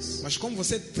offense Mas como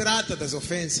você trata das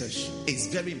ofensas is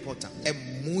very important. é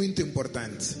muito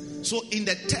importante. So in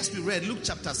the text we read, Luke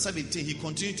chapter 17, he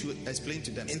continued to explain to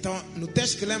them. Então, no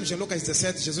texto que lemos em Lucas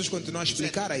 17, Jesus continua a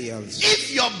explicar a eles.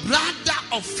 If your brother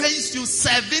offends you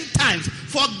 7 times,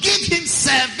 forgive him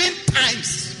 7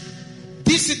 times.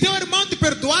 Diz, se teu irmão te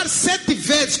perdoar 7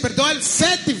 vezes, perdoa ele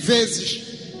 7 vezes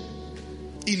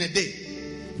In a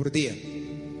day. por dia.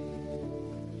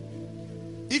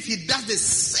 If he does the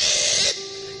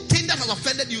same thing that has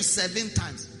offended you 7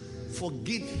 times,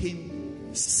 forgive him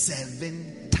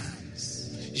 7 times.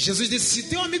 Jesus disse, se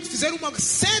teu amigo fizer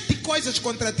 7 coisas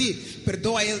contra ti,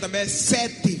 perdoa ele também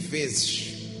 7 vezes.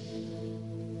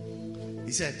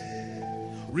 He said,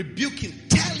 rebuke him,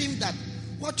 tell him that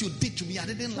what you did to me, I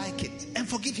didn't like it, and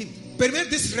forgive him. Primeiro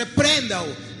disse, repreenda-o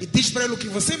e diz para ele o que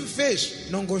você me fez,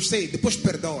 não gostei, depois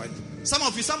perdoa-lhe. Some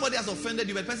of you, somebody has offended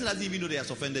you, but the person doesn't even know they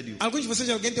has offended you. Alguns de vocês,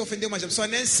 alguém te ofendeu, mas a pessoa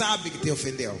nem sabe que te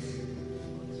ofendeu.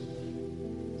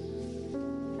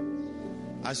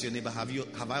 Ask your neighbor, have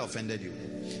I offended you?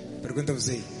 Pergunta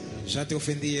você, já te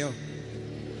ofendi eu?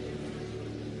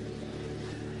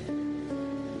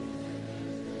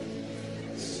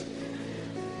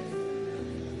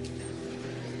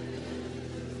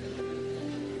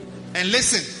 And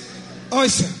listen,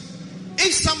 Ouça,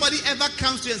 if somebody ever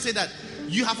comes to you and say that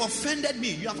you have offended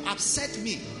me, you have upset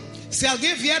me, se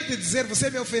alguém vier te dizer, você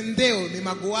me ofendeu, me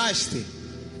magoaste,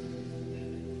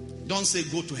 don't say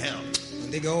go to hell. não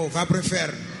diga, oh, vá para o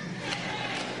inferno.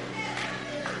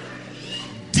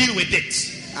 Deal with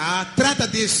it. Trata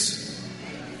disso.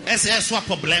 Esse é o seu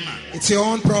problema. It's your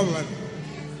own problem.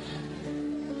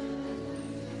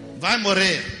 Vai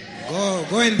morrer.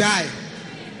 Go and die.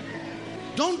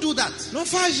 Don't do that. Não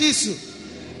faz isso.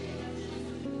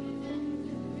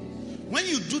 When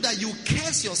you do that, you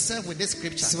curse yourself with this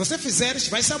scripture. Se você fizer isso,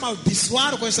 vai se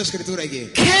amaldiçoar com essa escritura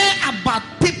aqui. Care about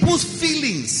people's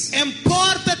feelings.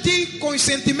 Importa-te com os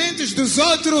sentimentos dos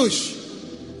outros.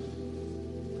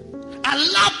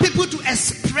 Allow people to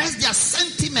express their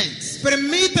sentiments.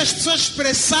 Permita as pessoas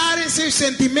expressarem seus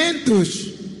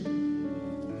sentimentos.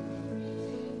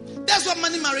 That's what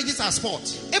many marriages are spoiled.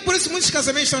 É por isso que muitos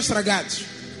casamentos estão estragados.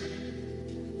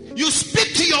 You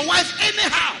speak to your wife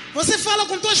anyhow, Você fala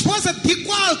com tua esposa de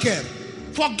qualquer,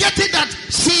 forgetting that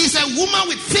she is a woman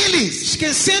with feelings.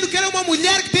 esquecendo que ela é uma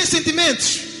mulher que tem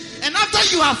sentimentos. And after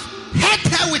you have hurt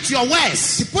her with your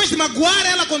words, Depois de magoar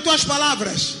ela com tuas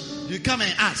palavras, you come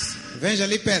and ask, vem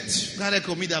ali perto. cara,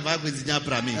 comida vai cozinhar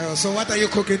para mim. So what are you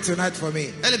cooking tonight for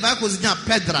me? Ele vai cozinhar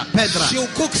pedra. She'll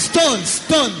cook stones.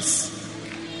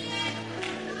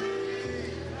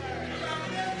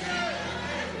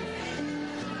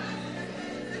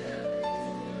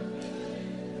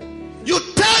 You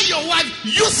tell your wife,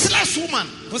 useless woman.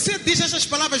 Você diz essas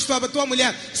palavras para tua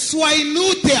mulher, sua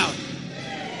inútil.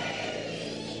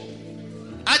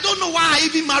 I don't know why I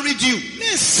even married you.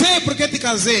 Nem sei por que te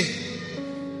casei.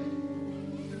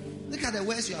 Look at the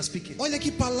words you are speaking. Olha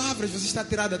que palavras você está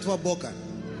tirando da tua boca.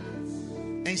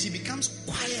 And she becomes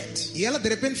quiet. E ela de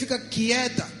repente fica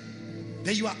quieta.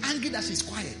 Then you are angry that she's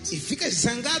quiet. E fica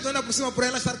zangado ainda por cima por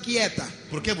ela estar quieta.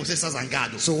 Por que você está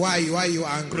zangado? So why you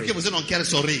Por angry? que você não quer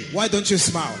sorrir? Why don't you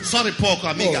smile? Sorry pouco,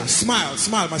 amiga. Oh,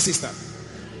 smile, my sister.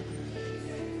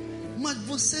 Mas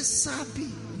você sabe.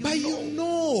 But you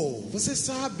know, você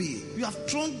sabe You have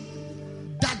thrown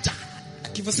daja.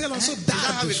 que você lançou Is that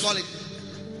how we dados, call it?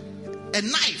 A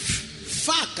knife.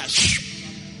 facas,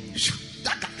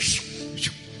 Daga.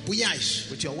 punhais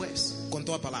With your words. com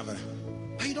tua palavra.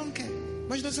 But you don't care.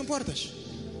 Mas não te importas.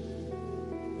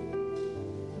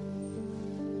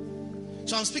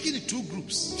 So I'm speaking to two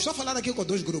groups. Estou falando aqui com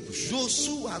dois grupos. Those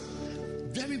who are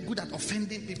very good at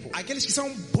offending people. Aqueles que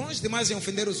são bons demais em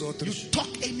ofender os You outros. talk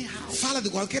anyhow. Fala de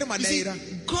qualquer You see, maneira.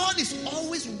 God is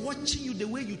always watching you the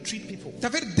way you treat people. Tá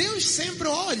vendo? Deus sempre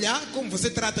olha como você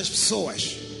trata as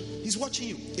pessoas. He's watching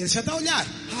you. Ele já está a olhar.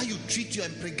 How you treat your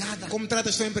empregada. Como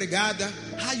tratas tua empregada.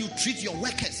 How you treat your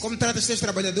workers. Como tratas teus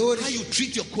trabalhadores. How you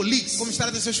treat your colleagues. Como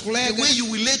tratas seus The way colegas.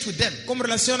 you relate with them. Como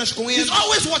relacionas com He's eles.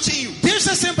 always watching you. Deus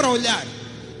está sempre a olhar.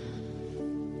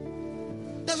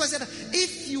 That's why I said,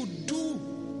 if you do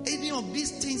any of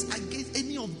these things against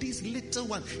any of these little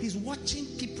ones, he's watching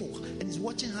people and he's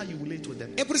watching how you relate with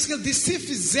them. É por isso que ele disse: se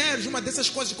fizeres uma dessas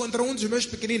coisas contra um dos meus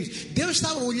pequeninos, Deus está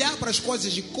a olhar para as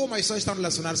coisas de como as pessoas estão a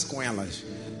relacionar-se com elas.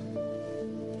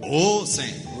 Oh,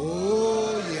 sim.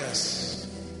 Oh, yes.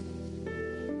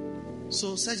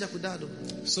 So, seja cuidado.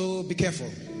 So be careful.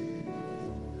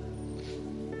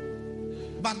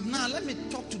 But now, let me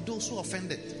talk to those who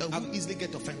offended, who easily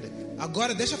get offended.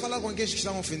 Agora deixa eu falar com aqueles que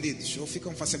estão ofendidos ou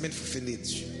ficam facilmente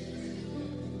ofendidos.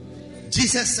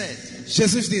 Jesus said,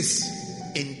 Jesus disse: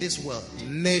 in this world,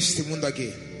 neste mundo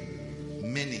aqui,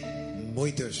 many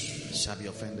muitos shall be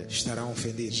offended. estarão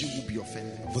ofendidos. You will be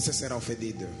offended. Você será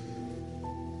ofendido.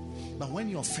 But when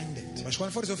you're offended, Mas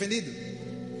quando fores ofendido,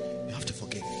 you have to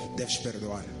forgive. deves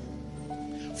perdoar.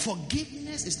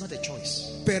 Forgiveness is not a choice.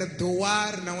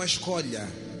 Perdoar não é escolha,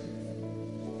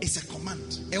 It's a command.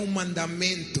 é um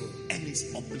mandamento And it's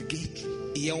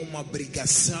obligatory. e é uma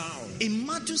obrigação. In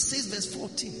Matthew 6 verse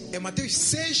 14, É Mateus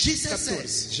 6, Jesus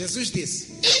 14. Jesus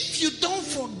disse: if you don't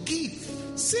forgive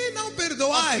se não of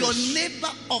perdoares your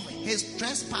neighbor of his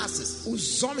trespasses,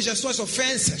 os homens das suas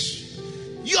ofensas,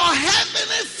 your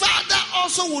heavenly Father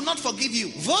also will not forgive you.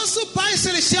 vosso Pai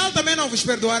Celestial também não vos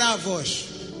perdoará a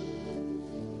vós.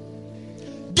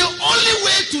 The only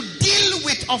way to deal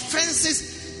with offenses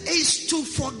is to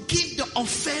forgive the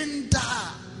offender.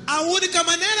 A única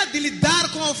maneira de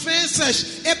lidar com ofensas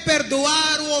é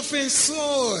perdoar o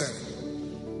ofensor.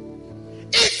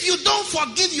 If you don't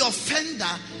forgive your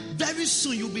offender, very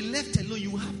soon you'll be left alone.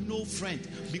 You have no friend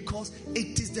because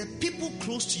it is the people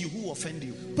close to you who offend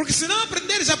you. Porque se não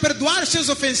aprenderes a perdoar os teus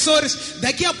ofensores,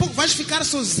 daqui a pouco vais ficar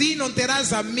sozinho, não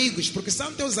terás amigos, porque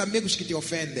são teus amigos que te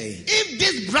ofendem. If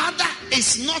this brother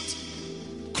is not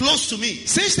close to me,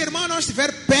 Se este irmão não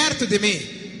estiver perto de mim,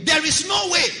 there is no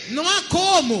way não há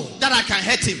como that I can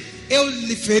hurt him. eu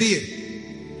lhe ferir.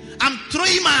 I'm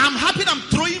happy that I'm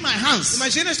throwing my hands.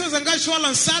 Imagina, estou zangado, estou a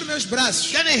lançar meus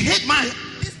braços. Then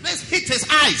this place hit his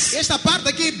eyes. Esta parte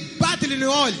aqui bate-lhe no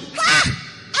olho.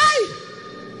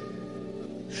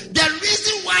 The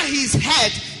reason why he's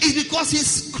hurt is because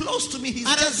he's close to me. He's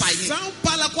A just by me. razão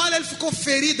pela qual ele ficou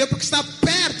ferido é porque está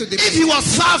perto de If mim. he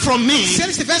was far from me, Se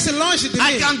ele estivesse longe de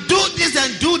I mim, can do this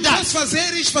and do that. posso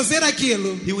fazer isso, fazer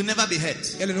aquilo, He will never be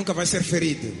hurt. ele nunca vai ser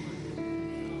ferido.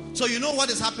 So you know what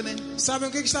is happening? Sabem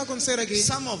o que está a acontecer aqui?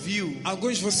 Some of you,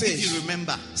 Alguns de if vocês, you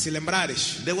remember, se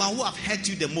lembrares, the one who have hurt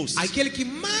you the most aquele que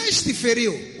mais te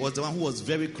feriu was the one who was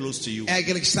very close to you. é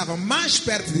aquele que estava mais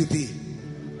perto de ti.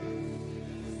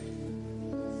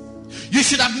 You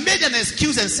should have made an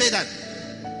excuse and say that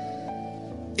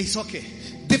it's okay.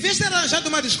 Devias ter arranjado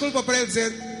uma desculpa para ele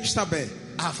dizer: está bem,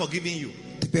 I have forgiven you.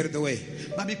 te perdoei.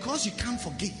 But because you can't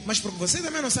forgive, Mas porque você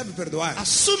também não sabe perdoar, as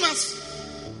soon as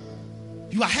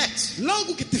you are hurt,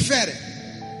 logo que te fere,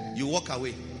 you walk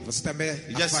away. você também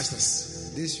just-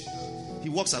 afasta-se. Diz, He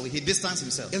walks away. He distances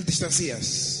himself. ele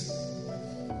distancia-se.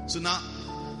 So now,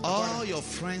 all your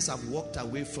friends have walked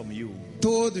away from you,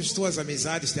 Todas as tuas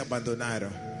amizades te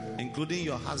abandonaram, including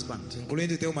your husband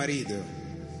incluindo teu marido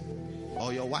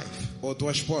or your wife, ou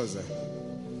tua esposa,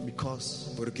 because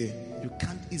porque you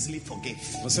can't easily forgive.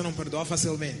 você não perdoa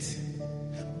facilmente.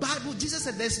 Bible, Jesus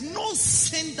said, there's no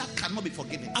sin that cannot be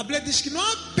forgiven, A Bíblia diz que não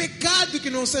há pecado que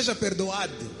não seja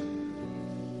perdoado,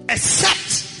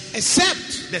 except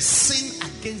exceto the sin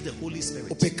against the Holy o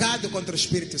Spirit. pecado contra o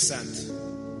Espírito Santo.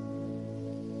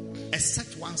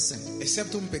 Except one sin.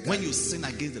 Excepto pecado. When you sin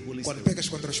against the Holy Quando Spirit, pecas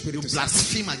contra o you Espírito Santo.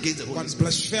 blaspheme against the Holy Quando Spirit.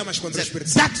 blasfemas contra o Espírito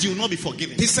Santo. That you will not be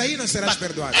forgiven. Disso aí não serás But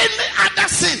perdoado. any other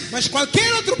sin Mas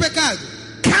qualquer outro pecado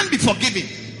can be forgiven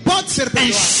pode ser and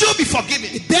perdoado should be e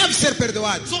forgiven. deve ser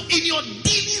perdoado. So in your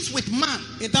dealings with man,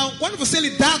 Então, quando você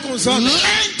lidar com os homens,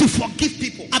 learn to forgive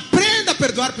people. aprenda a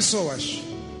perdoar pessoas.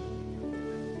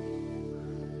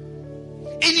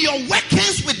 In your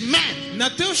workings with men,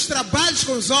 Nos teus trabalhos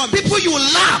com os homens, people you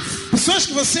love, pessoas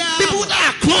que você people ama, that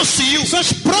are close to you,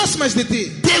 pessoas próximas de ti,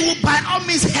 they will by all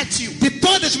means hurt you. de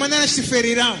todas as maneiras te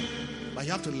ferirão. But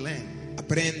you have to learn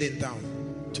Aprenda então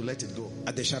to let it go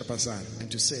a deixar passar and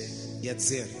to say, e a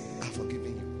dizer: I've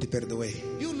forgiven you. te perdoei.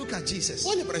 You look at Jesus.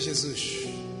 Olha para Jesus.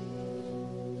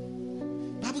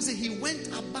 Bible says he went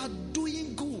about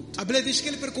doing good. A Bíblia diz que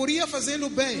ele percorria fazendo o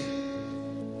bem.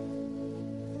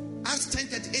 Acts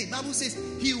 10:38, Bible says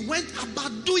he went about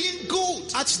doing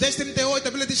good. Atos 10:38, a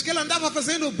Bíblia diz que ele andava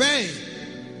fazendo o bem.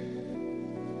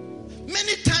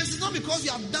 Many times it's not because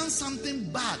you have done something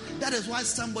bad. That is why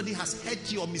somebody has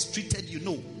hurt you or mistreated you.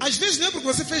 No. Às vezes não é porque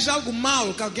você fez algo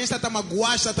mal que alguém está a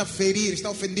magoar, está a ferir, está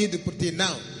ofendido por ti.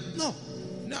 Não. No.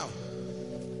 Não.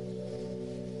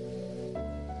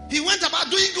 He went about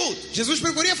doing good. Jesus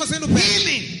percorria fazendo o bem.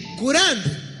 Healing. Curando,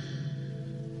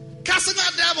 Casting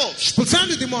out devils.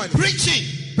 expulsando o demônio,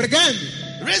 Preaching. pregando,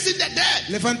 Raising the dead.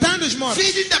 levantando os mortos,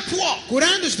 Feeding the poor.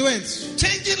 curando os doentes,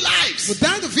 Changing lives.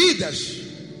 mudando vidas.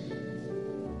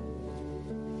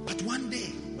 But one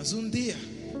day, Mas um dia,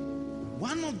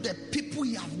 one of the people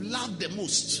he have loved the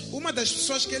most, uma das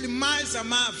pessoas que ele mais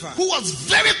amava, who was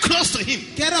very close to him,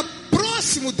 que era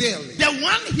próximo dele, the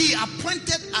one he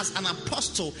appointed as an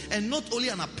apostle, and not only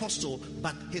an apostle,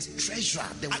 but his treasurer,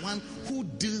 the one who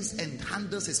deals and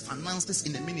handles his finances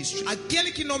in the ministry.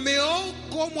 aquele que nomeou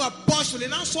como apóstolo, e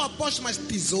não só apóstolo, mas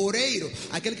tesoureiro,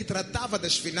 aquele que tratava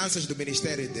das finanças do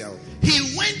ministério dele. He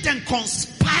went and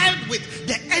conspired with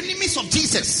the enemies of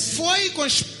Jesus Foi e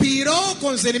conspirou com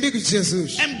os inimigos de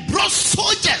Jesus. and brought E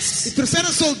soldiers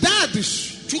trouxeram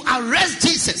soldados to arrest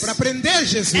Jesus para prender and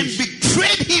Jesus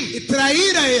betrayed him e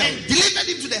trair a ele. and delivered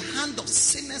him to the hand of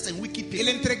sinners and wicked people.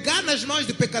 Ele entregar nas mãos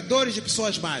de pecadores e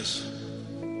pessoas más.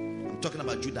 I'm talking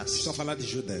about Judas. Estou a falar de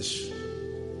Judas.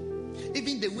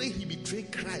 Even the way he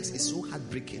betrayed Christ is so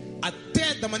heartbreaking.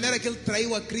 Até da maneira que ele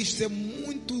traiu a Cristo é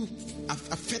muito,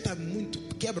 afeta muito,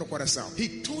 quebra o coração.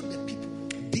 He told the people,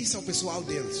 Disse ao pessoal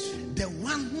deles: the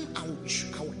one whom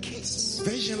I will kiss,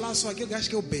 vejam lá só aquele gajo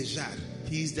que eu beijar.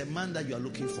 he is the man that you are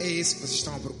looking for. É esse que vocês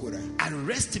estão a procurar.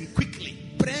 Arrest him quickly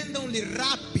Prendam-lhe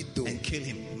rápido. and kill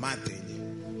him.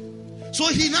 Matem-lhe. So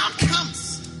he now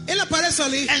comes Ele aparece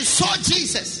ali, and saw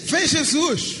Jesus, vê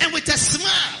Jesus and with a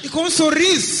smile, e com um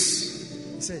sorriso.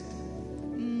 he said,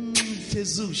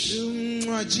 Jesus,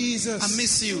 Jesus, I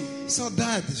miss you.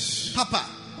 saudades. Papa,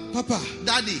 Papá,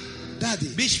 Daddy, Daddy,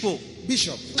 Bishop,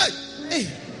 Bishop, hey, ei,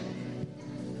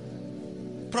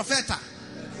 Profeta,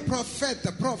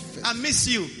 profeta, I miss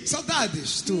you.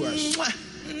 saudades tuas. Mwah.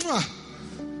 Mua.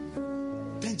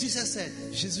 Then Jesus said,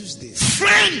 Jesus disse: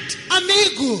 friend,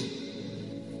 amigo,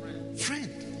 friend,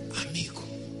 amigo,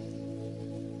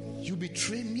 you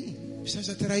betray me, estás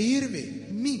a trair-me,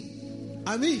 me,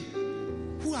 a mim,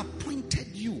 who appointed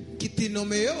you, que te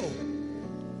nomeou,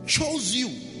 chose you,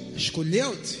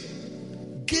 escolheu-te,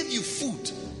 gave you food,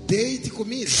 dei-te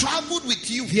comida, traveled with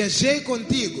you, viajei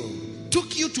contigo,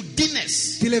 took you to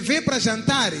dinners, te levei para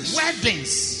jantares,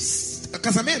 weddings.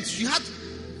 casamentos. You had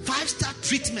 5-star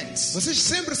treatments, Vocês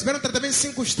sempre receberam tratamento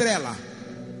 5 estrelas.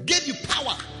 gave you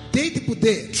power, Dei-te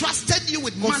poder. trusted you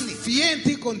with money. Confiei em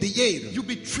ti com dinheiro. You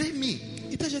betray me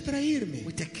E estás a trair-me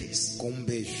with a kiss. com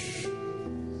beijo.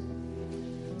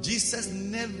 Jesus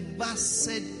never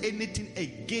said anything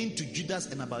again to Judas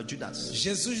and about Judas.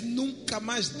 Jesus nunca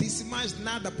mais disse mais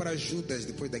nada para Judas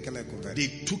depois daquela conversa. They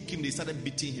took him, they started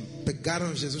beating him.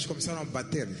 Pegaram Jesus e começaram a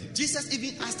bater-lhe. Jesus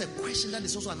even asked a question that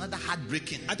is also another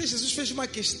heartbreaking. Até Jesus fez uma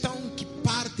questão que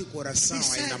parte o coração He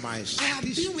said, ainda mais. I have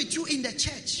Diz, been with you in the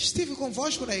church. estive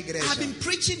convosco na I igreja. have been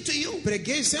preaching to you.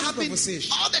 Preguei sempre I've para been vocês.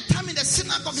 all the time in the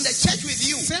synagogue, in the church with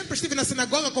you. Sempre estive na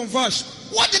sinagoga convosco.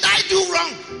 What did I do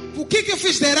wrong? O que eu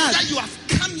fiz de errado? That you have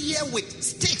come here with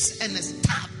sticks and a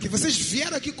staff Que vocês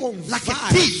vieram aqui com like a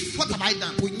varas, thief. What have I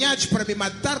done? punhados para me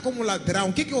matar como ladrão.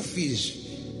 O que eu fiz?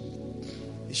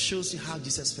 It shows you how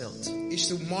Jesus felt.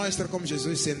 Isto mostra como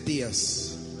Jesus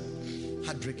sentia-se.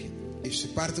 Heartbreaking. Isto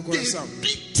parte do They coração.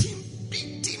 beat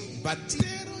him.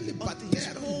 Bateram-lhe, Until his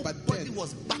bateram-lhe, whole body bateram.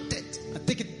 was battered.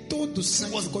 Até que todo o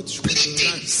sangue was ficou bleeding.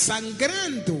 descontrolado,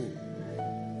 sangrando.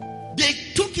 They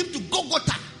took him to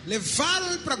Golgotha.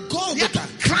 Levaram-lhe para They had Gólgota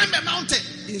to climb a mountain.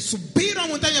 e subiram a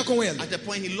montanha com ele. At the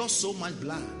point, he lost so much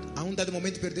blood A um dado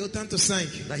momento perdeu tanto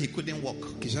sangue that he couldn't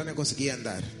walk que já não conseguia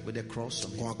andar with the cross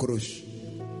on him. com a cruz.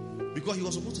 Because he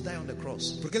was supposed to die on the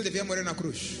cross Porque ele devia morrer na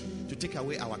cruz to take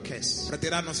away our curse, para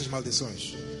tirar nossas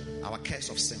maldições, our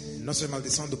curse of sin. nossa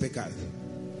maldição do pecado.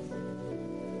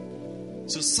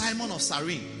 So Simon of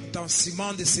Cyrene Então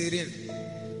Simão de Cirene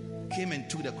came and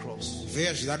took the cross veio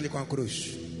ajudar-lhe com a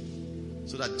cruz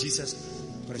so that Jesus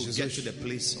para could Jesus get to the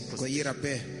place of com ir a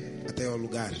pé até o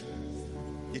lugar.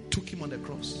 They took him on the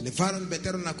cross. Levaram-lhe,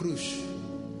 meteram na cruz,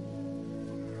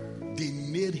 They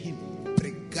nailed him.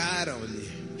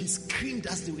 pregaram-lhe, He screamed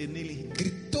as they were nailing him.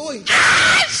 gritou e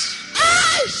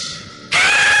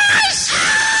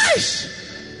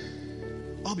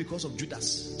All because of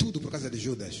Judas. tudo por causa de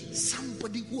Judas.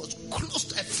 Somebody who was close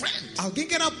to a friend. Alguém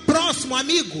que era próximo,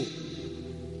 amigo,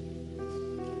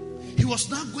 He was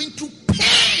now going through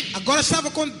pain. agora estava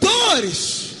com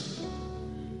dores.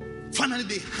 Finally,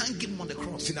 they hung him on the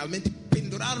cross. Finalmente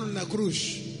penduraram-lhe na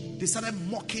cruz. They started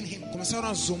mocking him. Começaram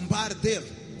a zombar dele.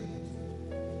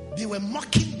 They were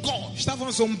mocking God, Estavam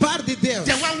a zombar de Deus.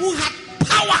 the one who had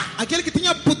power. Aquele que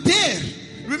tinha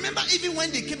poder. Remember, even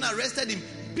when they came and arrested him,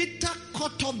 Peter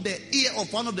cut off the ear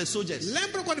of one of the soldiers.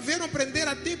 Lembra quando vieram prender,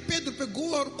 até Pedro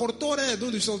pegou, cortou a orelha de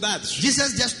um dos soldados.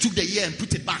 Jesus just took the ear and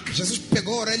put it back Jesus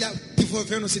pegou a orelha e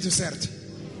devolveu no sítio certo.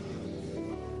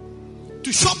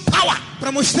 to show power,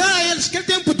 Para mostrar a eles que ele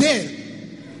tem poder.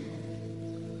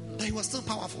 that he was still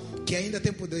powerful. Que ainda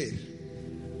tem poder.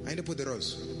 Ainda é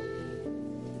poderoso.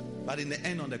 But in the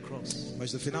end, on the cross,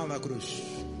 Mas no final na cruz,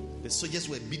 the soldiers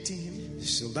were beating him.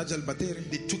 os soldados a lhe baterem.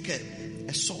 They took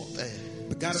a sword,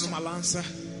 Pegaram numa lança.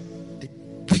 they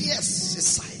pierced his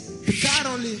side,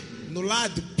 Picaram-lhe no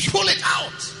lado. pull it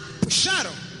out,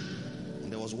 Puxaram.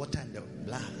 and there was water and the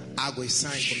blood. Água e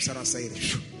sangue começaram a sair.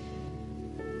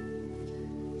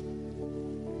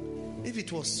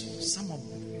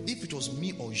 If it was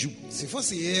me or you, Se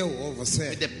fosse eu ou você,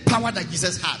 with the power that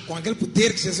Jesus had, com aquele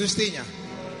poder que Jesus tinha,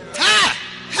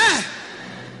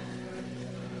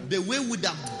 the way we would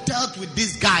have dealt with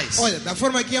these guys. olha, da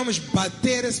forma que íamos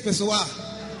bater esse pessoal.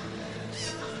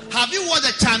 Have you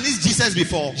watched the Chinese Jesus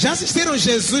before? Já assistiram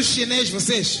Jesus chinês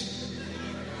vocês?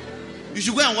 You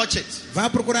should go and watch it. Vá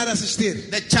procurar assistir.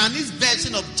 The Chinese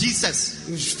version of Jesus.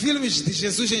 Os filmes de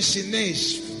Jesus em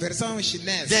chinês, versão em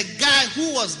chinês. The guy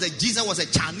who was the Jesus was a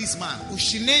Chinese man. O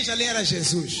chinês ali era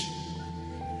Jesus.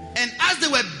 And as they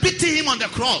were beating him on the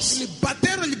cross, Lhe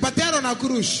bateram na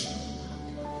cruz.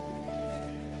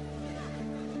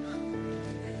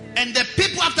 and the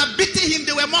people after beating him,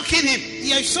 they were mocking him.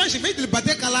 E as pessoas, em vez de lhe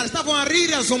bater calar, estavam a rir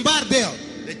e a zombar dele.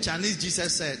 The Chinese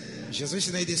Jesus said, Jesus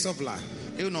chinês disse, "Ouve lá,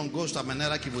 eu não gosto da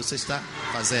maneira que você está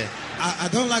fazendo. I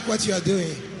don't like what you are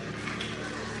doing.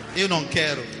 Eu não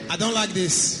quero. I don't like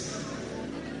this.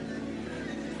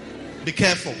 Be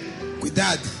careful."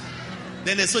 Cuidado."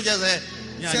 Then the soldier said,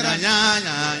 Será?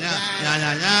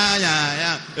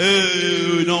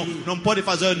 não pode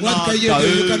fazer What can you do?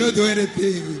 You nada. cannot do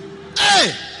anything.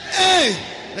 Hey! Ei!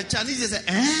 The Chinese said,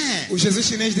 O Jesus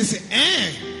chinês disse,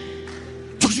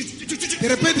 De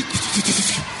repente,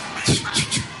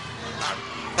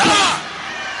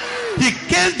 He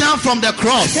came down from the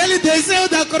cross. ele desceu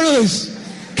da cruz.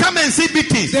 Come and see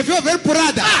beatings. Deviu haver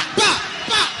porrada.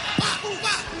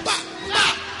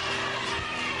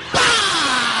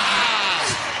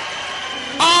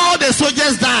 All the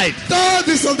soldiers died.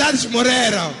 Todos os soldados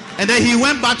morreram. And then he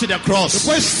went back to the cross.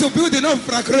 Depois subiu de novo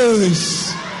para a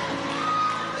cruz.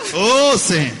 Oh,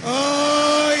 sin.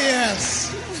 Oh,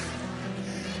 yes.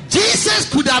 Jesus Jesus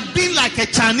could have been like a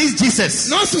Chinese Jesus.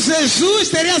 Nosso Jesus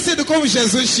teria sido como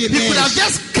Jesus He could have chinês.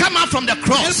 just come out from the Ele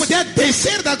cross. podia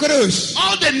descer da cruz.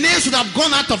 All the nails would have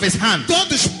gone out of his hand.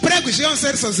 Todos os pregos iam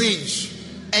ser sozinhos.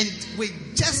 And with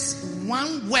just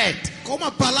one word, Com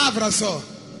uma palavra só,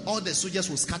 all the soldiers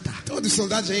will scatter. todos os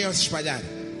soldados já iam se espalhar.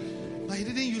 But he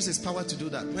didn't use his power to do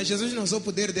that. Mas Jesus não usou o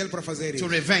poder dele para fazer To isso.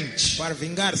 revenge. Para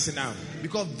vingar-se, não.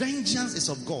 Because vengeance is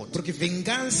of God. Porque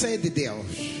vingança é de Deus.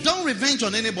 Don't revenge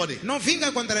on anybody. Não vinga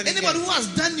contra Anybody ninguém. who has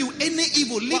done you any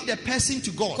evil, leave the person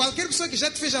to God. Qualquer pessoa que já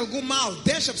te fez algum mal,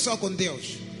 deixa a pessoa com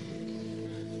Deus.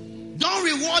 Don't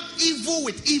reward evil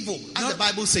with evil, as No. the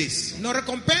Bible says. Não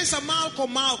recompensa mal com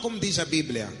mal, como diz a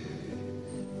Bíblia.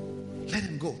 Let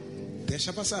them go.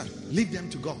 Deixa passar. Leave them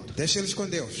to God. Deixa eles com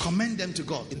Deus. Commend them to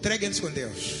God. Entregue-eles com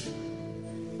Deus.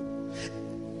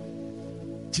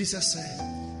 Jesus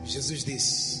said, Jesus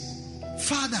disse: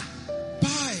 Father,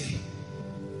 Pai,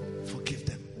 forgive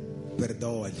them.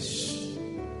 perdoa-lhes.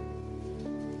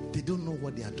 They don't know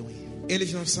what they are doing.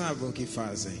 Eles não sabem o que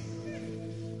fazem.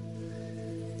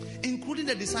 Including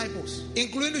the disciples.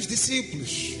 Incluindo os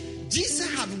discípulos. Jesus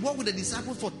had walked with the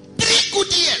disciples for 3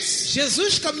 good years.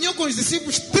 Jesus caminhou com os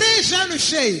discípulos 3 anos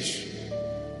cheios.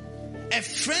 A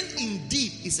friend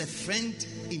indeed is a friend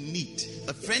in need.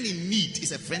 A friend in need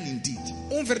is a friend indeed.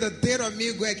 Verdadeiro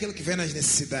amigo é aquele que vê nas A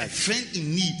necessidades. friend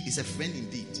in need is a friend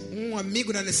indeed.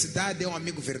 Amigo na necessidade é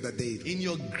amigo verdadeiro. In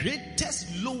your greatest,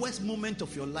 lowest moment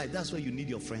of your life, that's where you need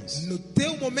your friends. No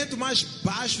teu momento mais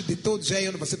baixo de todos é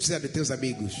onde você precisa de teus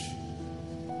amigos.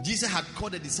 Jesus had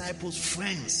called the disciples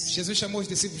friends. Jesus chamou os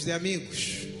discípulos de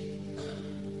amigos.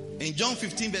 In John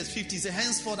 15 verse 50, he said,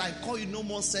 henceforth I call you no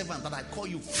more servants, but I call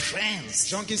you friends.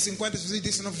 João 15:50, Jesus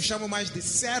disse: não vos chamo mais de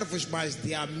servos, mas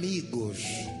de amigos.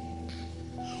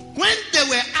 When they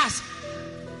were asked,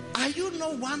 are you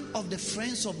not one of the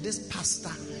friends of this pastor?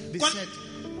 They Quando- said,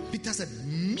 Peter said,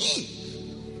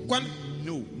 me? Quando,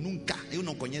 No, nunca. Eu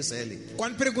não conheço ele.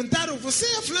 quando perguntaram: você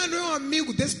afinal é um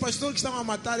amigo desse pastor que estavam a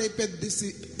matar? Aí Pedro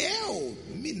disse: eu?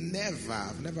 Me never.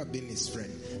 I've never been his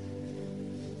friend.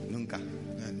 Nunca.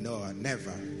 No,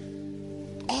 never.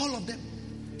 All of them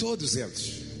Todos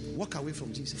eles walk away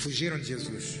from Jesus. fugiram de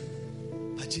Jesus.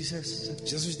 But Jesus said,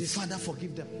 Jesus disse: Father,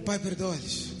 forgive them. Pai,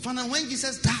 perdoa-lhes. Father, when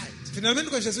Jesus died Finalmente,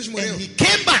 quando Jesus morreu and he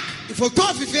came back, e voltou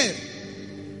a viver,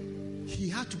 he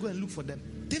had to go and look for them.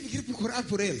 teve que ir procurar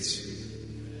por eles.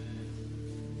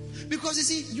 Because you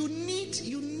see, you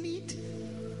need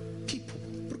people.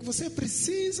 Porque você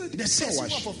precisa de The person who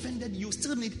pessoas. have offended you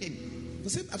still need him.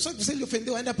 A pessoa que você lhe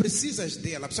ofendeu, ainda precisas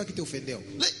dela. A pessoa que te ofendeu.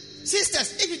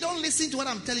 Sisters, if you don't listen to what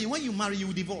I'm telling you, when you marry, you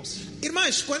will divorce.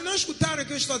 Irmãs, quando não escutaram o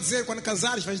que eu estou a dizer, quando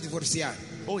casares, vais divorciar.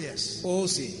 Oh yes. Ou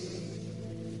sim.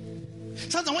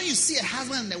 Sometimes when you see a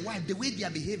husband and a wife, the way they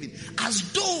are behaving, as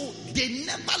though they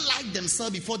never liked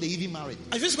themselves before they even married.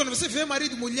 Às vezes, quando você vê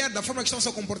marido e mulher da forma que estão se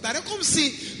a comportar, é como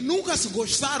se nunca se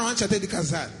gostaram antes até de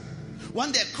casar.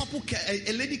 One day,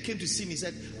 a lady came to see me and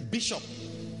said, Bishop,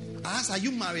 I asked, are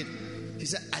you married? He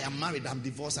said, I am married, I'm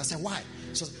divorced. I said, why?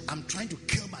 She said, I'm trying to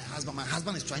kill my husband. My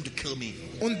husband is trying to kill me.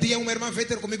 Dia uma irmã veio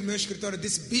ter comigo no meu escritório e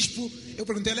disse: bispo, eu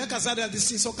perguntei, ele é casado? Ela disse: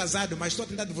 sim, sou casado, mas estou a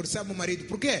tentar divorciar meu marido.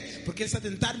 Por quê? Porque ele está a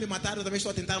tentar me matar, eu também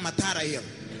estou a tentar matar a ele.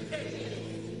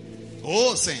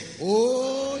 Oh, sim.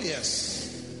 Oh, yes.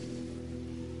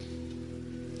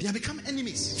 They have become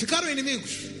enemies Ficaram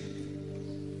inimigos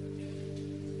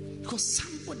because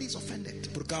somebody is offended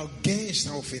porque alguém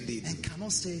está ofendido and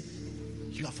cannot say,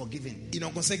 you are forgiven. e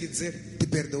não consegue dizer: te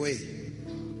perdoei.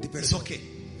 Te It's perdoei. okay.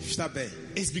 Está bem.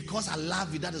 It's because I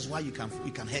love you. That is why you can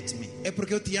hurt me. É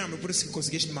porque eu te amo, por isso que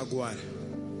conseguiste me magoar.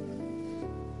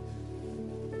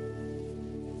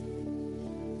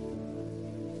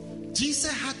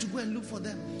 Jesus had to go and look for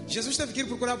them Jesus teve que ir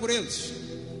procurar por eles.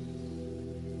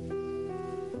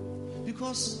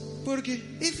 because Porque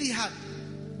if he had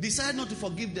decided not to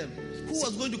forgive them, who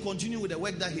was going to continue with the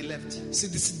work that he left? se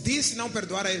decidisse não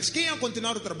perdoar a eles, quem ia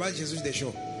continuar o trabalho que Jesus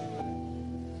deixou?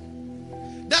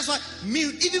 That's why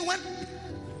even when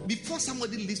before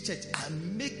somebody leaves church, I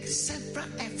make several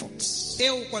efforts.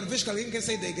 Eu, quando vejo que alguém quer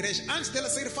sair da igreja, antes dela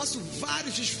sair, faço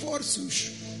vários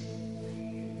esforços.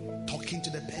 Talking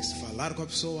to the person, Falar com a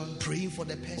pessoa, praying for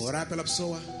the person, orar pela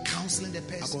pessoa, counseling the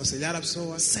person, aconselhar a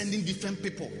pessoa, sending different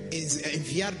people.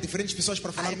 enviar diferentes pessoas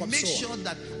para falar I com a make pessoa. sure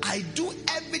that I do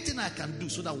everything I can do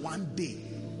so that one day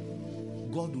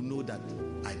God will know that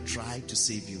I tried to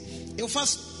save you. Eu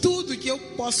faço tudo o que eu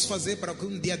posso fazer para que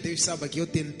um dia Deus saiba que eu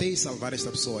tentei salvar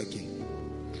esta pessoa aqui.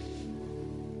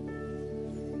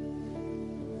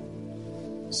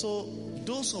 So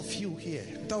those of you here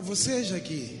Então vocês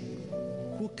aqui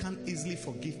who can easily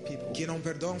forgive people que não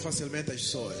perdoam facilmente as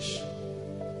pessoas,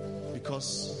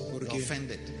 Because Porque you're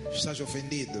offended. estás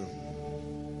ofendido.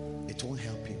 It won't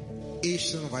help you.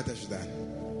 Isto não vai te ajudar.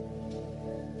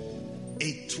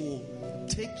 It will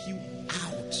take you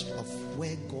out of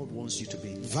where God wants you to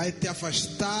be. Vai te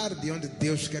afastar de onde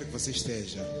Deus quer que você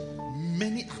esteja.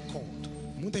 Many are called,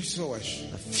 Muitas pessoas,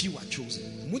 a few are chosen.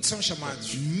 muitos são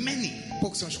chamados, Many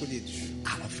poucos são escolhidos.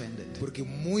 are offended. Porque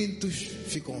muitos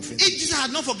ficam If ofendidos. Jesus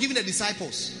had not forgiven the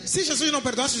disciples, Se Jesus não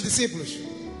perdoasse os discípulos,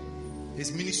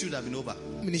 his ministry would have been over.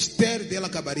 o ministério dele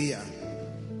acabaria.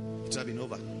 It would have been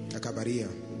over. Acabaria.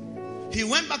 He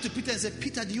went back to Peter and said,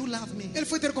 Peter, do you love me? Ele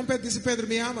foi ter com Pedro e disse: Pedro,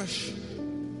 me amas?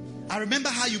 I remember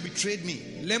how you betrayed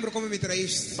me, Lembro como me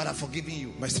traíste, but I've forgiven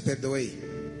you. mas te perdoei.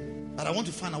 But I want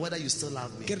to find out whether you still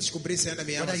love me, Quero descobrir se ainda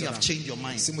me whether amas you ou have não. changed your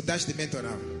mind. Se mudaste de mente ou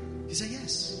não. He said,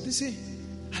 yes, Disse: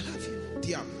 I love you.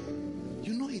 te amo.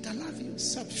 You know it, I love you.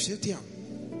 Sabes, eu te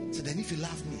amo. So then if you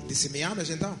love me, Disse: me amas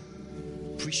então?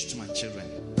 preach to my children.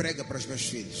 Prega para os meus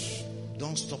filhos.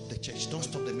 Don't stop the church. Don't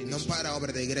stop the Não ministry. para a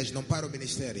obra da igreja, não para o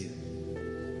ministério.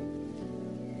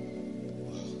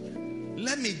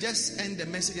 Let me just end the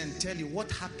message and tell you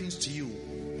what happens to you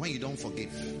when you don't forgive.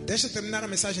 Deixa eu terminar a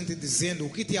mensagem te dizendo o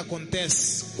que te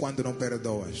acontece quando não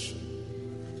perdoas.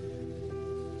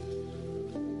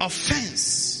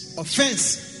 Offense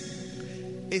Ofensa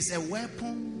is a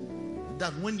weapon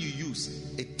that when you use,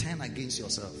 it turns against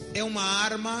yourself. é uma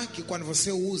arma que quando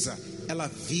você usa, ela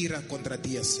vira contra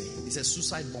ti assim. It's a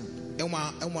suicide bomb. É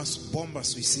uma bomba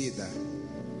suicida.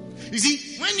 You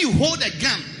see, when you hold a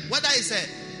gun, whether it's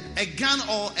a gun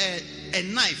or a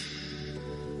knife,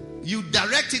 you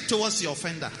direct it towards your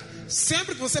offender.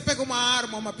 Sempre que você pega uma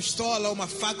arma, uma pistola, uma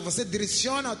faca, você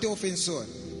direciona ao teu ofensor.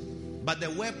 But the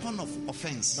weapon of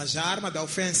offense Mas a arma da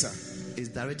ofensa is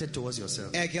directed towards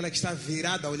yourself. é aquela que está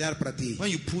virada a olhar para ti.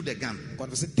 When you pull the gun,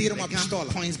 Quando você tira the uma gun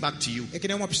pistola, points back to you, é que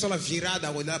nem uma pistola virada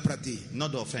a olhar para ti,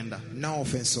 not the offender. não o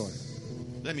ofensor.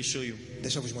 Let me show you.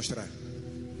 Deixa eu vos mostrar.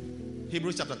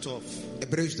 Hebrews chapter 12,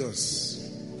 Hebreus 12,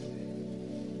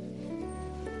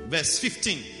 verse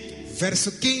 15.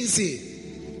 verso 15.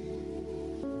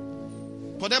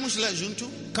 Podemos ler junto?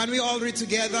 Can we all read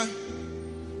together?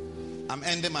 I'm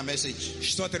ending my message.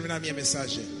 Estou a terminar minha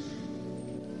mensagem.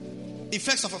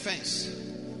 Effects of offense.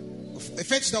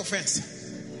 Efeitos da ofensa.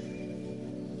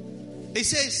 It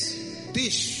says,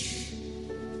 Diz: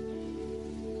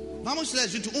 vamos ler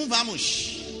junto.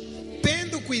 Vamos.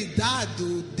 tendo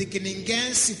cuidado de que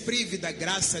ninguém se prive da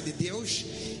graça de Deus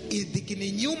e de que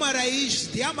nenhuma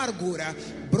raiz de amargura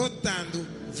brotando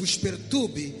vos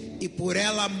perturbe e por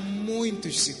ela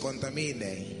muitos se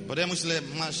contaminem. Podemos ler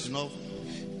mais de novo.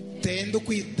 Tendo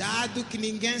cuidado que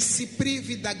ninguém se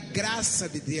prive da graça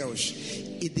de Deus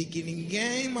e de que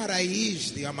ninguém uma raiz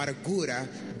de amargura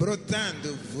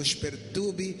brotando vos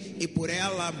perturbe e por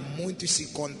ela muitos se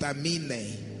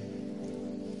contaminem.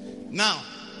 Now,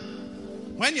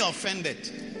 when you're offended,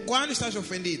 Quando estás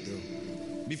ofendido,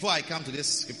 before I come to this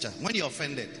scripture, when you're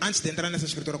offended, antes de entrar nessa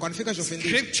escritura, quando ficas ofendido,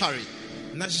 scripturally,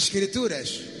 nas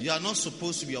escrituras, you are not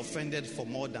supposed to be offended for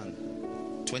more than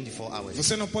 24 hours.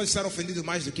 você não pode estar ofendido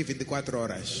mais do que 24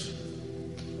 horas.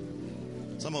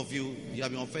 Some of you have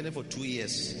been offended for 2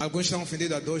 years, Alguns estão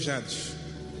ofendidos há 2 anos,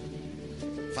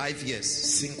 5 years.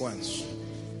 5 anos.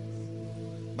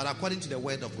 But according to the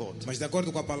word of God, Mas de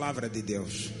acordo com a palavra de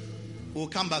Deus, we'll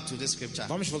come back to this scripture.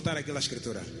 vamos voltar àquela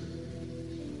escritura.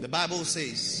 The Bible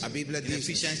says A Bíblia in diz,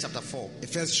 Ephesians chapter 4,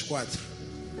 Efésios 4,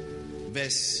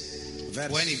 verse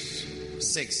verso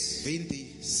 26,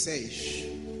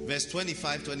 26, verse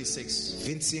 25, 26.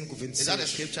 25, Is that a 26.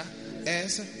 scripture? É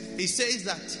essa? It says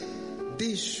that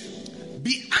Diz: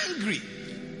 be angry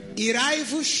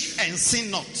irai-vos, and sin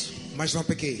not. mas não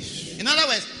pequeis. In other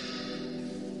words,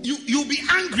 you'll be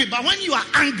angry, but when you are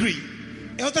angry,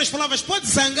 Em outras palavras, pode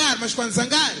zangar, mas quando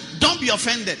zangar, don't be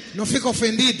offended. não fica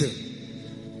ofendido.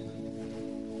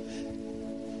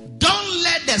 Don't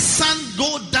let the sun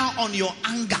go down on your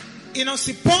anger. E não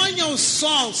se ponha o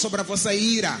sol sobre a vossa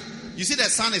ira. You see, the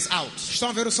sun is out. Estão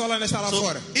a ver o sol ainda está lá So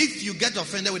fora. if you get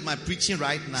offended with my preaching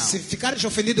right now, Se ficares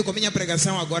ofendido com a minha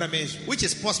pregação agora mesmo, which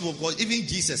is possible because even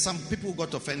Jesus, some people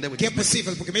got offended with que é his message.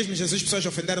 possível, porque mesmo Jesus pessoas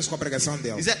ofenderam-se com a pregação He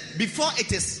dele. said, before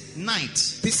it is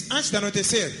night, Disse: antes de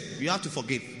anoitecer, you have to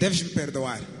forgive. deves me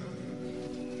perdoar.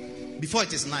 Before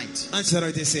it is night. Antes de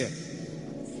anoitecer.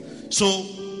 So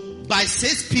by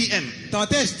 6 p.m., Então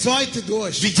até as 18 de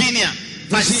hoje, Virginia,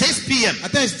 by 6 p.m.,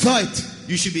 até as 18,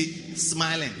 you should be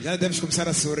smiling. já deves começar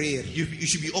a sorrir. You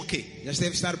should be okay. Já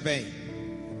deves estar bem.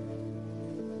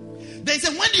 They say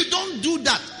when you don't do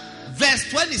that, verse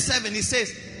 27, it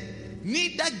says,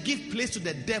 neither give place to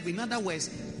the devil. In other words,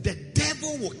 the devil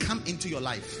devil will come into your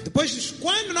life. Depois,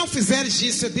 quando não fizeres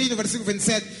isso, diz no versículo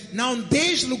 27, não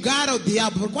des lugar ao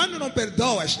diabo. Porque quando não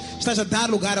perdoas, estás a dar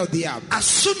lugar ao diabo. As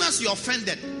soon as you're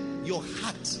offended, your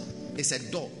heart is a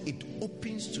door. It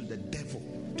opens to the devil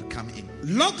to come in.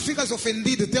 Logo que ficas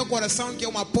ofendido, teu coração, que é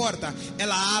uma porta,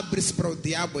 ela abre-se para o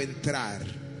diabo entrar.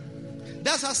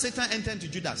 That's how Satan entered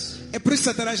into Judas. É por isso que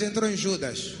Satanás entrou em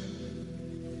Judas.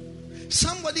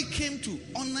 Somebody came to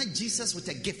honor Jesus with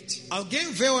a gift.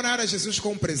 Alguém veio orar a Jesus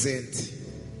com um presente.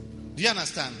 Do you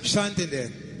understand? Está a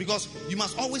entender? Because you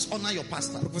must always honor your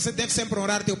pastor. Porque você deve sempre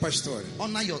honrar teu pastor.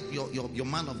 Honor your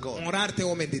man of God. Honrar teu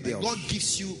homem de Deus. God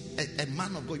gives you a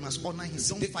man of God. You must honor him.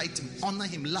 Don't fight him. Honor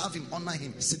him. Love him. Honor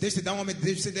him. Se Deus te dá um homem de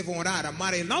Deus, você deve honrar,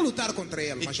 amar ele, não lutar contra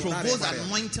ele, mas It honrar provokes ele.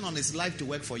 anointing on his life to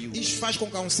work for you. Isso faz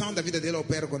com que a unção da vida dele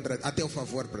opere a teu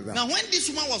favor, perdão. Now, when this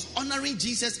woman was honoring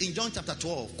Jesus in John chapter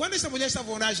 12, Quando esta mulher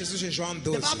estava a honrar Jesus em João the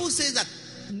 12, Bible says that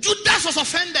Judas was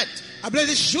offended. a Bíblia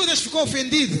diz que Judas ficou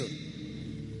ofendido.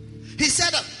 He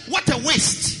said, what a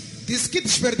waste. Disse que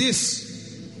desperdício.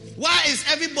 Why is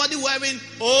everybody wearing,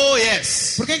 oh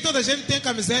yes? Por que toda a gente tem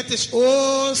camisetas?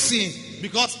 Oh, sim.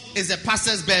 Because it's the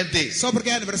pastor's birthday. Só porque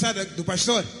é aniversário do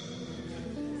pastor?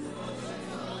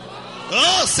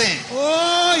 Oh, sim.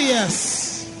 Oh,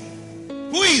 yes.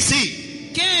 Who is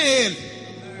he? Quem é ele?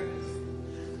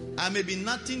 I may be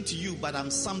nothing to you, but I'm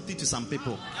something to some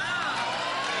people.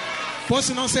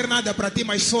 Posso não ser nada para ti,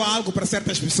 mas sou algo para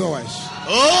certas pessoas.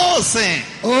 Oh, sim.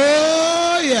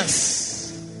 Oh,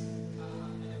 yes.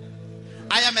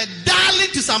 I am a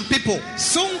darling to some people.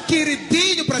 Sou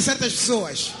queridinho para certas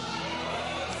pessoas.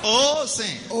 Oh,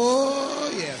 sim. Oh,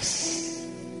 yes.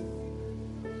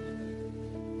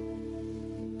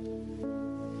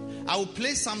 I will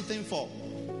play something for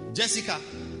Jessica.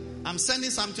 I'm sending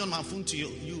something on my phone to you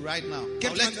right now.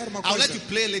 I'll let you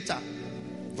play later.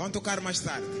 Vão tocar mais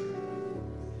tarde.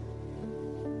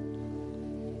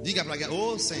 Diga para alguém,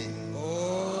 oh, sim.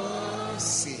 Oh,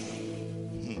 sim.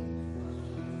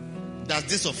 Does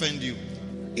this offend you?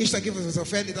 Isto aqui você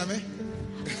ofende também?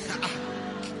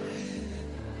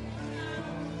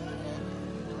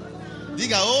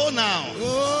 Diga, oh, now.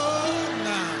 Oh,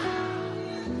 não.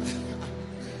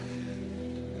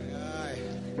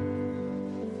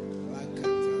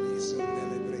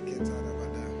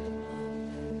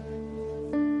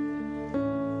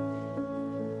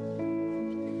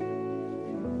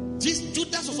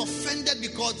 Judas was offended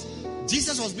because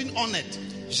Jesus was being honored.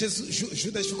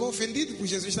 Judas ficou ofendido porque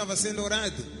Jesus estava sendo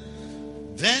orado.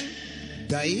 Then,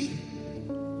 daí,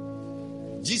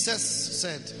 Jesus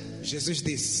said, Jesus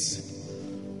disse,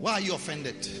 why are you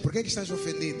offended? Por que estás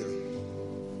ofendido?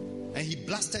 And he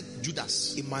blasted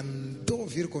Judas. E mandou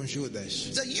vir com Judas.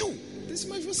 He said, you, disse,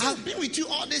 mas você, I've been with you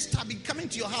all this time, been coming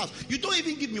to your house. You don't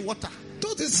even give me water.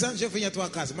 Todos esses anos eu vim à tua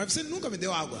casa, mas você nunca me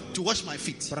deu água to wash my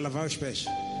feet, para lavar os pés,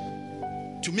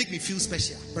 to make me feel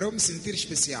special. para eu me sentir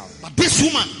especial. But this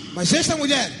woman, Mas esta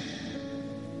mulher,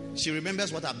 she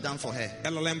remembers what I've done for her.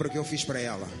 ela lembra o que eu fiz para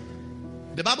ela.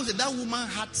 The Bible said that woman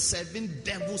had 7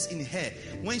 devils in her.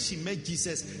 When she met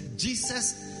Jesus,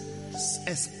 Jesus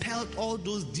expelled all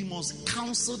those demons,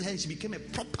 counseled her, and she became a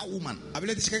proper woman. A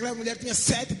Bíblia diz que aquela mulher tinha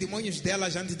 7 demônios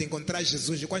delas antes de encontrar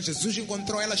Jesus. E quando Jesus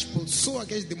encontrou ela, expulsou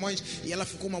aqueles demônios e ela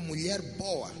ficou uma mulher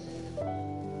boa.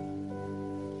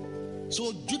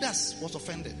 So Judas was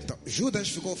offended. Então, Judas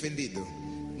ficou ofendido.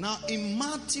 Now in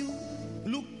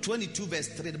Luke 22 verse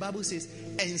 3, the Bible says,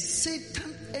 and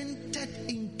Satan entered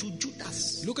into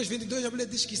Judas. Lucas 22, a Bíblia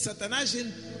diz que Satanás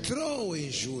entrou em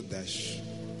Judas.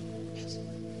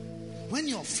 When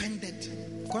you're offended,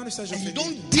 quando estás and you ofendido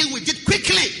don't deal with it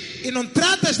quickly, e não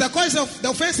tratas da coisa da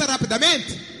ofensa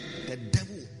rapidamente, the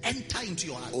devil will enter into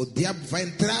your heart, o diabo vai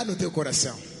entrar no teu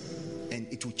coração and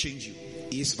it will change you.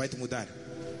 e isso vai te mudar.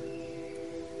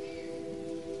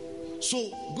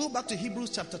 So go back to Hebrews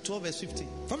chapter 12 verse 15.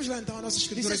 Vamos lá então a nossa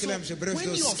escritura que lemos, Hebreus when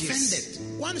 12, you're 15.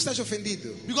 offended, Quando estás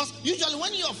ofendido? because usually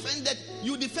when you're offended,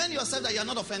 you defend yourself that you're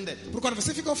not offended. Porque quando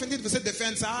você fica ofendido, você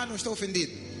defende, não estou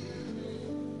ofendido.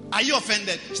 Are you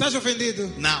offended? Estás ofendido?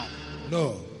 Now.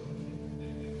 Não.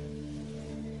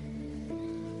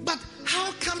 But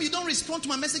how come you don't respond to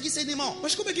my messages anymore?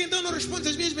 Mas como é que então não respondes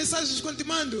às minhas mensagens quando te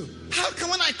mando? How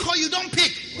come when I call you don't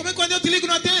pick? Como é que quando eu te ligo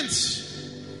não atendes?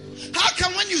 How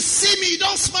come when you see me you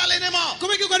don't smile anymore?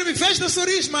 Como é que quando me vês não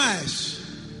sorris mais?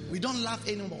 We don't laugh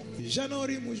anymore. Já não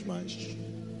rimos mais.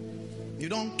 You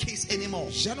don't kiss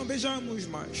anymore. Já não beijamos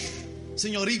mais.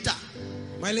 Señorita,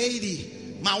 My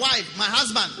lady, my wife, my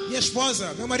husband. minha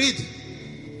esposa, meu marido.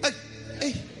 Hey,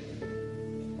 Ei,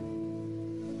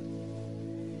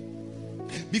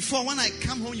 Before, when I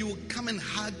come home, you will come and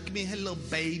hug me. Hello,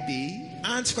 baby.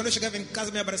 Antes, quando eu chegava em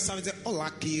casa, me abraçava e dizia: olá,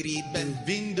 querido.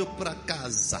 Bem-vindo para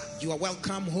casa. You are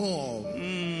welcome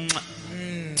home.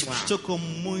 Estou com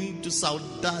muito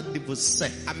saudade de você.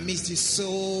 I missed you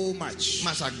so much.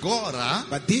 Mas agora,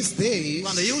 But these days,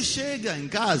 quando eu chego em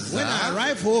casa, when I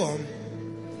arrive home,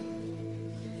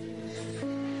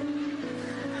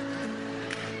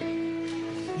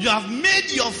 you have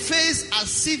made your face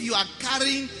as if you are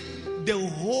carrying the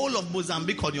whole of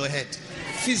Mozambique on your head.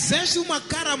 fizeste uma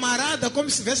cara amarada como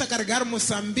se estivesse a carregar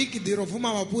Moçambique de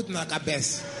Rovuma Maputo na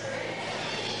cabeça.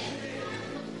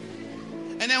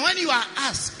 And then when you are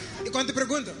asked, E quando te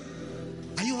perguntam: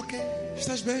 are you okay?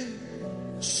 estás bem?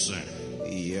 Sim.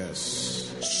 Yes.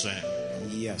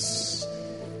 Sim. Yes.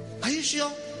 Are you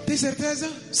sure? Tem certeza?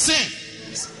 Sim.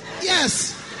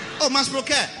 Yes. Oh, mas por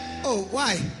quê? Oh,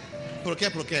 why? Por quê?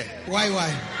 Por quê? Why?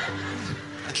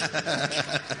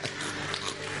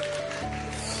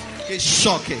 Que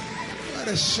choque. What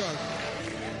a shock.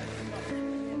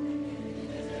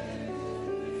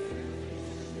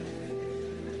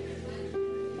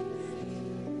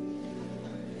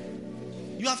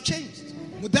 You have changed.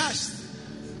 Mudaste.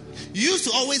 You used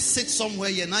to always sit somewhere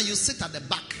here. Now you sit at the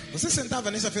back. Você sentava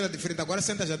nessa fila de frente, agora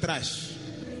sentas atrás.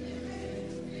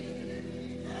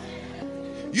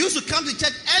 You used to come to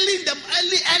church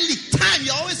early time.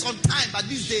 You're always on time. But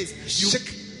these days,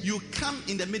 you come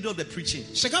in the middle of the preaching.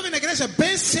 Chegava na igreja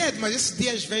bem cedo, mas esses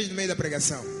dias vêm no meio da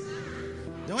pregação.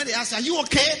 Then when they ask, are you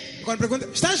okay? Quando pergunta: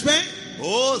 estás bem?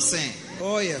 Oh, sim.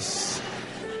 Oh, yes.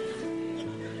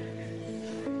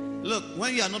 Look,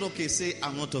 when you are not okay, say,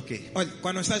 I'm not okay. Olha,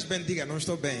 quando não estás bem, diga: não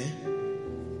estou bem.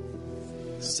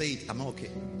 Say it, I'm not okay.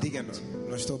 Diga: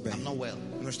 não estou bem. I'm not well.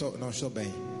 Não estou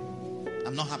bem.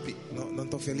 I'm not happy. Não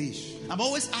estou feliz. I'm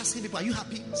always asking people, are you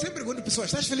happy? Sempre pergunto pessoas: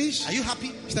 estás feliz? Are you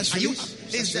happy? Estás Are you feliz? happy?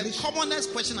 Estás It's the feliz?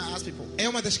 commonest question I ask people. É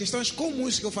uma das questões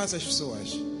comuns que eu faço às pessoas.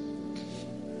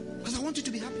 Because I want you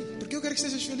to be happy. Porque eu quero que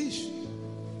estejas feliz.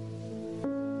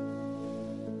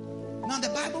 Now the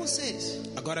Bible says,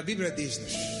 Agora a Bíblia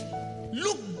diz-nos: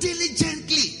 look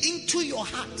diligently into your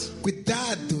heart.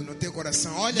 cuidado no teu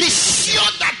coração. Olha, Be sure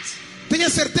that tenha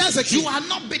certeza que you are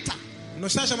not bitter. não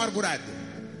estás amargurado.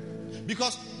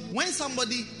 Because when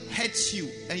somebody hurts you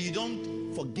and you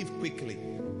don't forgive quickly,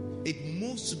 it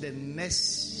moves to the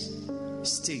next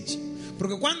stage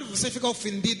Porque quando você fica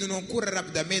ofendido e não cura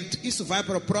rapidamente, isso vai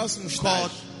para o próximo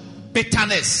called estágio,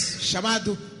 bitterness.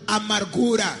 chamado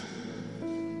amargura.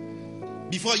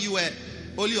 Before you were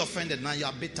only offended, now you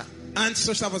are bitter. Antes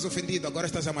só estavas ofendido, agora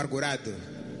estás amargurado.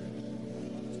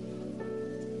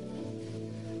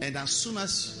 And as soon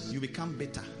as you become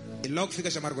bitter, E logo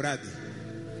ficas amargurado,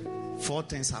 4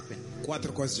 things happen.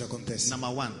 4 coisas acontecem. Number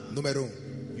 1, Número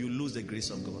 1, you lose the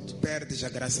grace of God. perdes a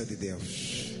graça de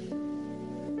Deus.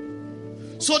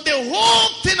 So the whole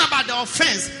thing about the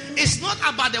offense is not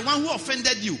about the one who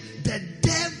offended you. The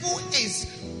devil is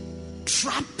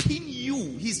trapping you.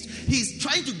 He's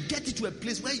trying to get you to a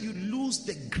place where you lose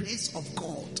the grace of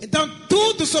God. Então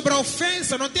tudo sobre a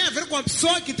ofensa não tem a ver com a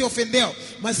pessoa que te ofendeu,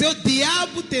 mas é o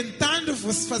diabo tentando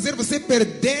fazer você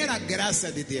perder a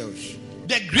graça de Deus.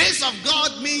 The grace of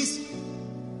God means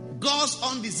God's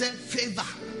undeserved favor.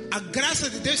 A graça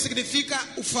de Deus significa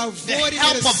o favor The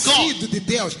help of imerecido de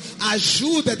Deus, a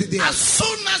ajuda de Deus. As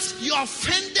soon as you're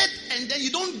offended and then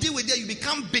you don't deal with it, you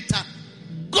become bitter.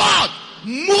 God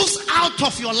moves out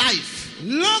of your life.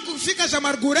 Logo ficas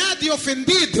amargurado e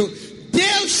ofendido,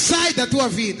 Deus sai da tua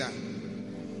vida.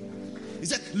 He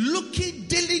said, looking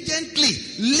diligently,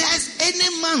 lest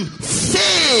any man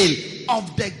fail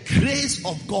of the grace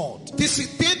of God.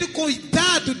 Tendo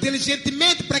cuidado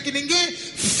diligentemente para que ninguém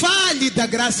fale da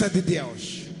graça de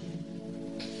Deus.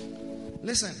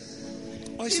 Listen,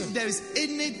 if there is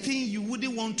anything you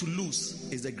wouldn't want to lose,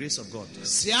 it's the grace of God.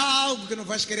 Se há algo que não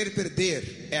vais querer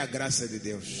perder, é a graça de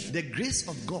Deus. The grace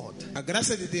of God A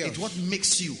graça de Deus is what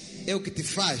makes you é o que te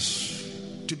faz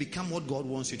to become what God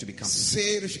wants you to become.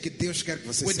 ser o que Deus quer que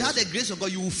você Without seja. the grace of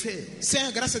God, you will fail. Sem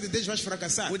a graça de Deus vais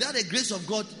fracassar. Without the grace of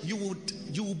God, you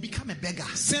will become a beggar.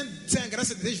 Sem a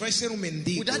graça de Deus vais ser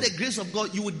mendigo. Without the grace of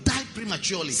God, you will die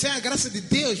prematurely. Sem a graça de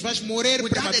Deus vais morrer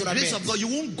Without the grace prematuramente. of God, you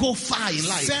won't go far in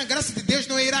life. Sem a graça de Deus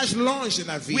não irás longe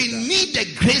na vida. We need the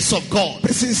grace of God.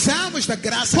 Precisamos da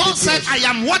graça Paul de said, Deus. I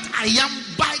am what I am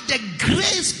by the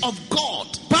grace of God.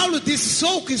 Paulo disse: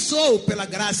 sou o que sou pela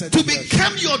graça de To Deus.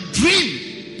 become your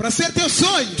dream, Para ser teu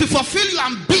sonho, to fulfill your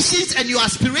ambitions and your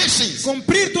aspirations,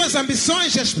 cumprir tuas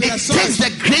ambições e it aspirações, takes the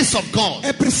grace of God.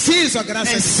 é preciso a graça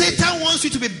And de Deus. Satan wants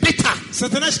you to be bitter.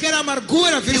 Satanás quer a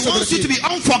amargura vir He sobre wants you to ti. be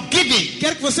unforgiving,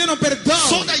 Quer que você não perdoe,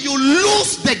 so that you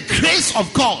lose the grace of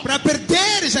God. para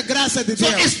perderes tens a graça de So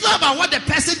Deus, it's not about what the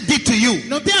person did to you.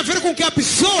 não tem a ver com o que a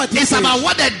pessoa te It's fez, about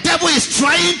what the devil is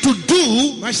trying to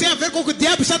do mas tem a ver com o que o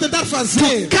diabo está a tentar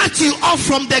fazer cut you off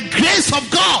from the grace of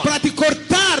God. para te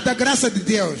cortar da graça de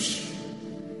Deus.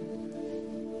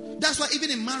 That's why even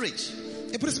in marriage,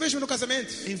 É por isso mesmo no casamento.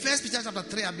 in 1 Peter chapter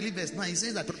 3, I believe verse 9, he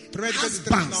says that Primeiro Pedro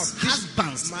 3,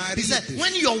 husbands, he said, maridos.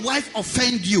 when your wife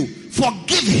offend you,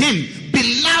 forgive him,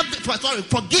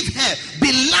 forgive her,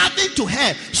 be loving to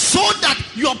her, so that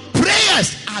your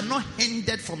prayers are not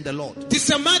hindered from the Lord.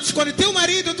 Disse, amados, quando teu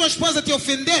marido ou tua esposa te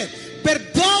ofender,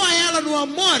 perdoa ela no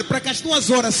amor, para que as tuas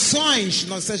orações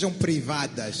não sejam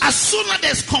privadas. As soon as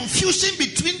there's confusion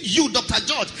between you, Dr.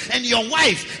 George, and your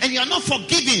wife, and you are not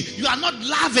forgiving, you are not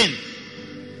loving,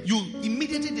 you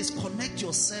immediately disconnect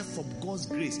yourself from God's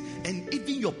grace, and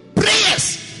even your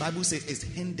prayers, Bible says, is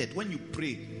hindered. When you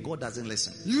pray, God doesn't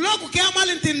listen. Logo que há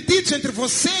mal-entendidos entre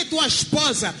você e tua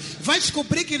esposa, vai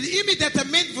descobrir que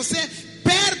imediatamente você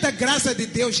perde a graça de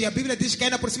Deus, e a Bíblia diz que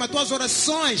ainda por cima tuas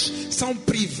orações são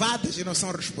privadas e não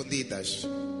são respondidas.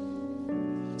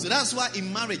 So that's why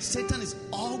in marriage, Satan is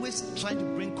always trying to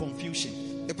bring confusion.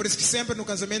 É por isso que sempre no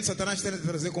casamento Satanás tenta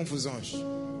trazer confusões.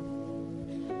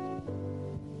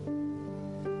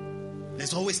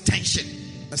 There's always tension.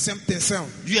 Há sempre tensão.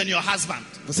 You and your husband.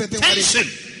 Você tem Tension.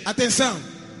 Atenção.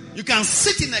 You can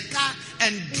sit in a car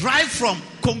and drive from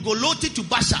Congoloti to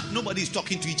Basha. Nobody is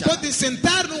talking to each other. Pode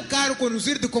sentar num carro,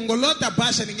 conduzir de Congolota a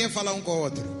Baixa, ninguém fala um com o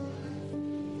outro.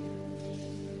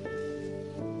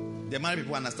 The married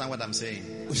people understand what I'm saying.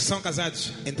 Os que são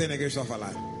casados entendem o que eu estou a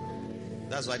falar.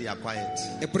 That's why they are quiet.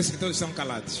 É por isso que todos estão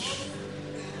calados.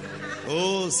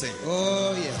 Oh, say.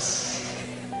 Oh, yes.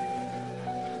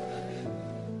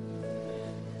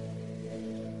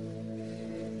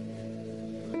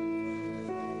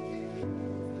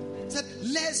 Said,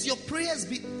 lest your prayers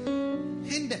be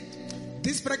hindered.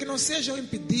 Diz para que não sejam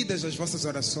impedidas as vossas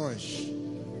orações.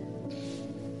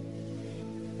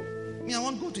 Me, I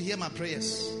want God to hear my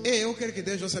prayers. Ei, eu quero que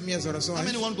Deus ouça minhas How orações.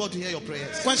 many want God to hear your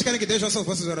prayers? Quantos querem que Deus ouça as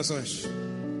vossas orações?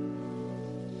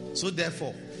 So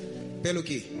therefore, Pelo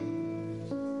que?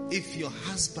 if your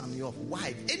husband, your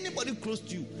wife, anybody close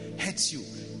to you hurts you,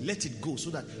 let it go so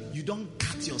that you don't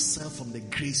cut yourself from the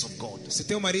grace of God. Se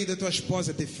teu marido ou tua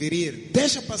esposa te ferir,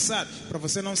 deixa passar para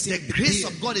você não se The grace impedir.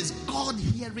 of God is God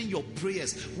hearing your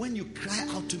prayers. When you cry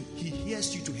out to Him, He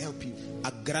hears you to help you.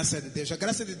 A graça de Deus. A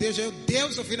graça de Deus é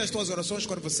Deus ouvindo as tuas orações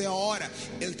quando você ora,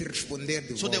 Ele te responder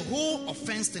de So volta. the whole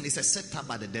offense thing is a setup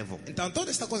by the devil. Então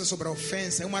toda esta coisa sobre a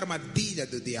ofensa é uma armadilha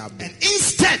do diabo. And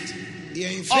instead E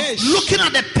em of vez looking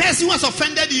at the person who has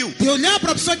offended you, de olhar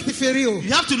para a pessoa que te feriu,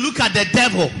 you have to look at the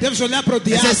devil. deves olhar para o And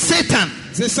diabo. say, Satan,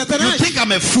 Dizer, you Satanás, think I'm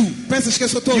a fool? pensas que eu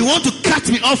sou todo. You want to cut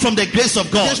me off from the grace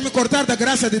of God? Queres me cortar da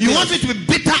graça de You Deus? want me to be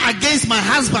bitter against my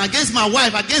husband, against my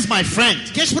wife, against my friend,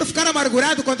 Queres para ficar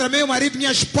amargurado contra meu marido,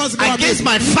 minha esposa, meu against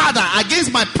amigo? my father, against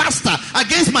my pastor,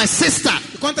 against my sister?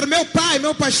 Contra meu pai,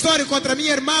 meu pastor e contra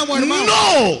minha irmã, meu irmão?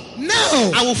 No!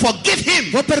 Não! I will forgive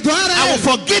him. Vou perdoar a I will ele.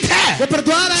 forgive her. Vou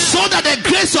perdoar a ele. So that the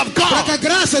grace of Para que a God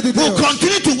graça de will Deus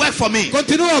continue to work for me.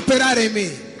 continue a operar em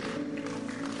mim.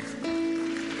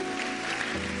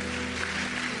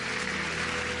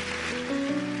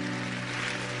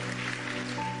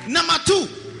 Number 2,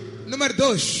 Número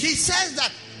 2. he says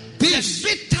that This. the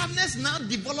bitterness now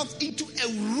develops into a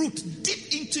root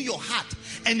deep into your heart,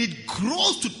 and it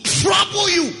grows to trouble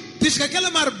you. Diz que aquela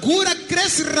amargura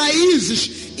cresce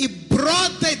raízes e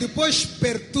brota e depois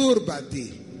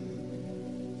perturba-te.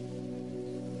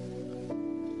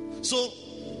 So,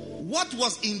 what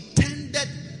was intended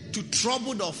to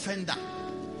trouble the offender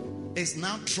is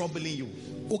now troubling you.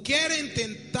 O que era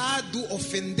intentado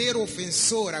ofender o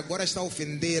ofensor agora está a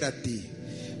ofender a ti.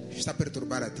 Está a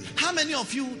perturbar a ti. How many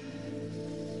of you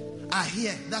are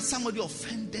here that somebody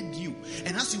offended you,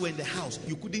 and as you were in the house,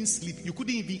 you couldn't sleep, you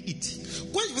couldn't even eat?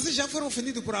 Quantos de vocês já foram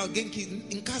ofendidos por alguém que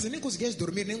em casa nem conseguias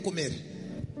dormir nem comer?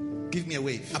 Give me a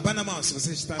wave. Abana a mão se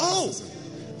você está Oh. nessa situação.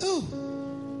 Oh,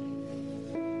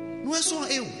 Não é só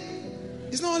eu.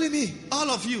 it's not only me. All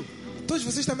of you. Todos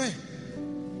vocês também.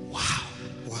 Wow.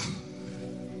 Uau.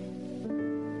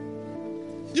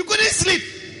 You couldn't sleep.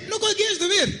 Não conseguias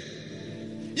dormir.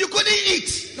 You couldn't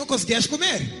eat. Não conseguias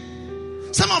comer.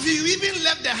 Some of you even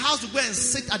left the house to go and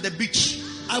sit at the beach.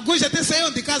 Alguns até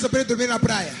saíram de casa para ir dormir na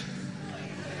praia.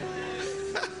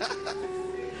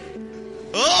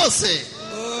 Oh, say.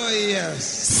 Oh, yes.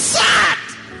 Sad.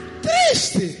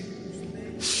 Triste.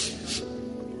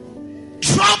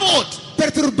 Troubled.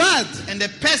 perturbado, and the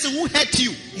person who hurt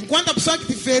you enquanto a pessoa que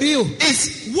te feriu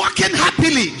is walking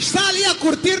happily, está ali a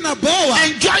curtir na boa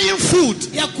enjoying food,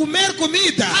 e a comer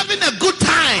comida, having a good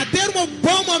time, a ter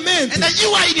bom momento, and then you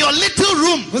are in your little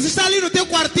room, você está ali no teu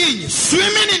quartinho,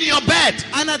 swimming in your bed,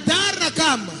 a nadar na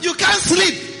cama, you can't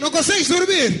sleep, não consegues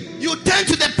dormir, you turn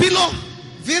to the pillow,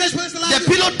 viras para esse the lado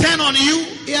pillow turn on you,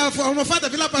 e a almofada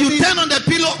vira para you ti, turn on the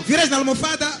pillow, viras na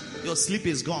almofada, your sleep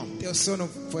is gone. teu sono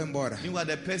foi embora, You are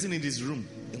the person in this room.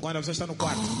 enquanto a pessoa está no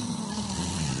quarto.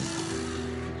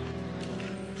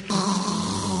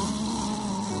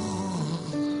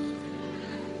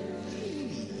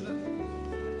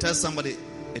 Tell somebody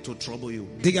it will trouble you.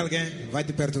 Diga a alguém, vai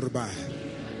te perturbar.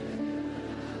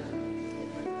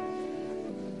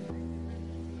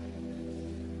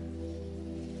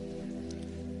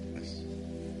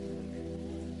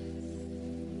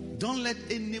 Don't let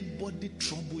anybody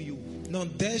trouble you. Não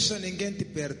deixa ninguém te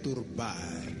perturbar.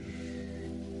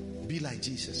 Be like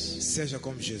Jesus. Seja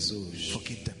como Jesus.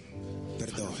 Forgive them.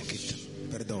 Perdoa.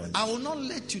 Perdoa. I will not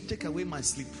let you take away my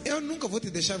sleep. Eu nunca vou te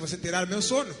deixar você tirar meu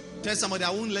sono. Tell somebody I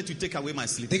won't let you take away my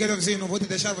sleep. Diga ao vizinho, não vou te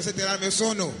deixar você tirar meu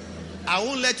sono. I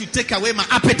won't let you take away my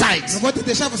appetite. Não vou te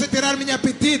deixar você tirar minha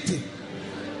apetite.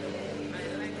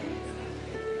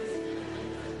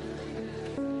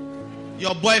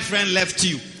 Your boyfriend left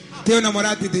you, Teu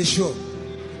namorado te deixou.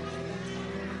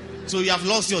 so you have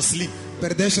lost your sleep.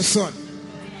 Perdeste o sono.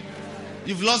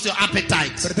 You've lost your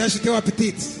appetite. Perdeste o teu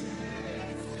apetite.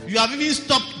 You have even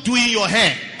stopped doing your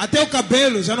hair. Até o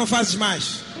cabelo já não fazes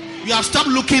mais. You have stopped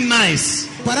looking nice.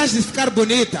 Paraste de ficar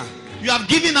bonita. You have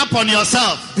given up on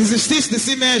yourself. Desististe de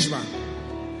si mesma.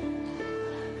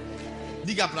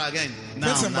 Diga para again. Tell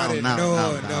Now. somebody, no.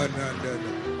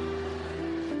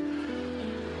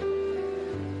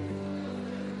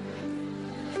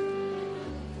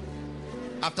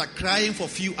 After crying for a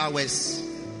few hours,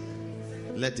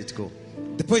 let it go.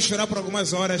 Depois de chorar por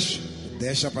algumas horas,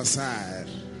 deixa passar.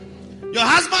 Your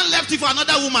husband left you for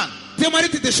another woman. Teu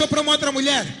marido te deixou para uma outra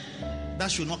mulher.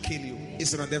 That should not kill you.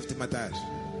 Isso não deve te matar.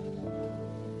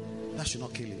 That should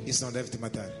not kill you. Isso não deve te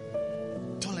matar.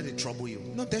 Don't let it trouble you.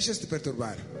 Não deixes te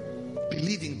perturbar.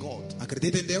 Believe in God.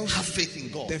 Acredita em Deus. Have faith in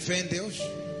God. Tem fé em Deus.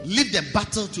 Leave the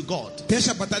battle to God.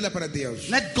 Deixa a batalha para Deus.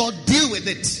 Let God deal with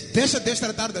it. Deixa Deus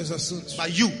tratar dos assuntos.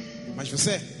 But you Mas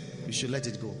você, should let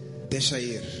it go. deixa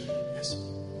ir. Yes.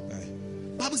 Vai.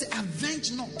 Bible says,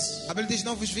 avenge not. A Bíblia diz,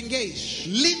 não vos vingueis.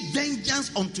 Leave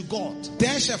vengeance unto God,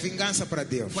 Deixa a vingança para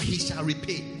Deus. for he shall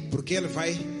repay. Porque Ele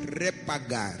vai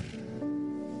repagar.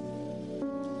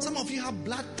 Some of you have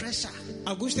blood pressure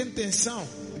Alguns têm tensão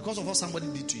because of what somebody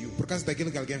did to you. por causa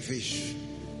daquilo que alguém fez.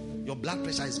 Your blood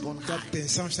pressure is gone Tua high.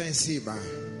 tensão está em cima.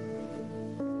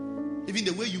 Even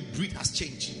the way you breathe has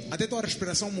changed. Até tua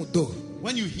respiração mudou.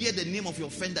 When you hear the name of your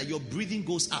offender, your breathing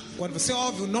goes up. Quando você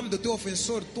ouve o nome do teu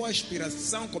ofensor, tua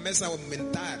respiração começa a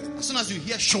aumentar. As soon as you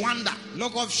hear Shwanda,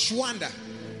 Logo ouve Shwanda,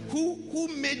 who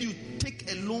made you take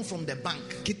a loan from the bank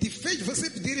que te fez você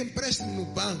pedir empréstimo no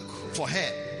banco for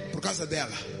her por causa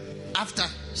dela. after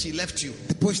she left you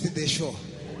Depois te deixou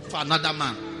for another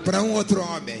man? para outro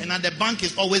homem. And now the bank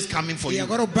is always coming for E you.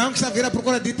 agora o banco está a vir à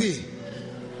procura de ti.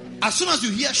 As soon as you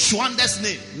hear Shwanda's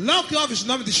name, Logo que ouves o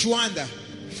nome de Shwanda,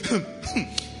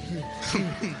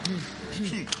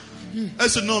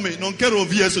 esse nome, não quero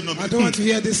ouvir esse nome. I don't want to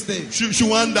hear this name.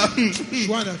 Shwanda.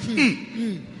 Shwanda.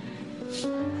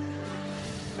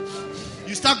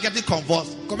 You start getting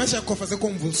convulsed. Começa a fazer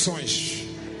convulsões.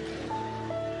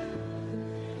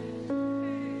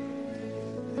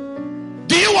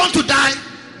 Do you want to die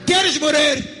Queres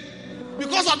morrer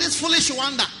because of this foolish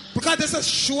Shwanda? por causa dessa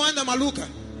Shwanda maluca?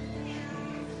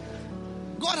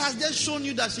 God has just shown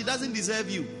you that she doesn't deserve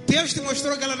you. Deus te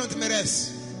mostrou que ela não te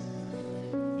merece.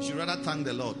 You should rather thank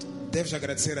the Lord. Deves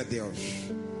agradecer a Deus.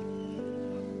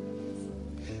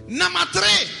 Number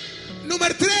 3.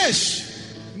 Número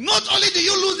 3. Not only do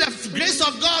you lose the grace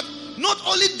of God, not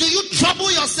only do you trouble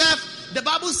yourself, the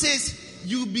Bible says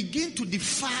you begin to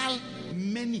defile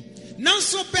many. Não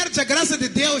só perdes a graça de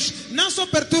Deus, não só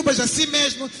perturbas a si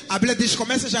mesmo, a Bíblia diz,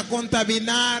 começas a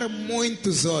contaminar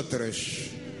muitos outros.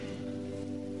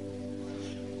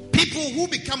 People who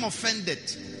become offended,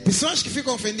 Pessoas que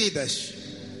ficam ofendidas,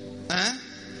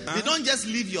 they don't just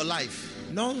live your life.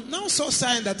 não só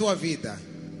saem da tua vida,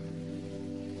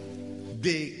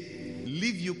 They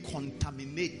leave you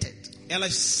contaminated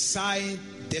elas saem,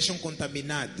 deixam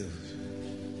contaminado,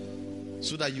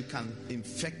 so that you can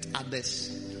infect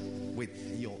others with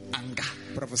your anger.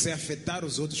 para você afetar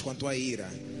os outros com a tua ira.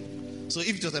 So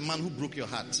if it was a man who broke your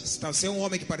heart, Se você é um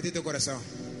homem que partiu teu coração,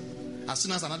 as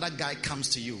soon as another guy comes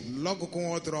to you, logo com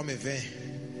outro homem vem,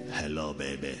 hello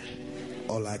baby,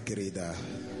 Olá, querida.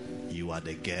 You are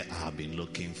the girl I have been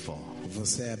looking for.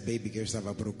 Você é a baby que eu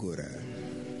estava à procura.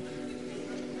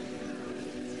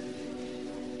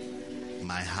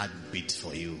 My heart beats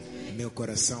for you. Meu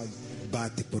coração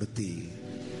bate por ti.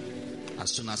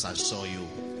 As soon as I saw you,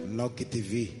 Logo que te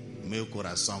vi, meu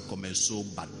coração começou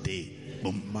a bater.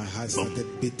 Boom, my heart boom, started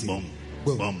beating. boom,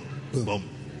 Boom, boom, boom, boom.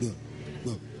 boom,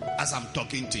 boom. As I'm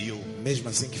talking to you, Mesmo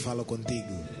assim que falo contigo,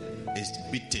 it's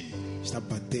beating. está a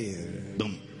bater.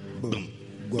 Boom, Boom, boom,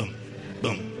 boom,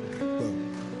 boom, boom.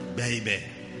 boom. Baby,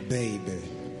 Baby,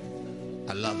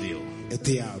 I love you. eu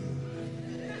te amo.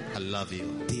 I love you.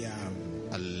 Te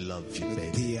amo. I love you, Eu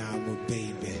baby. te amo,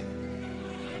 baby.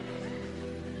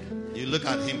 You look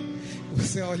at him.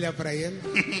 Você olha para ele.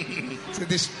 Você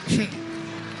diz,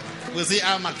 Você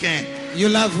ama quem? you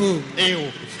love who?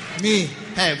 Eu. Me.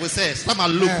 É, você está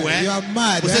maluco, É, hein? you are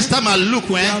mad, Você eh? está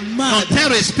maluco, hein? You are mad. Não tem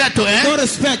respeito, hein? No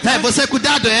respect, É, eh? você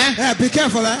cuidado, hein? Hey, be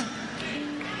careful, eh?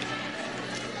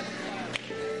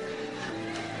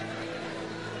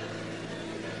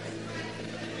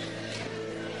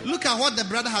 Look at what the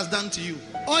brother has done to you.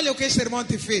 Olha o que este irmão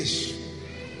te fez.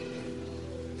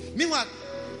 Meanwhile,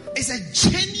 it's a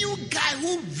genuine guy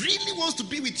who really wants to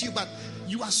be with you, but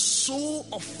you are so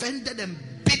offended and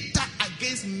bitter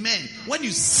against men. When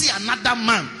you see another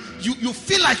man, you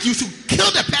feel like you should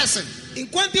kill the person.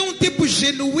 Enquanto é um tipo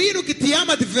genuíno que te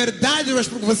ama de verdade, mas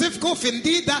porque você ficou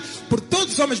ofendida por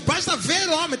todos os homens, basta ver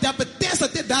o homem, te apetece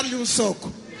até dar-lhe um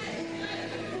soco.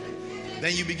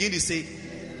 Then you begin to say,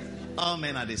 all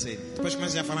men are the same. Depois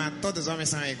começa a falar, todos os homens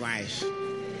são iguais.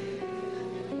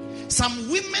 Some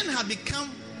women have become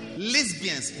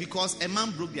lesbians because a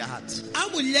man broke their heart. Há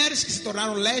mulheres que se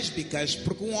tornaram lésbicas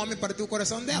porque um homem partiu o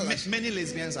coração delas. Many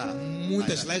lesbians are.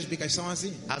 Muitas lésbicas são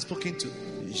assim. I've spoken to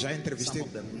Já entrevistei Some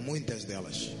of them. muitas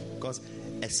delas. because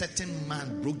a certain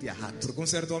man broke their heart. Porque um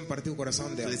certo homem partiu o coração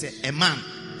So they delas. say, a man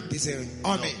Dizem,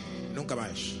 homem, nunca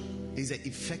mais. is the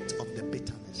effect of the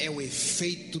bitterness. É o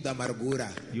efeito da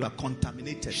amargura. You are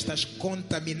contaminated. Estás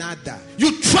contaminada.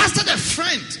 You trusted a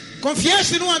friend,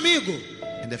 Confiaste num amigo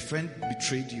and the friend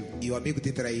betrayed you, e o amigo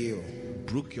te traiu.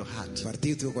 broke your heart,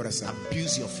 Partiu teu coração.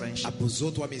 abused your friendship.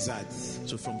 Abusou tua amizade.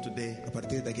 So from today, A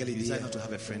partir daquele you dia, decide not to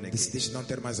have a friend again. decidiste não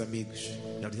ter mais amigos.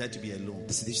 You have decided to be alone.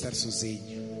 Decidiste estar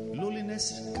sozinho.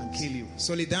 Loneliness can kill you.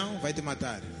 Solidão vai te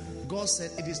matar. God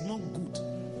said it is not good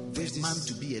for a man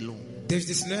to be alone. Deus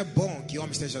disse, não é bom que o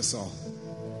homem esteja só.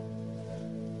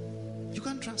 You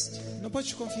can't trust Não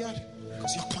podes confiar.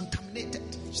 because you're contaminated.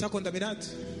 Está contaminado.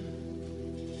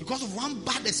 Because of one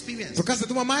bad experience. Por causa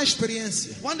de uma má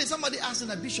experiência. One day somebody asked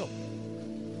the bishop,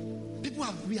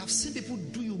 we have seen people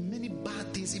do you many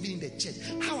bad things even in the church.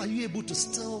 How are you able to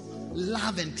still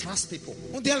love and trust people?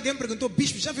 Um dia alguém perguntou,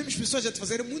 bispo, já vimos pessoas a te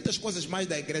fazerem muitas coisas mais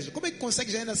da igreja. Como é que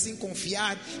consegues ainda assim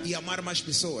confiar e amar mais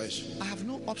pessoas? I have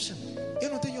no option. Eu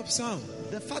não tenho opção.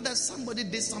 The fact that somebody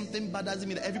did something bad doesn't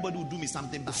mean that everybody will do me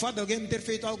something O bad. fato de alguém me ter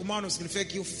feito algo mal não significa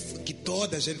que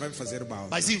toda a gente vai me fazer mal.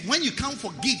 But see, when you can't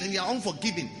forgive and you are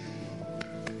unforgiving,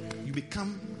 you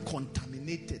become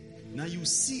contaminated. Now you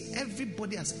see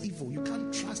everybody as evil. You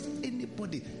can't trust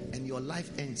anybody, and your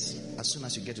life ends as soon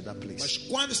as you get to that place. Mas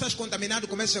quando estás contaminado,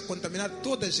 começas a contaminar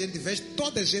toda a gente, vês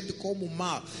toda a gente como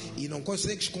mal e não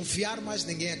consegues confiar mais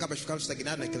ninguém, acabas ficando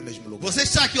estagnado naquele mesmo lugar. Você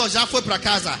está aqui ou já foi para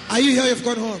casa? Are you here? You've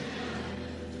gone home.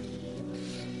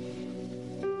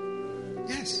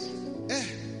 Yes. É.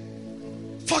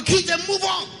 Forgive and move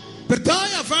on. Perdoe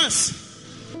e avance.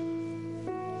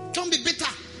 Don't be bitter.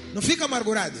 Não fica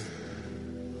amargurado.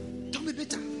 Don't be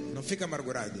bitter. Não fica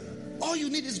amargurado. All you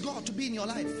need is God to be in your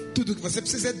life. Tudo que você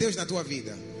precisa é Deus na tua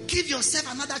vida. Give yourself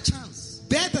another chance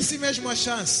Dê a si mesmo a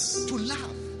chance to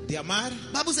love. de amar.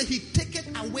 Bible says he taketh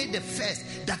away the first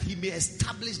that he may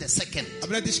establish the second. A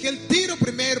Bíblia diz que Ele tira o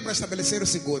primeiro para estabelecer o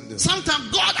segundo. Sometimes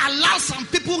God allows some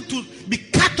people to be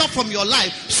cut off from your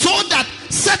life so that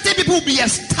certain people will be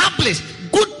established.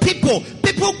 Good people,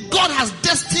 people God has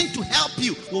destined to help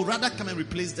you, will rather come and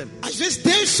replace them. Às vezes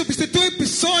Deus substitui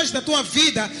pessoas da tua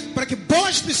vida para que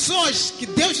boas pessoas que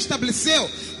Deus estabeleceu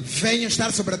venham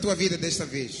estar sobre a tua vida desta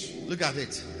vez. Look at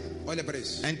it. Olha para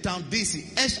isso. Então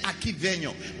disse: És aqui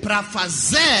venho para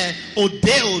fazer o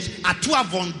Deus a tua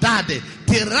vontade.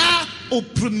 Terá o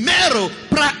primeiro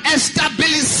para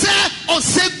estabelecer o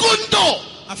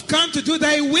segundo. I've come to do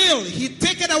thy will. He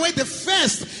taken away the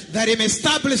first that he may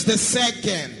establish the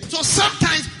second. So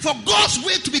sometimes for God's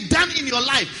will to be done in your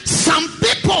life, some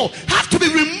people have to be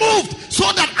removed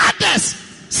so that others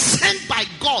sent by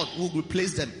God will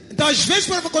replace them. Então Então, às vezes,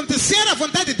 para acontecer a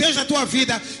vontade de Deus na tua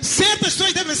vida, certas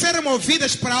pessoas devem ser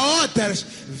removidas para outras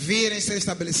virem ser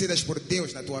estabelecidas por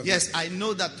Deus na tua vida. Yes, I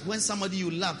know that when somebody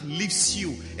you love leaves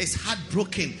you, it's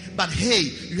heartbroken. But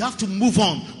hey, you have to move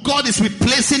on. God is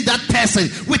replacing that person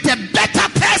with a better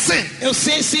person. Eu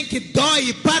sei sim que dói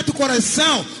e parte o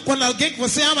coração quando alguém que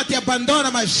você ama te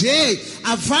abandona, mas ei,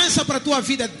 avança para a tua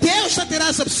vida. Deus já terá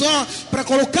essa pessoa para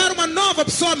colocar uma nova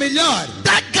pessoa melhor.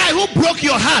 That guy who broke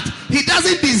your heart, he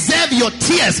doesn't deserve your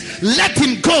tears. Let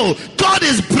him go. God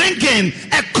is bringing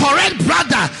a correct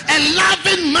brother, a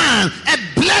loving man, a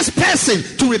blessed person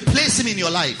to replace him in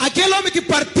your life. Aquele homem que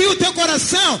partiu o teu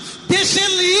coração, deixa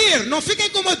ele ir. Não fique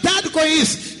incomodado com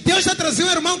isso. Deus já trazia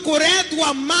um irmão correto,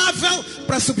 amável,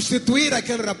 para substituir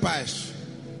aquele rapaz.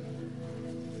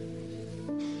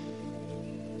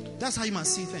 That's how you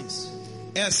must see things.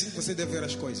 É assim que você deve ver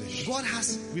as coisas. God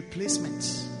has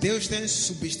replacements Deus tem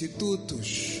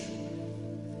substitutos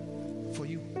for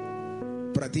you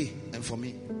para ti and for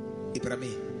me. e para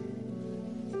mim.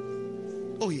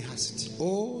 Oh, he has it.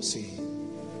 Oh, sim.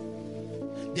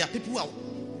 There are people who are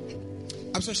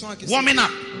As pessoas estão aqui. warming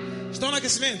up. Estão no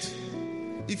aquecimento.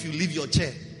 If you leave your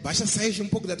chair, Basta sair um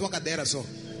pouco da tua cadeira só.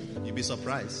 you'll be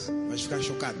surprised. Vais ficar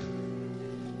chocado.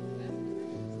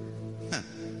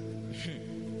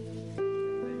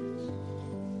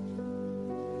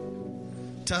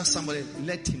 Tell somebody,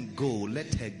 let him go,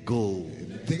 let her go.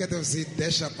 Diga a teu vizinho,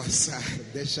 deixa passar,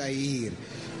 deixa ir,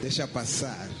 deixa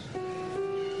passar.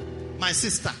 My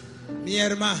sister, Minha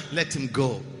irmã, let him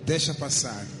go. deixa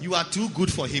passar. You are too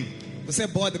good for him. Você é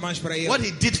boa demais para ele. What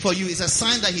he did for you is a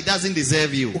sign that he doesn't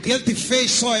deserve you. O que ele te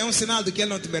fez só é um sinal de que ele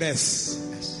não te merece.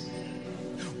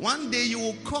 One day you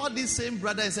will call this same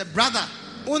brother and say, brother,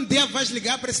 Dia vais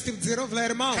ligar para esse tipo de dizer, ó,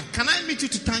 irmão, can I meet you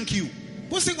to thank you?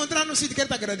 posso encontrar num sítio que quero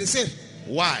te agradecer?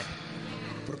 Why?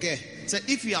 Por quê? Say,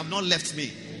 if you have not left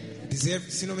me, Dizer,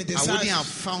 se não me I wouldn't have deixasse,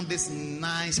 found this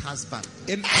nice husband.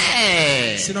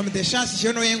 se não me deixasse,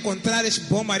 eu não ia encontrar esse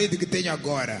bom marido que tenho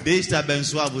agora. Deixa eu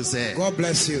abençoar você God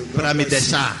bless you. God para me bless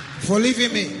you. deixar. For leaving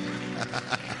me.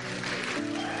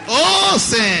 Oh,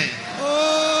 sim.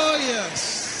 Oh,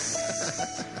 yes.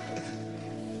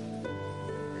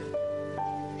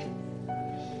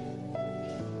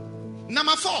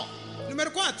 Number 4,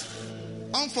 Número 4.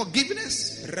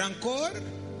 unforgiveness, Rancor,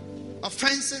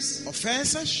 offenses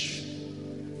ofensas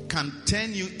can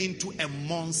turn you into a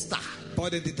monster.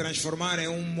 podem te transformar em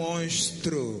um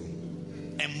monstro.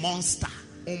 A monster.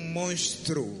 Um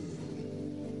monstro.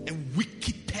 A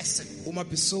wicked person. Uma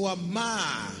pessoa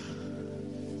má.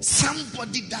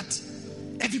 Somebody that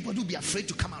everybody will be afraid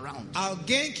to come around.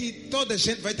 Alguém que toda a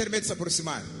gente vai ter medo de se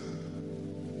aproximar.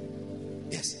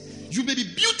 Yes. You may be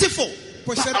beautiful,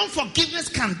 Pois but será- unforgiveness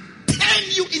can turn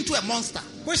you into a monster.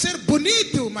 Pode ser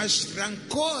bonito, mas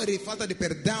rancor e falta de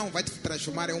perdão vai te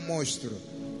transformar em um monstro.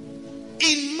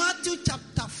 In Matthew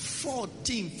chapter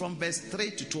 14, from verse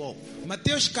 3 to 12,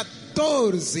 Mateus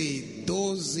 14,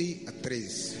 12 a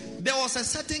 13. there was a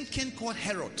certain king called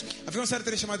Herod. Havia um certo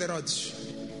rei chamado Herodes.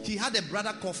 He had a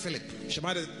brother called Philip,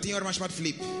 Tinha um irmão chamado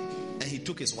Filipe. and he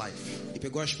took his wife. E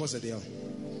pegou a esposa dele.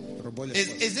 Roubou-lhe a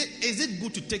esposa. Is it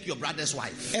good to take your brother's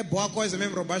wife? É boa coisa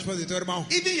mesmo roubar a esposa do teu irmão.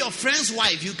 Even your friend's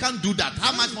wife, you can't do that.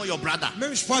 How much more your brother?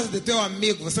 Mesmo esposa do teu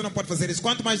amigo, você não pode fazer isso.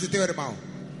 Quanto mais do teu irmão.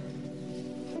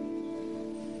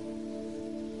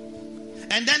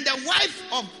 And then the wife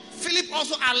of Philip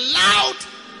also allowed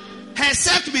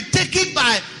herself to be taken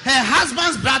by her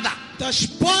husband's brother. Então, a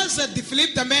esposa de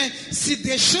Filipe também se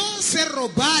deixou ser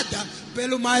roubada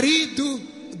pelo marido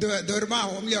do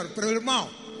irmão. Ou melhor, pelo irmão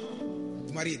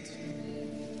do marido.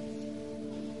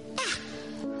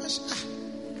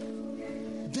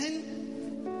 Then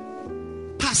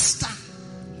Pastor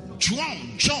João.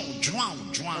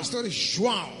 Pastor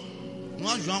João.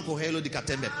 Não João Correio de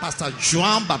Catembe. Pastor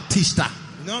João Baptista.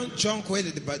 Não João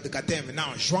Coelho de Catembe,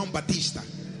 não, João Batista.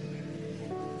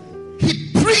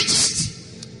 He preached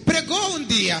Pregou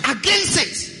dia against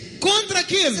it. contra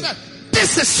aquilo.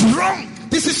 This is wrong.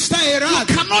 Disse está You errado.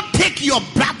 cannot take your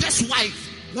brother's wife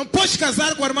Não pode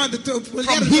casar com a irmã do teu,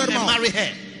 mulher from do teu him and irmão. marry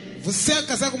her. Você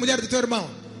casar com a mulher do teu irmão.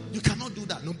 You cannot do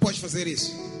that. Não pode fazer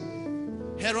isso.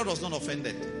 Herod was not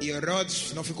offended E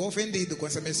Herodes não ficou ofendido com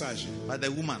essa mensagem. by the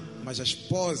woman. Mas a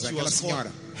esposa, She aquela was called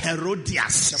senhora,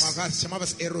 Herodias.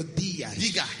 chamava-se Herodias.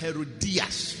 Diga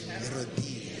Herodias.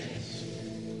 Herodias.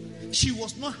 She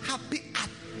was not happy at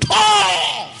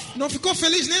all. Não ficou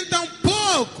feliz nem tão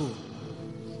pouco.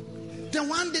 Then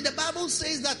one day the Bible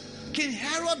says that King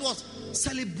Herod was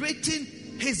celebrating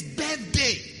his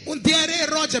birthday. Dia era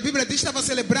Herodes, a Bíblia diz que estava a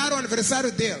celebrar o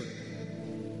aniversário dele.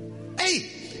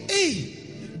 Hey, E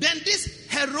then this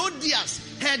Herodias,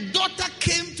 her daughter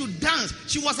came to dance.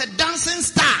 She was a dancing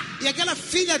star. E aquela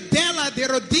filha dela, de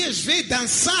Herodias, veio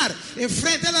dançar em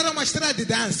frente. Ela era uma estrela de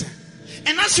dança.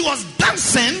 And as she was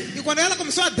dancing, E quando ela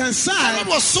começou a dançar,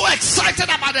 everyone was so excited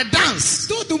about the dance.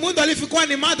 todo mundo ali ficou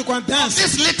animado com a dança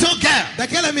This little girl.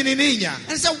 daquela menininha.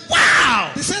 And said,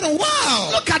 wow, Disseram,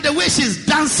 uau, look at the way she's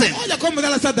dancing. olha como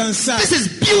ela está dançando. This is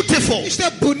beautiful. Isto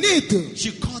é bonito.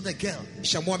 She called the girl.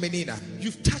 Chamou a menina.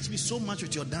 You've touched me so much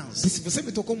with your dance. Disse, você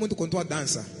me tocou muito com tua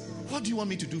dança. What do you want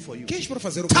me to do for you? O que és para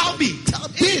fazer? Tell me.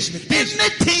 Diz-me.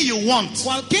 Anything you want.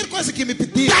 Qualquer coisa que me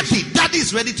pedir. Daddy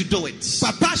is ready to do it.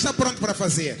 Papai está pronto para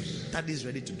fazer. Daddy is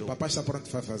ready to do it. Papai está pronto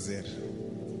para fazer.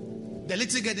 The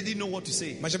little girl didn't know what to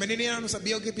say. Mas a menininha não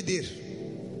sabia o que pedir.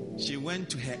 She went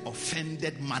to her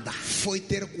offended mother. Foi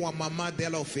ter com a mamã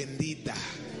dela ofendida.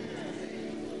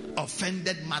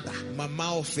 Offended mother.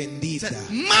 Mamã ofendida. Said,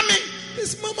 Mommy,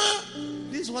 Disse,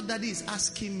 mamã, this is what daddy is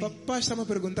asking me. papai está me a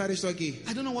perguntar isto aqui.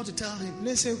 I don't know what to tell him.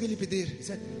 Nem sei o que lhe pedir. He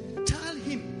said, tell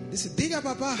him Disse, diga a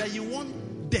papai that you want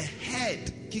the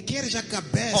head que queres a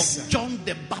cabeça of John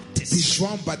the de Baptist.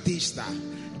 João Batista.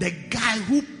 The guy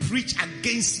who preached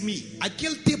against me.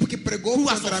 Aquele tipo que pregou Who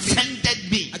has contra mim.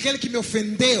 offended me. Aquele que me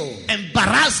ofendeu.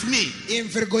 Embarrassed me. E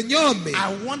envergonhou-me.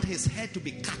 I want his head to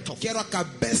be cut off. Quero a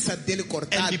cabeça dele And be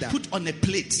cortada put on a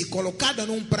plate. e colocada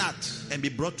num prato And be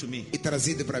brought to me. e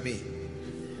trazida para mim.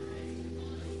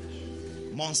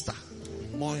 Monster.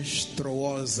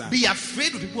 Monstruosa. Be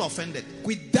afraid of people offended.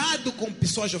 Cuidado com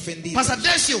pessoas ofendidas. Pastor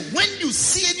Desio, when you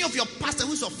see any of your pastor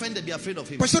who is offended, be afraid of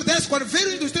him. Pastor Décio, quando ver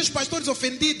um dos teus pastores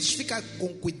ofendidos, fica com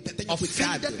cuidado. Tenha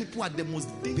cuidado. Offended people are the most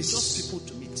dangerous people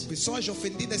to meet. Pessoas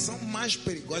ofendidas são mais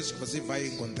perigosas que você vai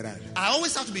encontrar. I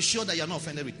always have to be sure that you're not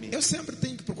offended with me. Eu sempre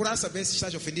tenho que procurar saber se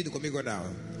estás ofendido comigo ou não.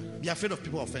 Be afraid of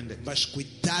people offended. Mas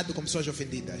cuidado com pessoas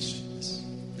ofendidas.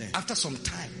 After some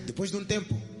time, Depois de um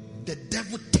tempo, the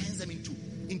devil turns them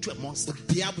into a monster.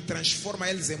 o diabo transforma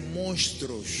eles em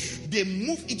monstros. They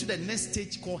move into the next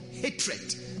stage called hatred.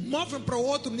 Movem para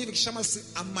outro nível que chama-se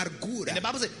amargura. And the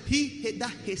Bible says, he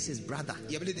that hates his brother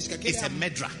E a Bíblia diz que aquele is a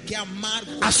murderer. que é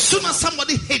amargo. As soon as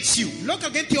somebody hates you, Logo que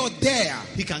alguém te odeia,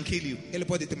 he can kill you. ele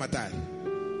pode te matar.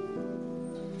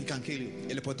 He can kill you.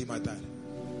 Ele pode te matar.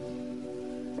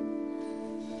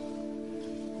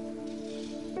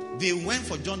 They went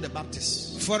for John the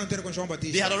Baptist. Foram ter com João They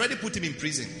Batista. had already put him in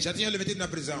prison. Já tinham lhe metido na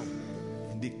prisão.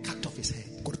 They cut off his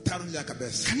head. Cortaram-lhe a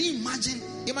cabeça. Can you imagine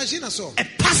Imagina só. a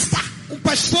pastor,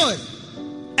 Pastor,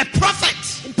 a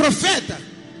prophet? profeta.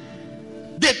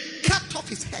 They cut off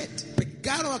his head.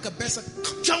 Pegaram a cabeça.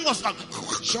 John was like,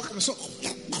 João começou.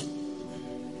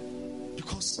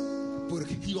 because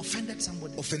Porque he offended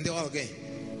somebody. ofendeu alguém.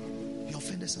 He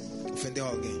offended somebody. Ofendeu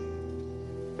alguém.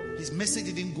 His message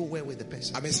didn't go well with the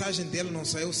person. A mensagem dele não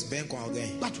saiu bem com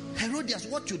alguém. But Herodias,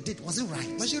 what you did, was it right?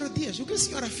 Mas Herodias, o que a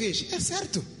senhora fez? É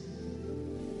certo.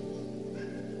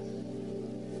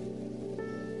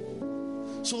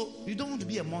 So you don't want to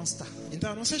be a monster.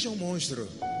 Então não seja um monstro.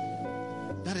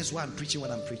 That is why I'm preaching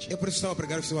what I'm preaching. Eu por isso estava a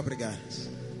pregar o que estou a pregar.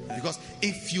 Because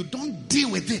if you don't deal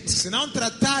with it, Se não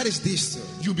tratares disto,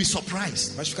 you'll be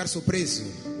surprised vais ficar surpreso.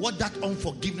 what that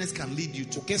unforgiveness can lead you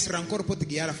to. O que esse rancor pode te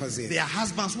guiar a fazer. There are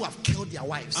husbands who have killed their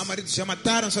wives. Há maridos que já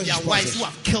mataram suas There are wives esposas. who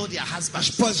have killed their As husbands.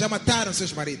 esposas já mataram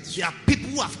seus maridos. There are people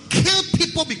who have killed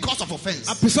people because of offense.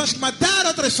 Há pessoas que mataram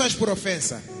outras pessoas por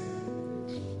ofensa.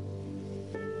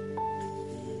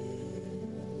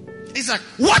 It's like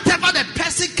whatever the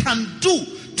person can do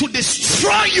to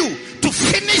destroy you, to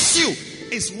finish you,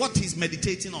 is what he's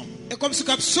meditating on. É como se o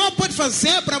que a pessoa pode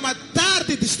fazer para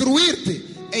matar-te e destruir-te.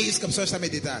 É isso que a pessoa está a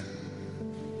meditar.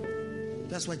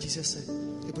 That's what Jesus said.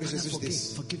 E por isso Father, Jesus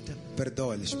disse: forgive them.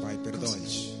 perdoa-lhes, Pai,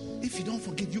 perdoa-lhes. If you don't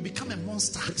forgive, you become a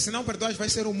monster. Porque se não perdoas,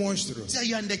 vais ser um monstro. Say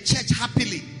you are in the church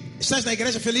happily. Estás na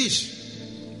igreja feliz.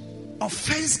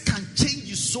 Offense can change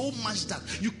you so much that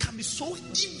you can be so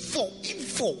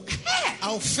evil.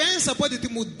 A ofensa pode te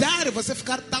mudar e você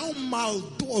ficar tão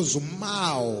maldoso,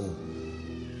 mal.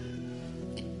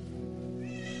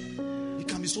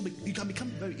 You can become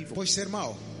very evil. Pode ser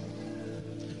mal.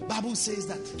 Bible says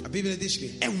that A Bíblia diz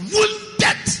que a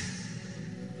wounded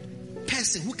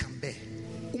person who can bear.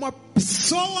 uma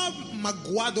pessoa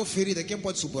magoada ou ferida, quem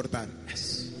pode suportar?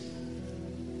 Yes.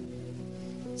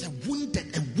 It's a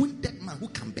wounded man who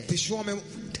can bear. Deixa o homem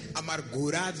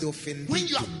amargurado, ofendido. When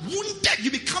you are wounded, you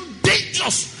become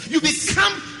dangerous. You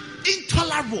become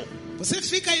intolerable. Você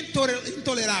fica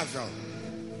intolerável.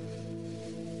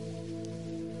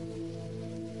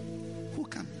 Who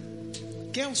can?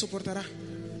 Quem o suportará?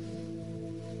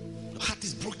 Your heart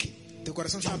is broken. Teu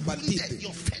coração You está are batido. wounded.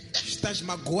 You're offended. Estás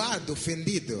magoado,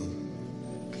 ofendido.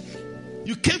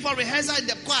 You came for rehearsal in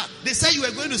the choir. They said you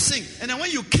were going to sing. And then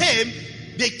when you came,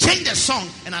 they changed the song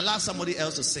and allowed somebody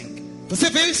else to sing. Você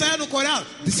veio ensaiar no coral,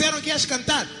 disseram que ias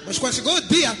cantar, mas quando chegou o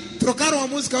dia, trocaram a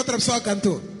música e outra pessoa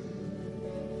cantou.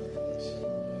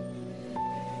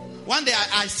 One day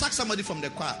I sacked somebody from the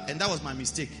choir, and that was my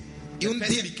mistake. The Um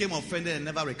person dia- became offended and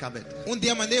never recovered.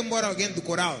 Dia mandei embora alguém do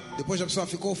coral, depois a pessoa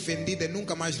ficou ofendida e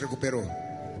nunca mais recuperou.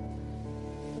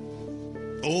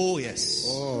 Oh, yes.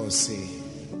 Oh, sim.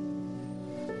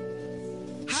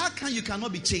 How come you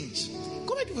cannot be changed?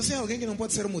 Como é que você é alguém que não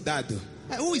pode ser mudado?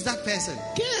 Who is that person?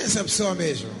 Quem é essa pessoa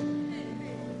mesmo?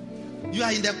 You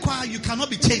are in the choir, you cannot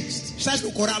be changed. Estás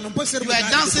no coral, não pode ser You are a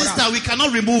mudado do dancing coral. star, we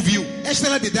cannot remove you. É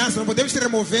estrela de dança, não podemos te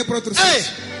remover para outros Ei!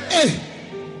 sítios. Ei!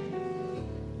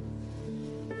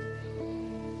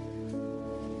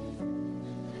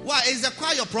 Why? Is the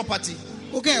choir your property?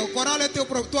 O quê? O coral é tua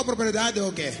propriedade ou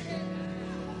o quê?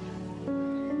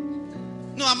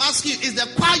 No, I'm asking you, is the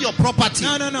choir your property?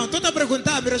 Não. Estou a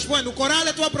perguntar, me responde. O coral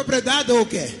é tua propriedade ou o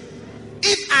quê?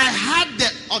 If I had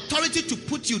the authority to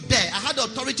put you there, I had the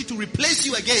authority to replace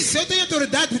you again. Se eu tenho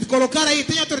autoridade de te colocar aí,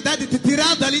 tenho autoridade de te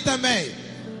tirar dali também.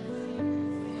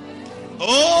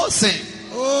 Oh, sing.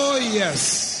 Oh,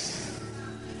 yes.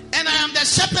 And I am the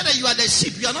shepherd and you are the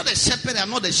sheep. You are not the shepherd, I am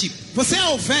not the sheep. Você é a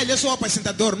ovelha, eu sou o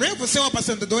apacentador. Não é você é o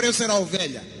apacentador, eu serei a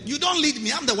ovelha. You don't lead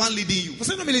me, I'm the one leading you.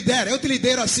 Você não me lidera, eu te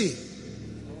lidero assim.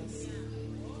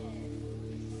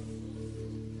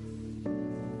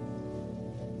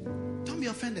 Don't be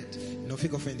offended. Não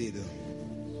fica ofendido.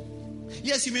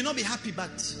 Yes, you may not be happy,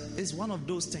 but it's one of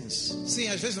those things. Sim,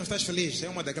 às vezes não estás feliz, é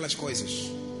uma daquelas coisas.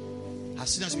 As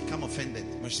soon as you become offended,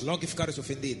 Mas logo que ficares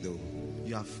ofendido,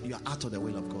 you are out of the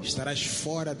will of God. estarás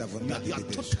fora da You vontade are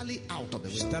de Deus. totally out of the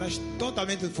will. Estarás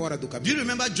totalmente fora do Do you caminho.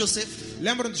 remember Joseph?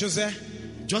 Lembram de José?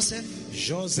 Joseph,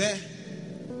 José,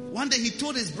 one day he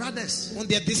told his brothers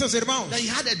dia disse aos irmãos, that he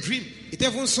had a dream. e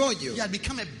teve sonho, He had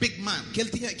become a big man, que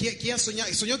ele tinha, que ia sonhar,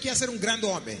 sonhou que ia ser grande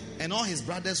homem. and all his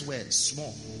brothers were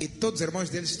small, E todos os irmãos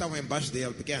dele estavam embaixo dele,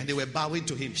 and pequenos. they were bowing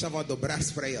to him. Estavam a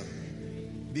dobrar-se para ele.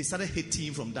 They started hating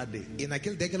him from that day. E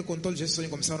naquele dia que ele contou-lhes esse sonho,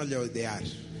 começaram a lhe odiar.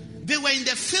 They were in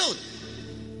the field.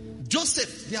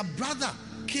 Joseph, their brother,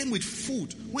 came with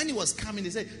food. When he was coming,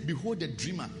 they said, "Behold the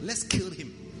dreamer, let's kill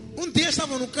him." Dia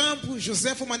estavam no campo,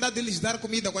 José foi mandado eles dar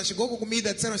comida. Quando chegou com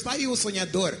comida, disseram, está aí o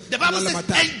sonhador. The Bible Vamos says,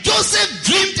 matar. and Joseph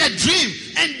dreamed a dream,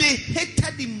 and they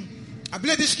hated him. A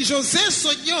Bíblia diz que José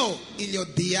sonhou e lhe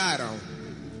odiaram.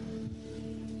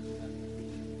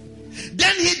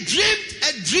 Then he dreamed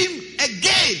a dream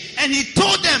again, and he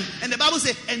told them, and the Bible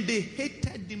says, and they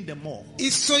hated him the more.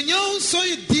 E sonhou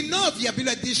sonho de novo. E a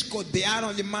Bíblia diz que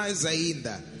odiaram-lhe mais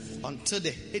ainda. Until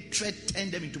the hatred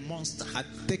turned them into monsters.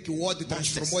 Até que o ódio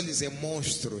transformou-lhes em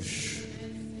monstros.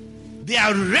 They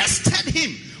arrested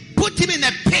him, put him in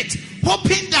a pit,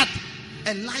 hoping that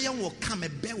a lion will come, a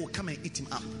bear will come and eat him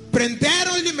up.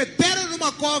 Prenderam-lhe, meteram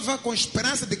numa cova com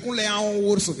esperança de que leão ou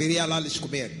urso viria lá lhes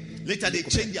comer. Later they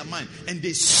changed their mind and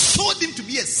they sold him to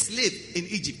be a slave in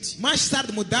Egypt. Mais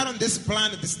tarde mudaram desse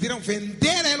plano, decidiram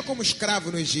vender ele como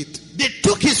escravo no Egito. They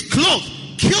took his clothes,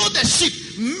 killed the sheep,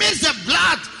 mixed the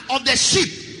blood of the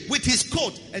sheep with his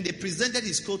coat, and they presented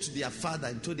his coat to their father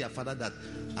and told their father that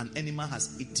an animal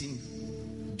has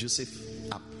eaten Joseph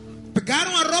up.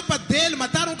 Pegaram a roupa dele,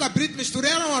 mataram o cabrito,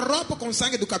 misturaram a roupa com o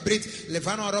sangue do cabrito,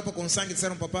 levaram a roupa com sangue e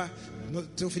disseram, papá,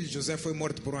 teu filho José foi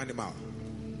morto por animal.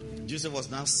 Joseph was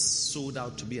now sold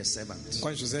out to be a servant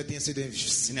Quando José tinha sido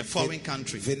in a foreign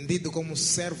country. vendido como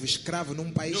servo escravo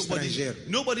num país estrangeiro.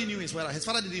 Nobody knew his whereabouts. His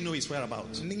father didn't know his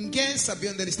whereabouts. Ninguém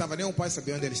sabia onde ele estava, nem o pai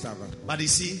sabia onde ele estava. But you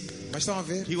see, Mas estão a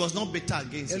ver? he was not bitter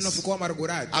against Ele não us. ficou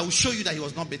amargurado. I will show you that he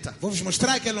was not bitter. Vou-vos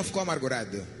mostrar que ele não ficou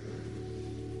amargurado.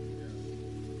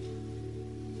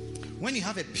 When you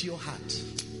have a pure heart,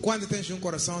 Quando tens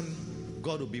coração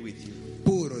God will be with you.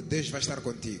 puro, Deus vai estar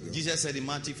contigo. Jesus said in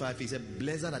Matthew 5, he said,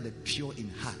 "Blessed are the pure in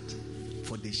heart,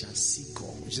 for they shall see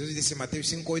God." Jesus disse em Mateus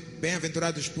 5:8,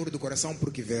 bem-aventurados puros do coração,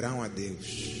 porque verão a Deus.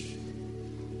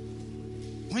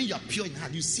 When you are pure in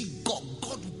heart, you see God.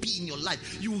 God will be in your life.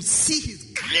 You will see his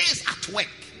grace at work.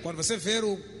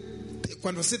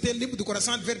 Quando você tem limpo do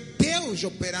coração, de ver Deus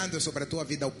operando sobre a tua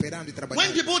vida, operando e When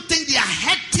trabalhando. people think they are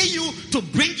hurting you to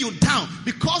bring you down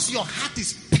because your heart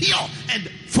is pure and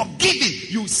forgiving,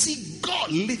 you see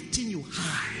God lifting you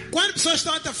high. Quando pessoas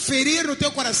estão a te ferir no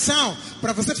teu coração,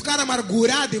 para você ficar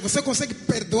amargurado e você consegue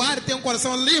perdoar e ter um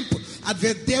coração limpo, a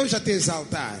ver Deus a te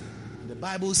exaltar. The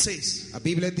Bible says, A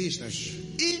Bíblia diz-nos,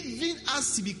 even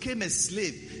as he became a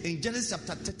slave, in Genesis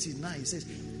chapter 39, it says,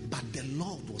 but the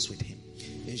Lord was with him.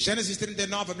 em Gênesis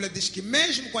 39, a Bíblia diz que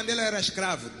mesmo quando ele era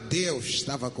escravo, Deus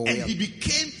estava com And he ele.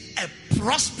 became a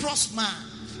prosperous man.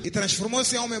 e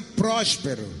transformou-se em homem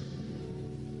próspero.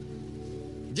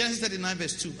 Genesis 39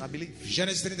 verse 2, I believe.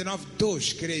 Gênesis 39,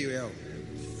 2, creio eu.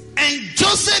 And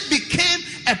Joseph became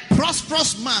a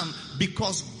prosperous man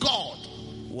because God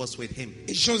was with him.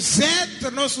 E José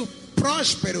tornou-se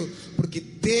próspero porque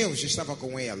Deus estava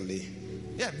com ele.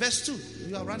 Yeah, verse 2.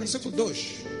 You are running. Versículo 2.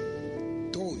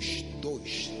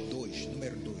 2,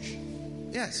 número 2.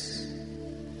 Yes.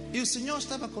 E o Senhor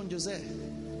estava com José.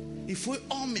 E foi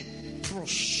homem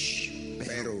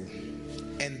próspero.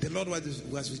 And the Lord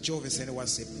was with Joseph and he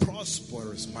was a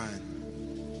prosperous man.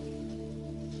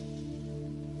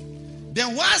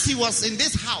 Then whilst he was in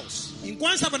this house,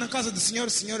 Enquanto estava na casa do senhor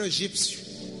egípcio,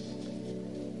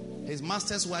 his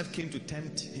master's wife came to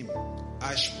tempt him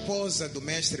a esposa do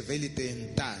mestre veio lhe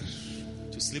tentar.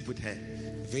 to sleep with her.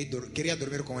 Queria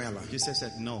dormir com ela. Joseph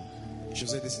said, no,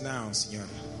 José disse: não, senhora,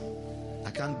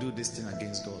 I can't do this thing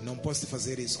against God. não posso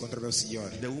fazer isso contra meu senhor.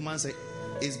 The woman said,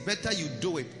 it's better you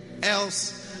do it,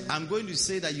 else I'm going to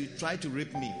say that you tried to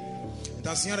rape me.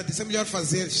 Então a senhora disse: é melhor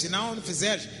fazer, se não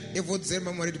fizeres, eu vou dizer ao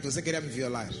meu marido que você queria me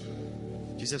violar.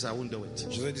 Jesus said, I won't do it.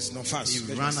 José disse: não faço. He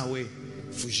Mesmo ran assim, away.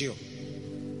 fugiu.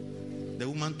 The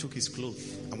woman took his clothes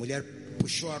A mulher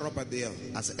puxou a roupa dele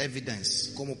as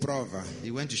evidence. como prova.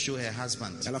 He went to show her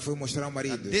husband. Ela foi mostrar ao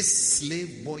marido This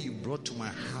slave boy you brought to my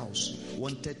house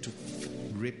wanted to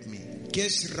rape me. que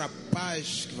esse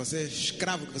rapaz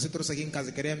escravo que você trouxe aqui em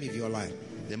casa, queria me violar.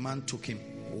 The man took him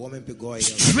O homem pegou ele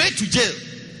straight to jail.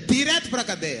 direto para a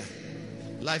cadeia,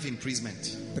 Life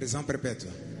imprisonment. prisão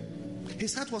perpétua.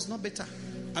 His heart was not bitter.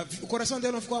 O coração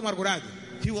dele não ficou amargurado,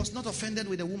 He was not offended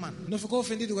with the woman. não ficou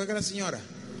ofendido com aquela senhora.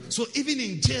 So even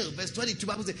in jail, verse 22,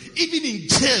 Bible says, even in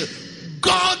jail,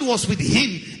 God was with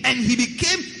him and he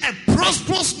became a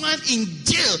prosperous man in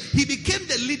jail. He became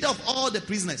the leader of all the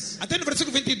prisoners. Até no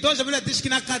versículo 22 a Bíblia diz que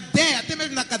na cadeia, até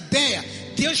mesmo na cadeia,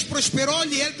 Deus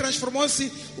prosperou-lhe e ele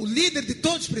transformou-se o líder de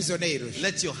todos os prisioneiros.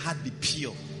 Let your heart be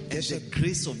pure and the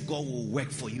grace of God will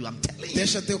work for you. I'm telling you.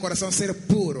 Deixa teu coração ser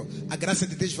puro, a graça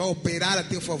de Deus vai operar a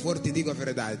teu favor, te digo a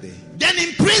verdade. Then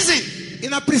in prison, E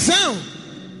na prisão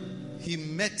he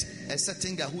met a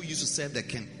certain guy who used to serve the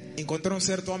king. encontrou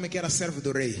certo homem que era servo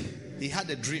do rei, He had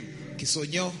a dream. que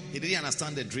sonhou He didn't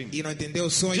understand the dream. e não entendeu o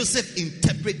sonho. Joseph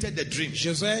interpreted the dream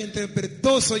Josué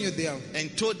interpretou o sonho dele and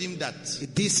told him that e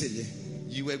disse-lhe: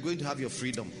 you were going to have your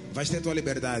freedom. vais ter tua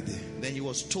liberdade. Then he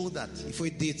was told that E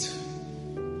foi dito: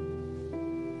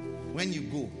 when you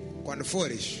go, quando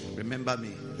fores, remember me.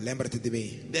 lembra-te de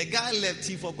mim. The guy left,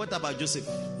 he forgot about Joseph.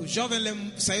 O jovem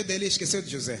saiu dele e esqueceu de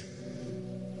José.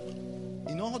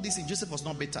 In all this, Joseph was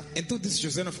not bitter. Em tudo isso,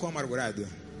 José não ficou amargurado.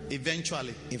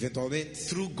 Eventually, Eventualmente,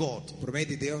 through God, por meio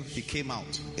de Deus, he came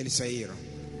out eles saíram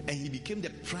and he became the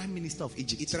prime minister of e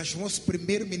Egypt. transformou-se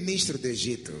primeiro-ministro do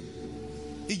Egito.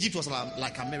 Egypt was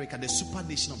like America, the super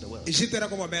nation of the world. Egito era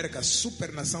como a América,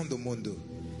 super nação do mundo.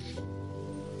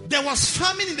 There was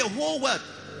famine in the whole world.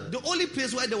 The only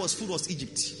place where there was food was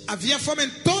Egypt. Havia fome em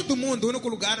todo o mundo. O único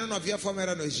lugar onde não havia fome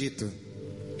era no Egito.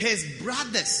 His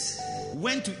brothers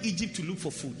went to Egypt to look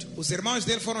for food. Os irmãos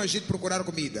dele foram ao Egito procurar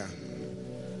comida.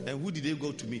 And who did they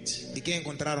go to meet? E quem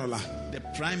encontraram lá? The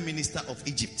prime minister of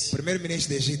Egypt.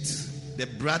 Primeiro-ministro do Egito. The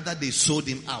brother they sold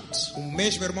him out. O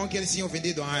mesmo irmão que eles tinham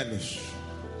vendido há anos.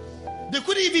 They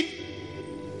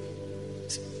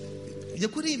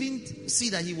couldn't even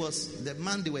see that he was the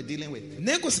man they were dealing with.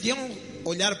 Nem conseguiam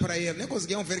olhar para ele, nem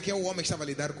conseguiam ver que é o homem que estava a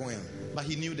lidar com ele. But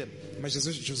he knew them. Mas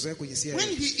José conhecia When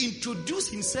eles. he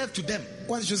introduced himself to them,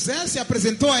 Quando José se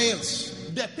apresentou a eles,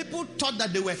 the people thought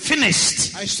that they were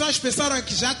finished. as pessoas pensaram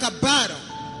que já acabaram.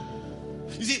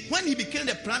 You see, when he became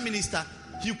the prime minister,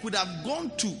 he could have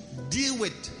gone to deal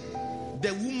with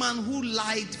the woman who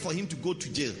lied for him to go to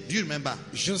jail. Do you remember?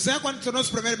 José, quando tornou-se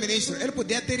primeiro-ministro, ele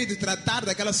podia ter ido tratar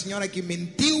daquela senhora que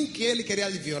mentiu que ele queria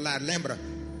lhe violar, lembra?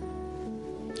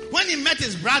 When he met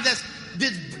his brothers,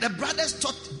 the brothers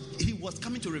thought he was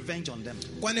coming to revenge on them.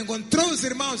 Quando encontrou os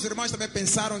irmãos também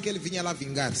pensaram que ele vinha lá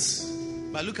vingar-se.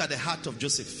 But look at the heart of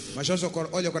Joseph. Mas hoje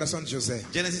olha o coração de José.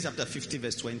 Genesis chapter 50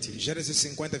 verse 20. Gênesis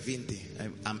 50, 20.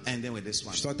 I'm ending with this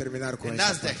one. Estou a terminar com And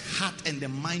esta that's the parte. heart and the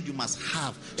mind you must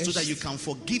have so that you can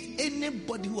forgive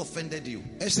anybody who offended you.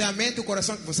 Este é a mente e o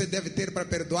coração que você deve ter para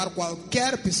perdoar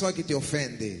qualquer pessoa que te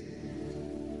ofende.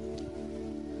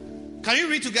 Can you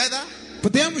read together?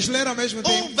 Podemos ler ao mesmo Oh,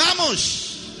 tempo?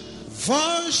 vamos!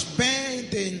 Vós bem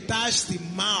tentaste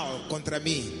mal contra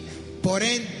mim,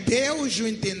 porém Deus o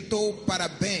intentou para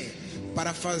bem,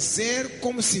 para fazer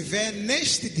como se vê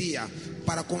neste dia,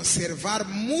 para conservar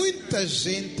muita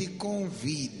gente com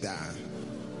vida.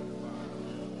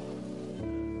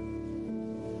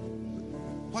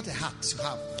 What a heart you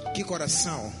have. Que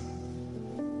coração!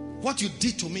 What you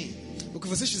did to me, O que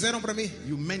vocês fizeram para mim,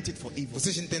 you meant it for evil.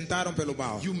 vocês intentaram pelo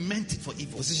mal. You meant it for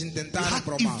evil. Vocês You intentaram had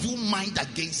para o mal. evil mind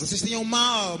against me. Vocês tinham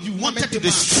mal. You uma wanted mente to má.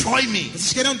 destroy me.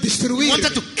 Vocês queriam You destruir.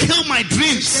 wanted to kill my Vocês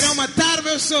dreams. queriam matar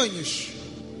meus sonhos.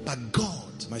 But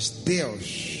God Mas Deus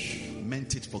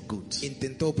meant it for good.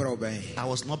 intentou para o bem. I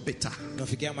was not bitter. Não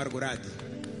fiquei amargurado.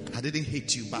 I didn't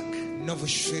hate you back. Não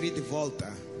vos feri de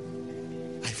volta.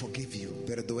 I forgive you.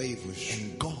 Perdoei-vos.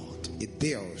 And God E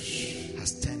Deus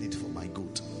has turned it for my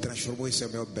good. transformou isso em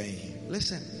meu bem.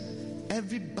 Listen,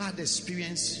 every bad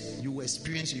experience you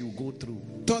experience, you go through,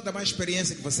 Toda má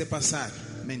experiência que você passar,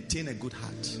 maintain a good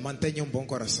heart. mantenha bom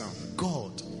coração.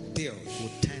 God Deus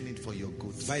will turn it for your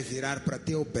good. vai virar para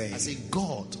teu bem. I say,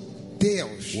 God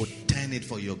Deus will turn it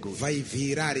for your good. vai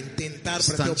virar e tentar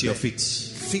para Stand teu to your bem. feet.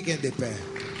 Fiquem de pé.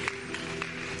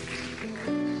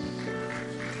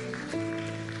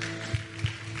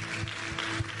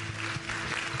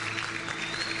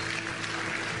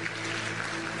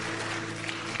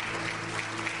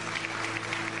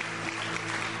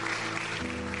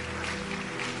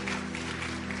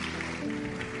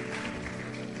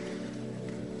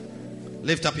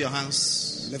 Lift up your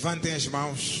hands. Levantem as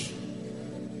mãos.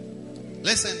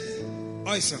 Listen,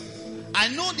 Ouçam. I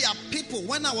know there are people,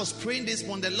 when I was praying this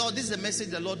morning, the Lord, this is the message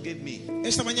the Lord gave me.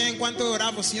 Esta manhã, enquanto eu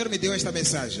orava, o Senhor me deu esta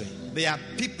mensagem. There are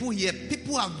people here,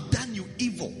 people have done you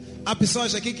evil. Há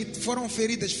pessoas aqui que foram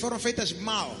feridas, foram feitas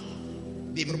mal.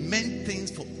 They meant things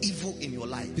for evil in your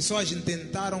life. Pessoas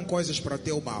intentaram coisas para o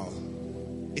teu mal.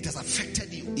 It has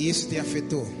affected you. E isso te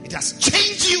afetou. It has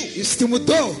changed you. Isso te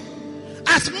mudou.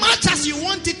 As much as you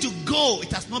wanted to go,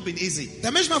 it has not been easy.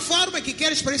 Da mesma forma que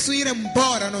queres para isso ir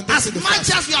embora, não tem As sido much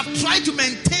fácil. as you have tried to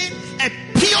maintain a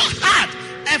pure heart,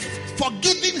 a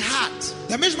forgiving heart,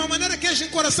 Da mesma maneira que és em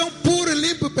coração puro,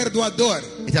 limpo e perdoador,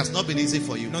 it has not been easy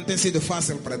for you. não tem sido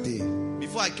fácil para ti.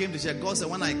 Before I came to church, God said,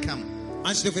 when I come,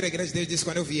 Antes de eu vir à igreja, Deus disse: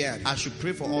 quando eu vier, I should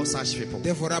pray for all such people.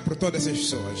 devo orar por todas essas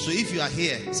pessoas. So if you are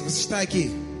here Se você está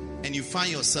aqui, and you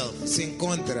find yourself se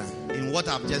encontra in what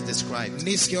I've just described,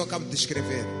 nisso que eu acabo de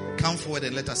descrever, come forward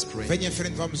and let us pray. venha em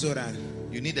frente, vamos orar.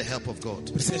 You need the help of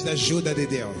God. Precisas da ajuda de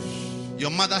Deus. Your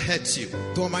mother hurts you.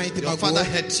 Tua mãe te Your magoou, father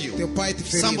hurt you. teu pai te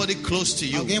feriu, Somebody close to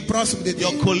you. alguém próximo de ti,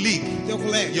 Your colleague. teu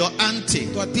colega, Your auntie.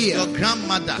 tua tia, Your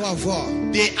grandmother. tua avó,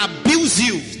 They abuse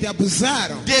you. te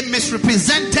abusaram, They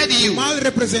misrepresented you. mal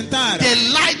representaram, They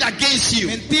lied against you.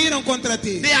 mentiram contra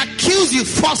ti, They accused you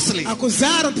falsely.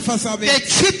 acusaram-te They falsamente,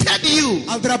 cheated you.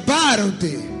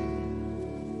 aldrabaram-te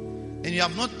And you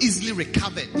have not easily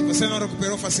recovered. e você não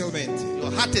recuperou facilmente.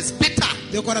 Your heart is bitter.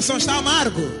 Teu coração está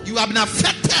amargo, You have been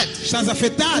affected. estás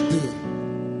afetado.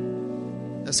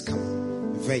 Let's come.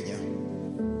 Venha,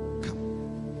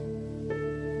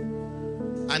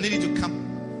 I need you to come.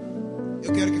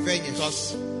 eu quero que venhas.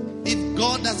 Because if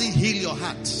God doesn't heal your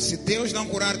heart, Se Deus não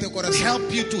curar teu coração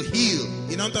help you to heal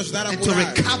e não te ajudar a and to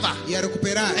curar recover e a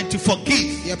recuperar and to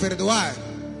forgive, e a perdoar,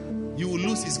 you will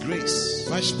lose His grace.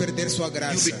 vais perder sua You'll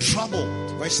graça, be troubled.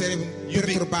 vais ser You'll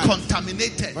be perturbado,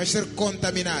 contaminated. vais ser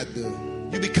contaminado,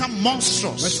 You become vais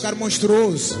monstrous. ficar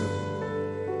monstruoso.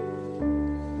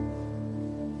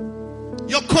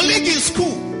 Your colleague in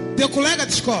school, Teu colega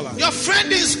de escola, your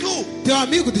friend in school, teu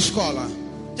amigo de escola,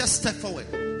 just step forward.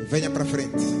 venha para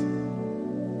frente.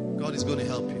 God is going to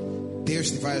help you.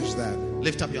 Deus te vai ajudar.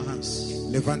 Lift up your hands.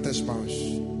 Levanta as mãos,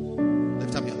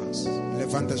 Lift up your hands.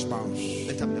 levanta as mãos,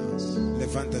 Lift up your hands.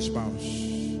 levanta as mãos.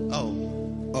 Oh,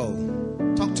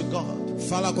 Oh, talk to God.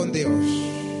 fala com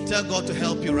Deus. Tell God to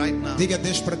help you right now. Diga a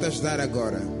Deus para te ajudar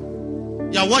agora.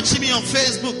 You are watching me on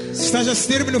Facebook. Se estás a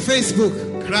assistir-me no Facebook,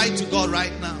 Cry to God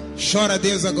right now. chora a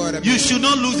Deus agora. You should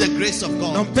not lose the grace of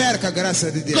Não God. perca a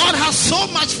graça de Deus. God has so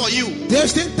much for you.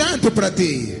 Deus tem tanto para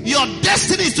ti. Your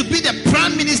destiny is to be the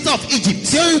prime minister of Egypt.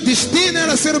 Seu destino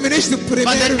era ser o ministro But the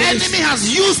primeiro-ministro enemy has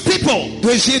used people do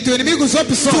Egito. O inimigo usou to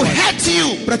pessoas hurt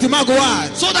you para te magoar,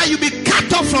 so that you be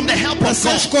cut off from the help para of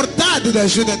seres God. cortado da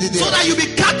ajuda de Deus, So that you be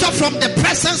cut off from the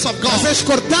presence of para God. seres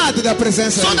cortado da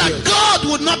presença So de that Deus, God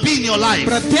would not be in your life.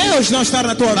 para Deus não estar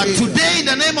na tua But vida. today, in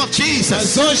the name of Mas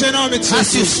Jesus, hoje, em nome de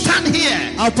as you Jesus, stand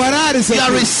here, ao parares you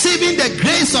are aqui, receiving the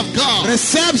grace of God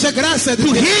recebes a graça de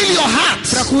to Deus heal your para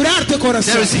heart. curar teu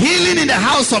coração. There is healing in the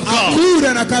house of A God.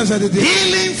 cura na casa de Deus,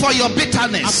 Healing for your a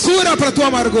bitterness. cura para tua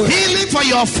amargura, Healing for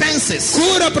your offenses.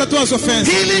 cura para tuas ofensas,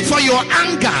 Healing for your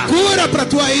anger. cura para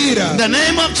tua ira. In the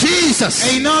name of Jesus.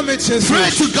 Em nome de Jesus. Pray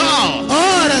to God.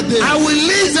 Ora a Deus. I will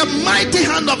release the mighty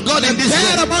hand of God in this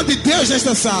Libera a room. mão de Deus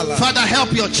nesta sala. Father,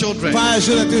 help your children. Pai,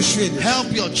 ajuda teus filhos.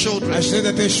 Help your children.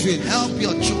 Ajuda teus filhos. Help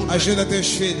your children. Ajuda teus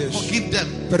filhos. Forgive them.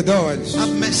 Perdoa-lhes.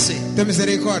 Have mercy. Tem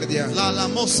misericórdia. La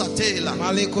mosatela.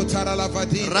 Malikotara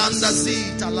lavadinha. Randa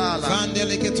zita lala.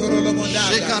 Vandele que torolo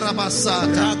mondaga.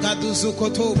 Shekarabasata. Ragaduzu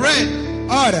kotoba. Pray.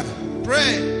 Ora.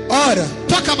 Pray. Ora.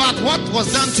 Talk about what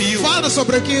was done to you. Fala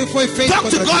sobre o que foi feito Talk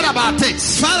to contra God ti. about it.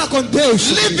 Fala com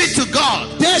Deus. Leave it to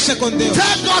God. Deixa com Deus.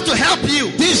 Tell God to help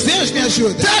you. Diz, Deus me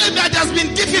ajuda. Tell him that it has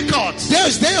been difficult.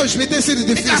 Deus, me tem sido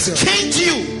It has difícil. changed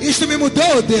you Isto me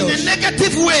mudou, Deus. in a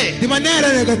negative way. De maneira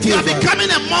You negativa. are becoming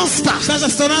a monster. Estás a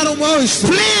se tornar um monstro.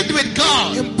 Plead with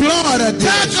God. Implora a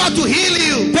Tell Deus. God to heal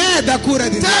you. Pede a cura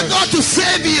de Tell Deus. God to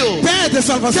save you. Pede a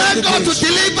salvação Tell de God to Deus.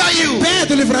 deliver you.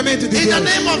 Pede o livramento de In the Deus.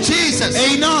 name of Jesus.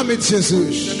 Em nome de In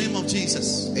Jesus. the name of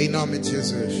Jesus. Em nome de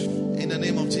Jesus. In the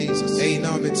name of Jesus. Em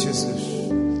nome de Jesus.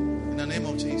 In the name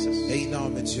of Jesus. Em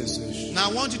nome de Jesus. Now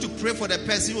I want you to pray for the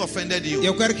person who offended you.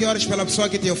 Eu quero que ores pela pessoa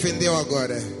que te ofendeu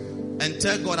agora. And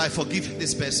tell God, I forgive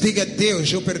this person. Diga,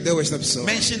 Deus, eu perdoo esta pessoa.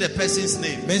 Mention the person's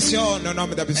name. Menciona o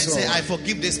nome da And pessoa. say, I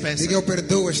forgive this Diga, person. eu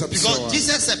perdoo esta pessoa. Because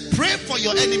Jesus said, pray for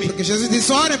your enemy. Porque Jesus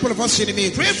disse, orem pelos vossos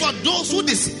inimigos. Pray for those who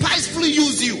despisefully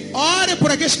use you. Orem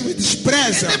por aqueles que me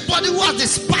desprezam. Anybody who has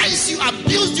despised you,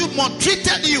 abused you,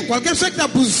 maltreated you. Qualquer pessoa que te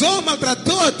abusou,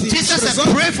 maltratou-te, Jesus desprezou.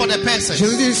 said, pray for the person.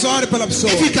 Jesus disse, ore pela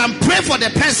pessoa. If you can pray for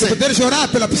the person, Poderes orar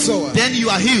pela pessoa. then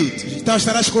you are healed. Então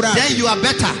estarás curado. Then you are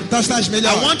better. Então estás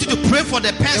melhor. I want you to pray for the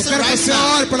Eu person quero que right você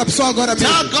now. ore pela pessoa agora Tell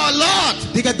mesmo. God, Lord,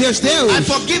 Diga, Deus, I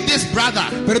forgive this brother.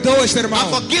 perdoa este I irmão.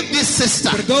 forgive this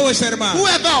sister. Perdoa esta irmã.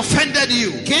 Whoever offended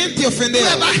you, Quem te ofendeu?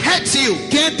 whoever hurt you,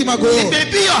 Quem te it magoou? may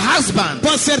be your husband,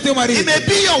 Pode ser teu it marido. may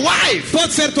be your wife,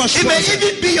 Pode ser tua it may esposa.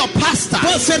 even be your pastor,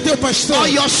 Pode ser teu pastor. or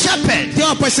your shepherd, Teu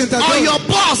or apacentador. your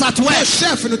boss at Teu work,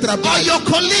 chefe no or trabalho. your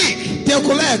colleague, Teu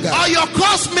colega. or your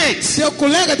classmate. Teu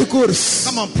colega de curso.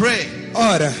 Come on, pray.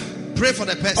 Ora. Pray for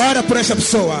the person. Ora por esta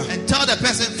pessoa. And tell the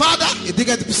person, Father, E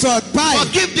diga à pessoa, Pai,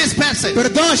 forgive this person.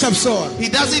 perdoa esta pessoa. He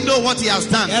doesn't know what he has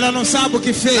done. Ela não sabe o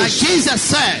que Like fez. Jesus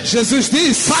said, Jesus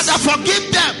disse, Father,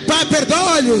 forgive them. Pai, They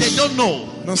perdoa-lhes. don't know.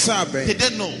 Não sabem. They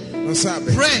don't know. Não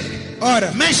sabem. Pray.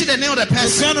 Ora, Mention the name of the person.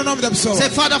 menciona o nome da pessoa. Say,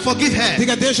 Father, forgive her.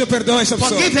 Diga, Deus, eu perdoo esta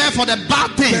pessoa. Forgive her for the bad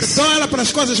things Perdoa ela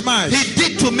pelas coisas más he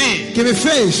did to me. que me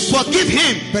fez. Forgive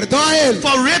him Perdoa ele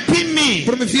for raping me.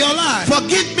 por me violar.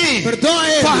 Forgive me Perdoa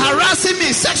ele for harassing me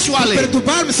por sexually.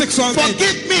 perturbar-me sexualmente.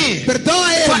 Forgive me Perdoa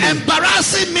for ele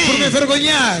embarrassing por me me.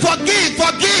 envergonhar. Forgive.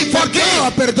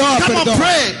 Perdoa, perdoa, Come on, perdoa.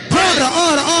 pray.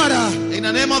 Ora, ora. In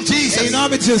the name of Em Jesus.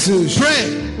 nome de Jesus.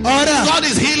 Pray. Ora. God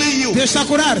is healing you. Deus está a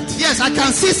curar-te. Yes, I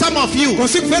can see some of you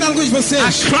Consigo ver alguns de are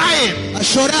vocês crying. a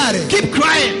chorarem. Keep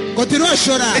crying. Continua a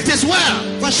chorar. It is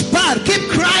well. Faz parte. Keep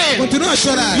crying. Continua a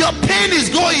chorar. Your pain is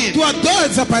going. Tua dor Your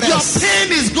desaparece.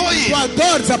 pain is going. Tua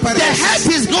dor The desaparece. hurt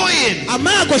is going. A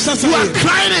mágoa está You are saindo.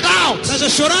 crying it out. Estás a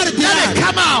chorar e Let it tirar.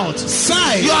 come out.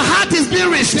 Sai. Your heart is being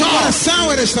Teu restored.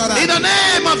 coração é restaurado. In the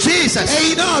name of Jesus.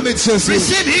 Em nome de Jesus.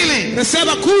 Receive healing.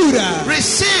 Receba cura.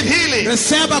 Receive healing.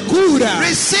 Receba cura.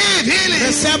 Receive healing.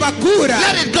 Receba cura.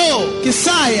 Let it go. Que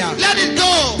saia. Let it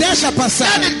go. Deixa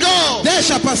passar. Let it go.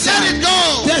 Deixa passar. Let it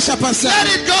go. Deixa passar.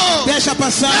 Let it go. Deixa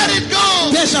passar. Let it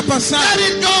go. Deixa passar. Let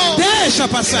it go. Deixa In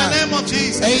the passar. name of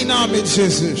Jesus. Em nome de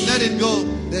Jesus. Let it go.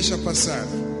 Deixa passar.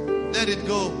 Let it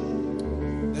go.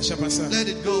 Deixa passar. Let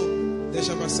it go.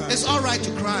 Deixa passar. It's all right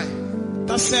to cry.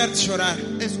 Tá certo chorar.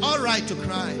 It's all right to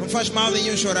cry. Não faz mal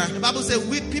nenhum chorar. The Bible says,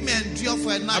 weeping may endure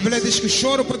for a A night, Bíblia diz que o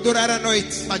choro pode durar a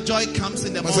noite, but joy comes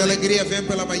in the mas a morning. alegria vem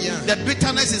pela manhã. The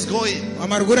bitterness is going. A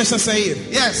amargura está a sair.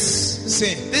 Yes.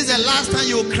 Sim. This is the last time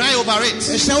you will cry over it.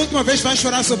 Esta é a última vez que vais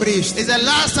chorar sobre isto. It's the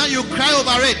last time you cry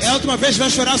over it. É a última vez que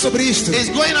vais chorar sobre isto. It's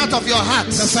going out of your heart.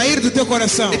 Está a sair do teu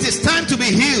coração. It is time to be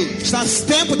healed. Está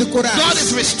tempo de curar. God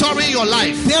is restoring your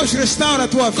life. Deus restaura a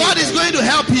tua God vida. is going to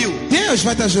help you. Deus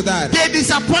vai te ajudar. They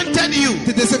disappointed you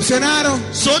Te decepcionaram,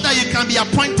 so that you can be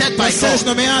appointed by mas seres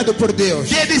God. nomeado por Deus.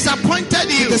 They disappointed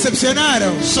Te you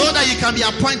decepcionaram, so that you can be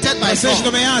appointed by mas seres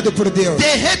God. nomeado por Deus.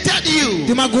 They hated Te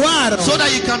you magoaram, so that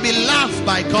you can be loved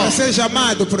by para God. seres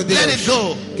amado por Let it Deus.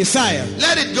 go. Que saia,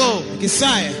 Let it go. que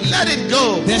saia. Let it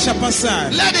go. Deixa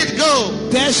passar. Let it go.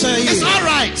 Deixa It's ir. all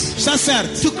right Está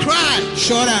certo. to cry.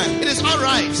 Chorar. It is all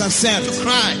right Está certo. to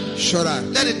cry. Chorar.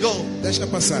 Let it go. Deixa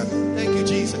passar. Thank you,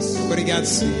 Jesus. Obrigado,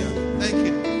 Senhor. Thank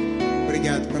you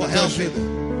Obrigado pela for tua helping.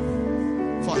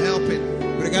 ajuda. For helping.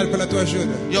 Obrigado pela tua ajuda.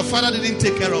 Your father didn't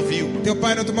take care of you. Teu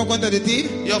pai não tomou conta de ti?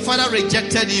 Your father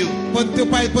rejected you. Teu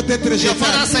pai pode ter te Your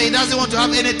father rejeitado. said he doesn't want to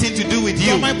have anything to do with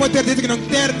Tua you. mãe pode ter dito que não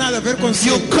quer nada a ver You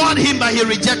consigo. called him, but he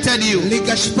rejected you.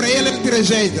 Ligas para ele, ele te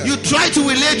rejeita. You try to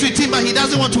relate with him, but he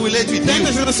doesn't want to relate with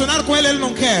Tentas you. relacionar com ele, ele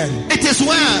não quer. It is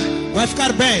well. Vai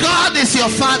ficar bem. God is your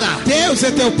father. Deus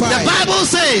é teu The pai. Bible A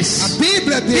says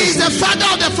Bíblia he is diz. the father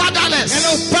of the Ele é fatherless.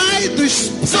 o pai dos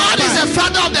God is the pais.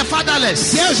 father of the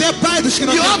fatherless. Deus é pai dos que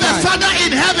não You têm have a pai. father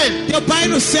in heaven. Teu pai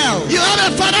no céu. You have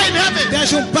a father in heaven.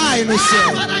 Tens um pai no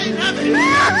céu. Father in heaven.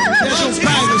 Tens um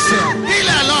pai no céu. Heal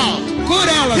her, Lord. Cura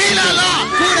ela, Heal her, Senhor.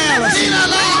 Lord. Cura ela, Heal Senhor. her,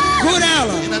 Lord. Cura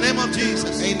ela. In the name of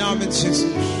Jesus. Em nome de Jesus.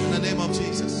 In the name of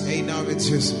Jesus. Em nome de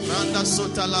Jesus. Randa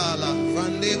sotalala.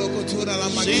 Vandelo cultura la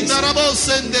magista. Shindarabo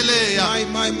sendelea.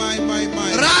 Mai.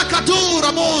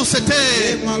 Rakatura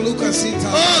mosete. Maluca cita.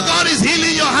 Oh, God is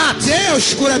healing your heart.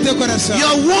 Deus cura teu coração.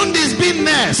 Your wound is being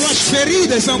Tuas nursed.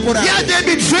 feridas são curadas. Yeah,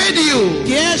 they betrayed you.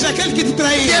 Que és aquele que te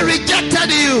They traiu.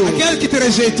 rejected you. Aquele que te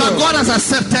rejeitou. But God has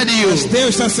accepted you. Mas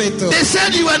Deus te aceitou. They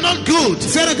said you were not good,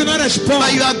 Disseram que não eras bom.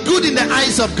 but you are good in the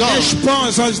eyes of God. És bom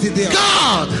aos olhos de Deus.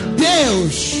 God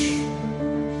Deus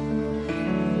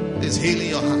is healing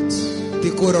your heart. te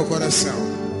cura o coração.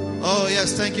 Oh,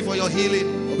 yes, thank you for your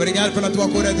healing. Obrigado pela tua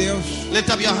cura, Deus. Lift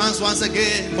up your hands once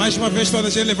again. Mais uma vez, toda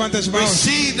a gente levanta as mãos.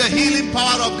 Receive the healing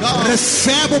power of God.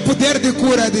 Receba o poder de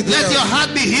cura de Deus. Let your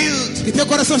heart be healed. Que teu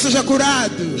coração seja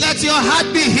curado. Let your heart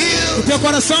be Que healed. teu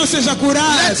coração seja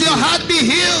curado. Let your heart be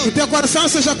Que healed. teu coração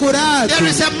seja curado. There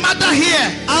is a mother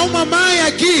here. Há uma mãe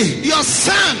aqui. Your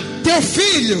son Teu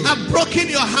filho have broken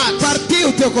your heart.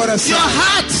 partiu teu coração. Your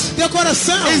heart Teu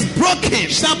coração is broken.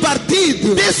 está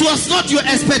partido. This was not your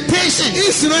expectation.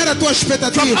 Isso não era a tua From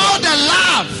expectativa. all the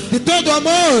love, De todo o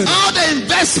amor, all the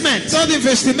investment. todo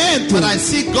investimento. But I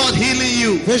see God healing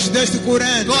you. Vejo Deus te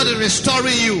curando. God is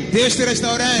restoring you. Deus te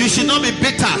restaurando. You should not be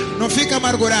bitter. Não fica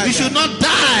amargurado. You should not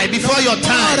die before your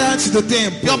time. Ora antes do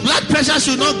tempo. Your blood pressure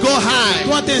should not go high.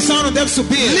 Tua atenção não deve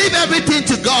subir. Leave everything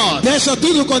to God. Deixa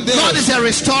tudo com Deus. God is a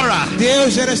restorer.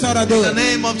 Deus é In the restaurador.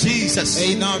 name of Jesus.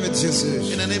 Em nome de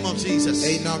Jesus. In the name of Jesus.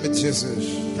 Em nome de Jesus.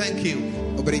 Thank you.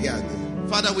 Obrigado.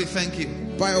 Father, we thank you.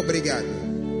 Pai, obrigado.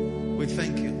 We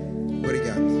thank you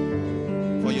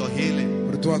Obrigado for your healing.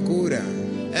 por tua cura.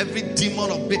 Every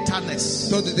demon of bitterness,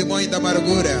 Todo demônio da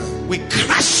amargura. we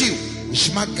crush you.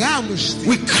 Esmagamos-te.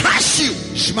 We crush you.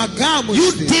 You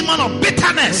Esmagamos-te. demon of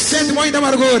bitterness, Você demônio da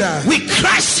amargura. we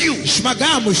crush you.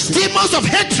 Esmagamos-te. Demons of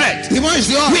hatred, Demônios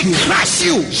de we ódio. crush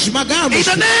you. In Esmagamos-te.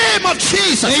 the name of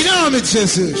Jesus. Em nome de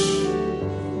Jesus.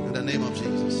 In the name of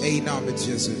Jesus. Em nome de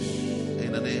Jesus.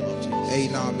 In the name of Jesus. Em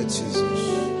nome de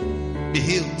Jesus. Be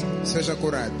healed. Seja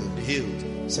curado. Be healed.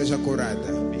 Seja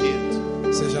curada. Be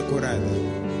healed. Seja curada.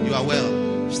 You are well.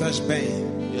 Estás bem.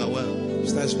 You are well.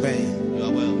 Estás bem. You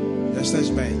are well. Já estás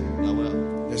bem. You are well.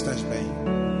 Já estás bem.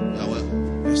 You are well.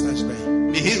 Já estás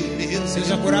bem. Be healed. Be healed.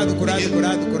 Seja curado, curado, Be healed.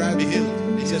 curado, curado. Be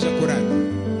healed. Be Seja healed. curado.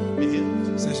 Be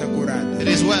healed. Seja curado. It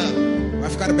is well. Vai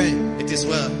ficar bem. It is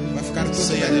well. Vai ficar tudo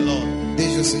Say the bem. Lord.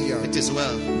 Diz o Senhor. It is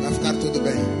well. Vai ficar tudo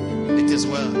bem. It is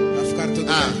well. Vai ficar tudo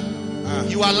Ah. bem. Ah.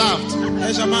 You are loved.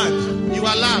 És amado. You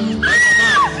are loved.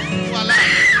 You are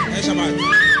loved. És amado. You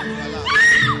are loved.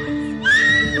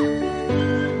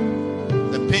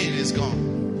 The pain is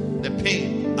gone. The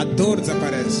pain. A dor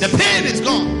desaparece. The pain is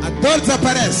gone. A dor In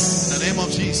desaparece. the name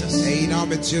of Jesus. Em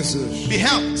nome de Jesus. Be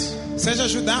helped. Seja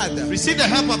ajudada. Receive the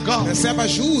help of God. Receba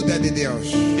ajuda de Deus.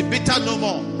 Be bitter no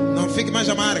more. Não fique mais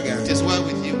amarga. It is well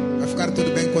with you. Vai ficar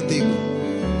tudo bem contigo.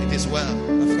 It is well.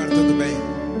 Vai ficar tudo bem.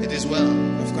 It is well.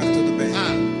 Vai ficar tudo bem.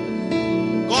 Ah.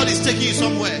 God is taking you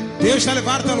somewhere. Deus está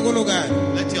levando-te a algum lugar.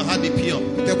 Let your heart be pure.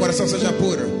 Que teu coração seja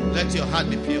puro. Let your heart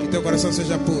be Que pure. teu coração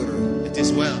seja puro. It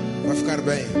is well. Vai ficar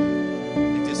bem.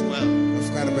 It is well. Vai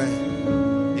ficar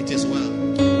bem. It is well.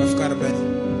 Vai ficar bem.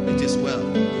 It is well.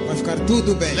 Vai ficar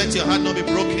tudo bem. Let your heart not be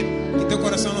broken. Que teu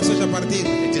coração não seja partido.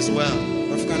 It is well.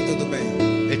 Vai ficar tudo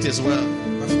bem. It is well.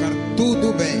 Vai ficar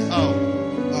tudo bem. Oh,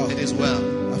 Oh, it is well.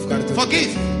 vai ficar tudo Forgive.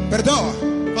 bem. Perdoa.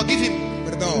 Forgive him.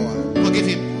 Perdoa. Forgive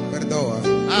him. Perdoa.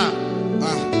 Ah,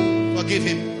 Ah, forgive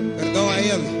him. perdoa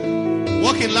ele.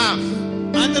 Walk in love.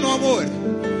 Anda no amor.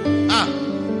 Ah,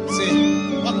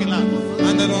 Sim. walk in love.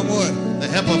 Anda no amor. The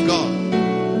help of God.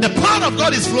 The power of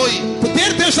God is flowing.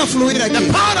 Poder de Deus está a fluir The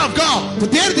aqui. power of God.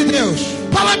 Poder de Deus.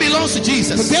 Power belongs to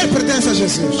Jesus. Poder pertence a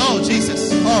Jesus. Oh,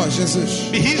 Jesus. Oh, Jesus.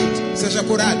 Be healed. Seja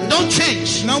curado. Don't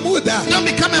change. Não muda. Don't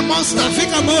become a monster. Não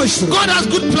fica monstro. God has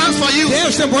good plans for you.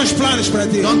 Deus tem bons planos para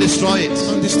ti. Don't destroy it.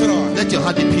 Não destrói. Let your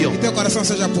heart be pure. Que teu coração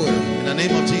seja puro. In the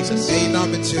name of Jesus. Em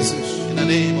nome de Jesus. In the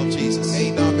name of Jesus.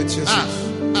 Em nome de Jesus. Ah,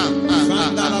 ah, ah,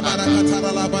 ah,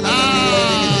 ah,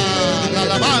 ah.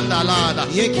 la banda lada.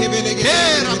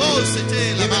 Kera bose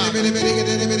te la banda.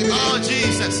 Oh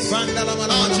Jesus.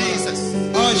 Oh Jesus.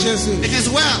 Oh Jesus. It is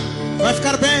well. Vai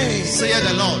ficar bem. Saith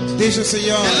the Lord. Diz o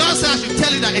Senhor. The Lord says I should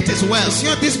tell you that it is well. O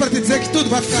Senhor disse para te dizer que tudo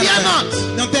vai ficar Fear bem.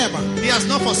 not. Não tema. He has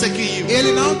not forsaken you.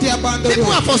 Ele não te People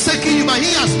abandonou. are forsaking you, but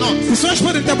he has not. Pessoas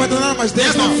podem te abandonar, mas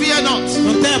Deus Therefore, não. fear not.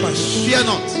 Não temas. Fear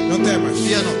not. Não temas.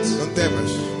 Fear not. Não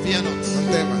temas. Fear not. Não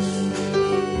temas.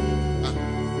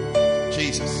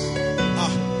 Jesus. Ah,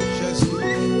 Jesus.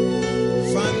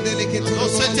 Vandele que tu No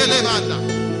se te levanta.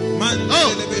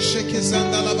 Mandele beche que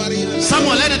zanda la varia.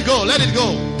 Samuel, let it go. Let it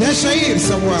go. Deixa ir,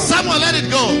 Samuel. Samuel, let it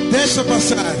go. Deixa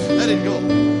passar. Let it go.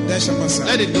 Deixa passar.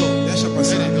 Let it go. Deixa Let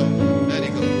passar. it go. Let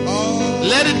it go. Oh,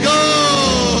 Let it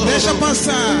go. deixa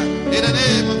passar. In the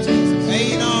name of Jesus.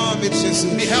 Em nome de Jesus.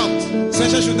 Be helped.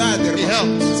 Seja ajudado, Be irmão.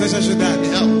 helped. Seja ajudado. Be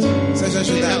helped. Seja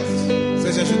ajudado.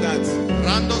 Seja ajudado.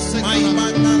 Rando se Mai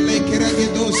mandale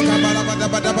keregedos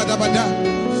kabalabadabadabada.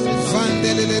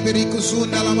 Vandele leberiku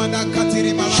zunda la manda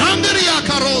katiri mala. Shandiria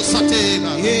karosa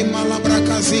tega. E malabra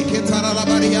kazi que tara la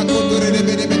baria kondore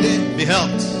lebede. Be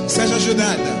helped. Seja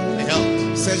ajudada. Be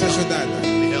helped. Seja ajudada.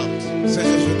 Be helped. Seja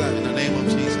In ajudada. the name of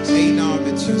Jesus. Em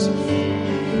nome de Jesus.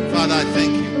 Father, I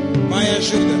thank you. Pai,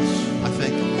 ajuda-nos. I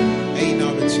thank you. Em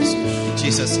nome de Jesus. In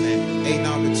Jesus' name. Em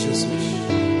nome de Jesus.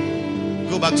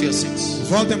 Go back to your seats.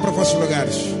 Voltem para vossos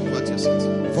lugares. Go back to your seats.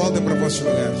 Voltem para vossos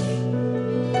lugares.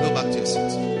 Go back to your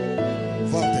seats.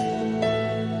 Voltem.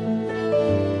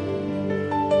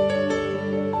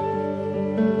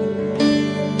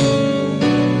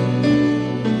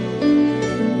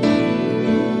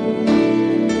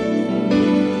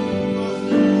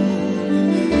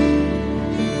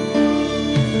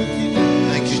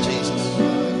 Thank you, Jesus.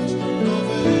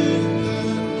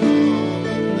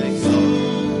 Thank you,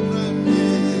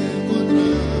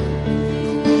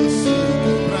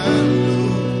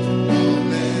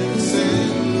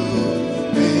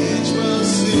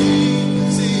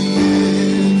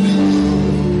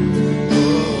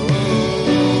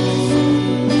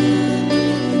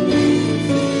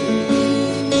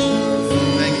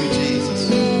 Thank you, Jesus.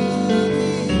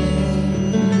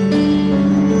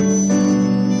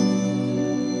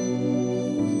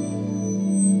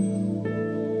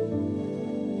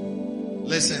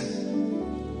 Listen,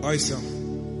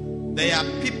 Ouçam. there are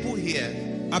people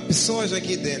here. Há pessoas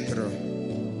aqui dentro.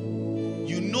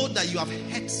 You know that you have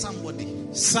hurt somebody.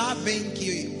 Sabem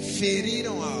que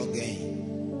feriram alguém.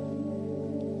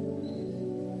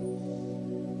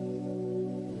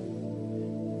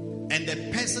 And the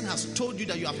person has told you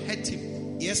that you have hurt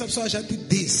him. E essa pessoa já te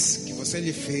disse que você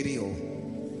lhe feriu.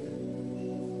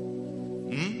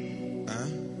 Hã?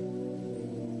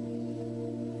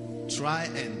 Try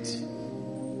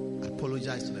and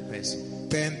apologize to the person.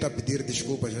 Tenta pedir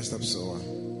desculpas a esta pessoa.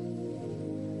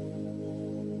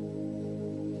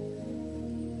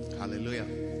 Hallelujah.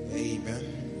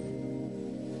 Amen.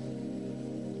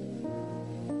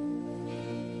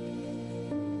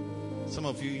 Some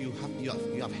of you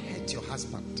have hurt your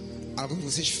husband, Alguns de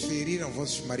vocês feriram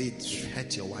vossos maridos.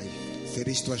 hurt your wife,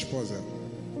 Feriste tua esposa.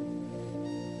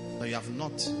 but you have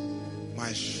not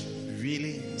Mas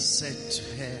really said to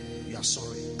her you are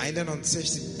sorry. ainda não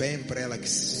disseste bem para ela que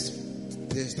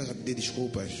estás a pedir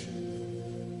desculpas.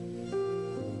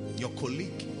 Your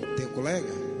colleague, Teu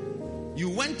colega. you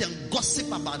went and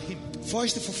gossip about him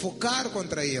Foste fofocar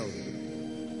contra ele.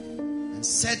 and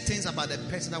said things about the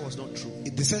person that was not true. E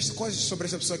disseste coisas sobre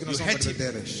essa pessoa que não You são hurt him.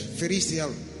 verdadeiras. Feriste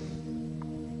ele.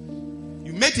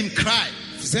 You made him cry,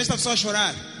 Fizeste a pessoa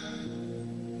chorar.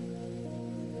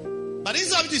 but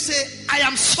instead of you to say I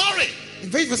am sorry, Em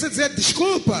vez de você dizer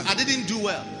desculpa, I didn't do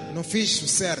well, não fiz o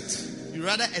certo. you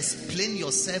rather explain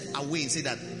yourself away and say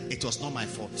that it was not my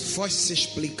fault. Foste se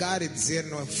explicar e dizer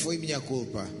não foi minha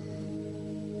culpa.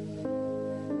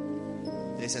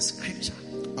 There's a scripture.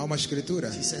 Há uma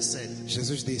escritura. Jesus said,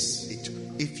 Jesus disse: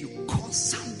 if you call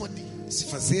somebody se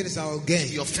fazeres a to be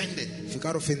alguém offended,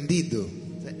 ficar ofendido,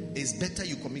 it's better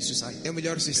you commit suicide. é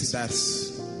melhor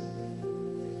suicidar-se.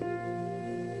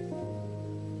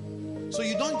 So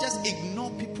you don't just ignore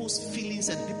people's feelings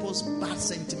and people's bad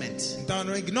sentiments. Então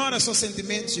não ignora só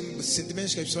sentimentos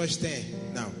que as pessoas têm.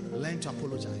 Não. Learn to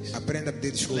apologize. Aprenda a pedir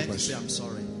Learn to desculpas. say I'm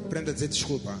sorry. Aprenda a dizer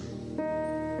desculpa.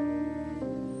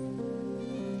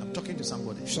 I'm talking to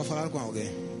somebody. Estou a falar com alguém.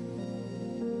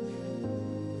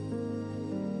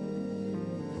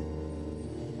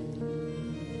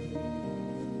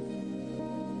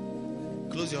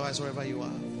 Close your eyes wherever you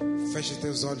are. Fecha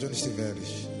teus olhos onde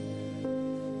estiveres.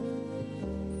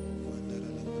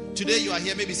 Today you are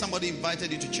here. Maybe somebody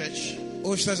invited you to church.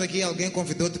 Hoje estás aqui, alguém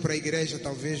convidou-te para a igreja,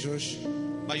 talvez hoje.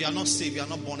 But you are not saved, you are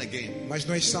not born again. mas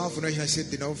não és salvo, não és nascido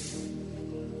de novo.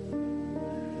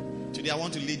 Today I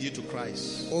want to lead you to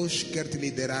Christ. Hoje quero te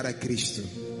liderar a Cristo.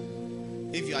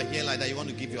 If you are here like that, you want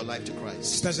to give your life to Christ.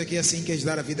 Se estás aqui assim, queres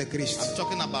dar a vida a Cristo. I'm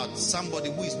talking about somebody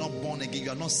who is not born again.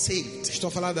 You are not saved. Estou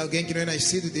a falar de alguém que não é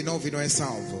nascido de novo e não é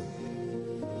salvo.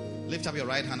 Lift up your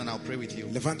right hand and I'll pray with you.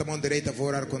 Levanta a mão direita, vou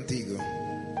orar contigo.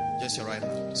 Just your right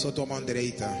hand. Só tua mão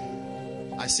direita.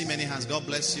 I see many hands. God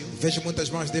bless you. Vejo muitas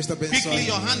mãos, Deus te Quickly, abençoe.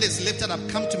 your hand is lifted up.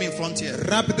 Come to me in front here.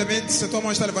 Rapidamente, se a tua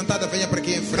mão está levantada, venha para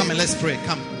aqui em Come and frente. let's pray.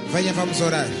 Come. Venha, vamos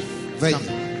orar. Venha,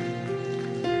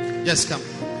 Just come.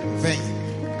 venha,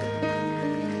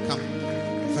 Come.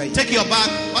 venha. Take your bag,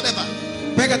 whatever.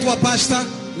 Pega a tua pasta,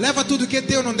 leva tudo que é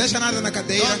teu, não deixa nada na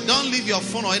cadeira. Don't leave your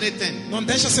phone or anything. Não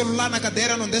deixa celular na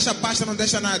cadeira, não deixa pasta, não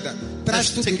deixa nada. Traz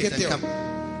Just tudo take que é it and teu.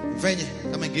 come. Venha,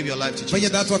 Come and give your life to venha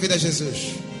Jesus. dar a tua vida a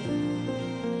Jesus.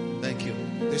 Thank you.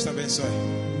 Deus te abençoe.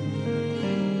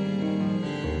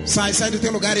 Sai do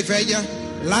teu lugar e venha.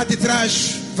 Lá de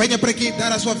trás, venha para aqui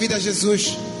dar a sua vida a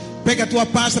Jesus. Pega a tua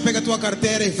pasta, pega a tua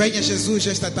carteira e venha a Jesus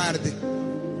esta tarde.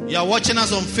 You are watching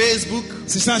us on Facebook.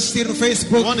 Se está a assistir no You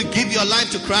Facebook, want to give your life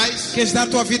to Christ? queres dar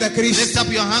a tua vida a Lift Cristo,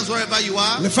 up your hands wherever you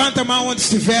are. levanta a mão onde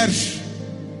estiveres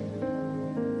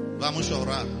Vamos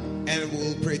orar. and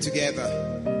we'll pray together.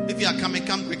 If you are coming,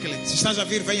 come quickly. Se estás a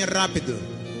vir, venha rápido.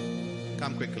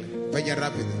 Come quickly. Venha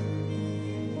rápido.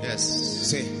 Yes.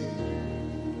 Sim.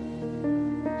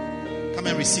 Come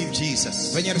and receive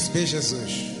Jesus. Venha receber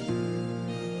Jesus.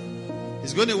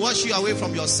 He's going to wash you away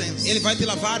from your sins. Ele vai te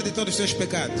lavar de todos os teus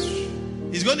pecados.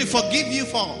 He's going to forgive you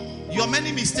for your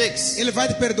many mistakes. Ele vai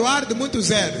te perdoar de muitos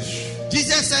erros.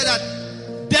 Jesus said that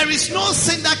there is no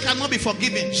sin that cannot be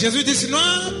forgiven. Jesus disse, não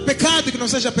há pecado que não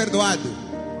seja perdoado.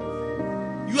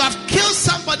 You have killed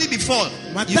somebody before.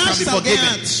 You can be Mataste alguém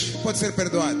forgiven. antes, pode ser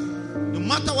perdoado. No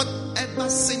matter whatever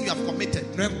sin you have committed.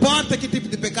 Não importa que tipo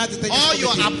de pecado tenhas All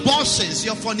your cometido. abortions,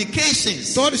 your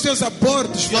fornications, Todos os teus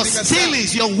abortos, your fornicação,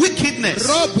 stealings, your wickedness.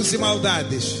 roubos e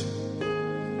maldades.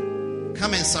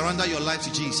 Come and surrender your life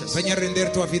to Jesus. Venha render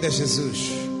tua vida a Jesus.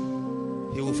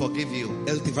 He will forgive you.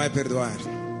 Ele te vai perdoar.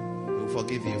 He will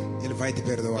forgive you. Ele vai te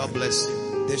perdoar. God bless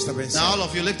you. Deus te Now abençoe. all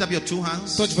of you lift up your two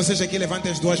hands. Todos vocês aqui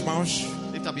levantem as duas mãos.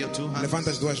 Lift up your two hands. Levanta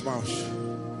as duas mãos.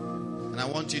 And I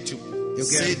want you to Eu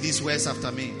say quero these words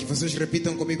after me. que vocês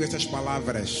repitam comigo estas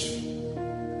palavras.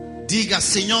 Diga,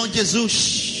 Senhor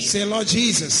Jesus, Say, Lord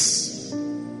Jesus,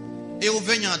 eu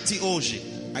venho a ti hoje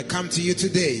I come to you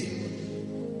today.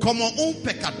 como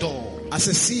pecador.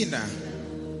 Assassina,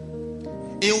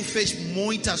 Eu fiz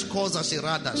muitas coisas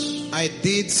erradas, I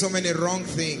did so many wrong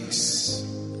things,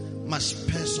 mas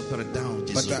peço perdão,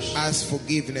 but I Jesus. ask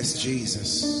forgiveness,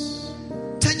 Jesus.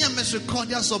 Tenha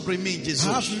misericórdia sobre mim, Jesus.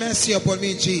 Have mercy upon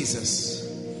me, Jesus.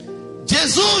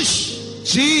 Jesus,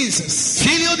 Jesus,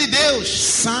 Filho de Deus,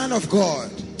 Son of God,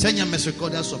 tenha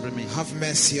misericórdia sobre mim. have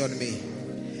mercy on me.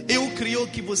 Eu creio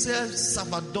que você é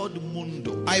salvador do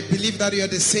mundo. I believe that you are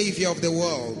the Savior of the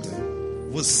world.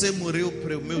 Você morreu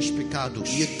pelos meus pecados.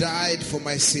 You died for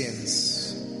my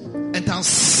sins. Então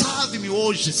salve-me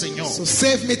hoje, Senhor, So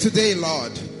save me today,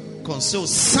 Lord, com seu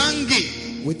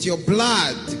sangue. with your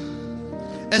blood.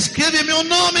 Escreve meu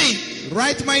nome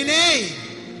Write my name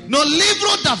no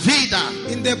livro da vida.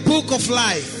 in the book of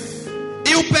life.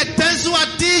 Eu pertenço a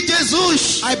ti,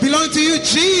 Jesus, I belong to you,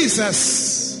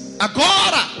 Jesus,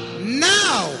 agora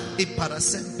now e para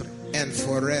sempre. and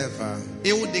forever.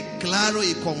 Eu declaro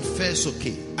e confesso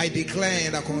que I declare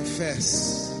and I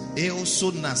confess eu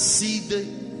sou nascido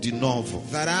de novo.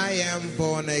 that I am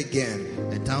born again.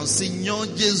 Então, Senhor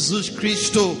Jesus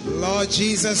Cristo, Lord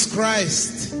Jesus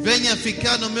Christ, venha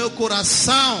ficar no meu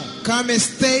coração come and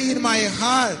stay in my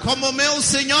heart como meu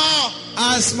Senhor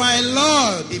as my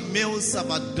Lord e meu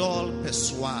Salvador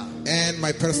pessoal. and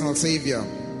my personal Savior.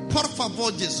 Por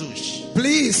favor, Jesus,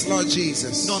 Please, Lord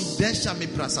Jesus, não deixa-me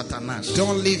para Satanás.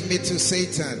 don't leave me to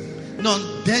Satan.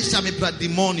 Não deixa-me para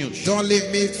demônios. Don't leave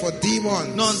me for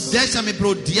demons. Não deixa-me para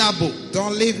o diabo.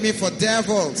 Don't leave me for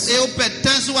devils. Eu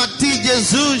pertenço a ti,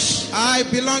 Jesus. I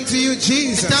belong to you, Então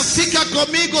Jesus. fica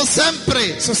comigo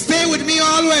sempre. So stay with me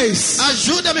always.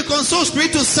 Ajuda-me com seu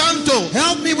Espírito Santo.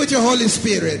 Help me with your Holy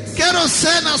Spirit. Quero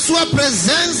ser na sua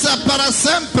presença para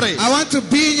sempre. I want to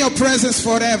be in your presence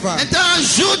forever. Então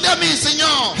ajuda-me,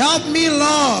 Senhor, Help me,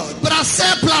 Lord, para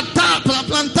ser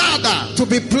plantada to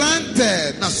be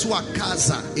planted na sua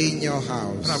casa, in your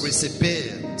para house,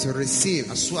 receber to receive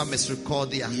a sua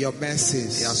misericórdia your e a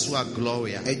mercies sua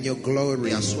glória and your e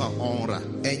glory a sua honra.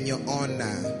 and your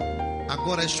honor.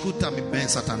 Agora escuta-me bem,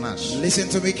 Satanás. Listen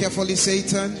to me carefully,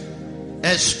 Satan.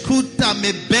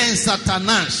 Escuta-me bem,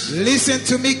 Satanás. Listen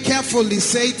to me carefully,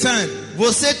 Satan.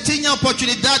 Você tinha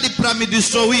oportunidade para me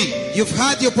destruir, You've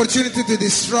had the opportunity to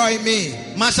destroy me.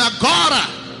 mas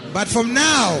agora But from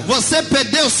now, você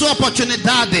perdeu sua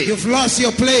oportunidade. you've lost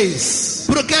your place.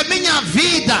 Porque minha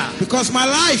vida, Because my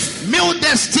life, meu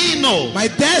destino, my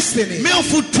destiny, meu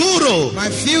futuro my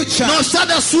future não está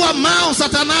da sua mão,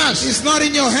 Satanás. is not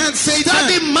in your hands, Está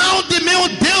de Satan. mão de meu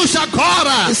Deus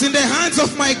agora. It's in the hands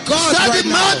of my God Está de right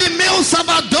mão now. de meu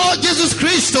Salvador Jesus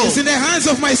Cristo. It's in the hands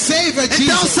of my Savior,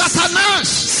 Então Jesus. Satanás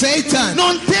Satan,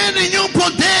 não tem nenhum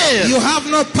poder you have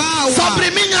no power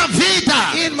sobre minha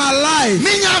vida. in my life.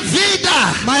 Minha vida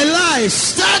My life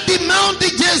está de mão de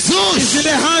is in Jesus.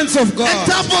 the hands of God.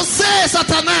 Então você,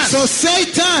 Satanás, So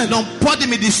Satan, não pode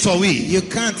me destruir. you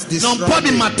can't Não destroy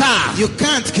pode me. matar. You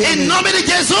can't kill Em me. nome de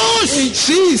Jesus. In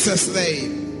Jesus'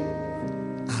 name.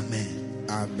 Amém.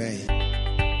 Amen.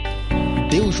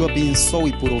 Deus o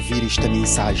abençoe por ouvir esta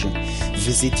mensagem.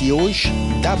 Visite hoje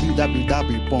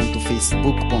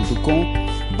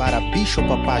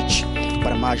www.facebook.com/Bishop Apache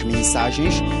para mais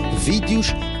mensagens,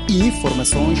 vídeos e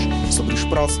informações sobre os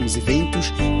próximos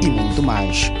eventos e muito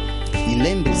mais. E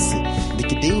lembre-se de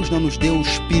que Deus não nos deu o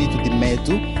espírito de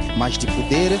medo, mas de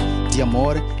poder, de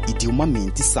amor e de uma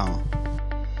mente sã.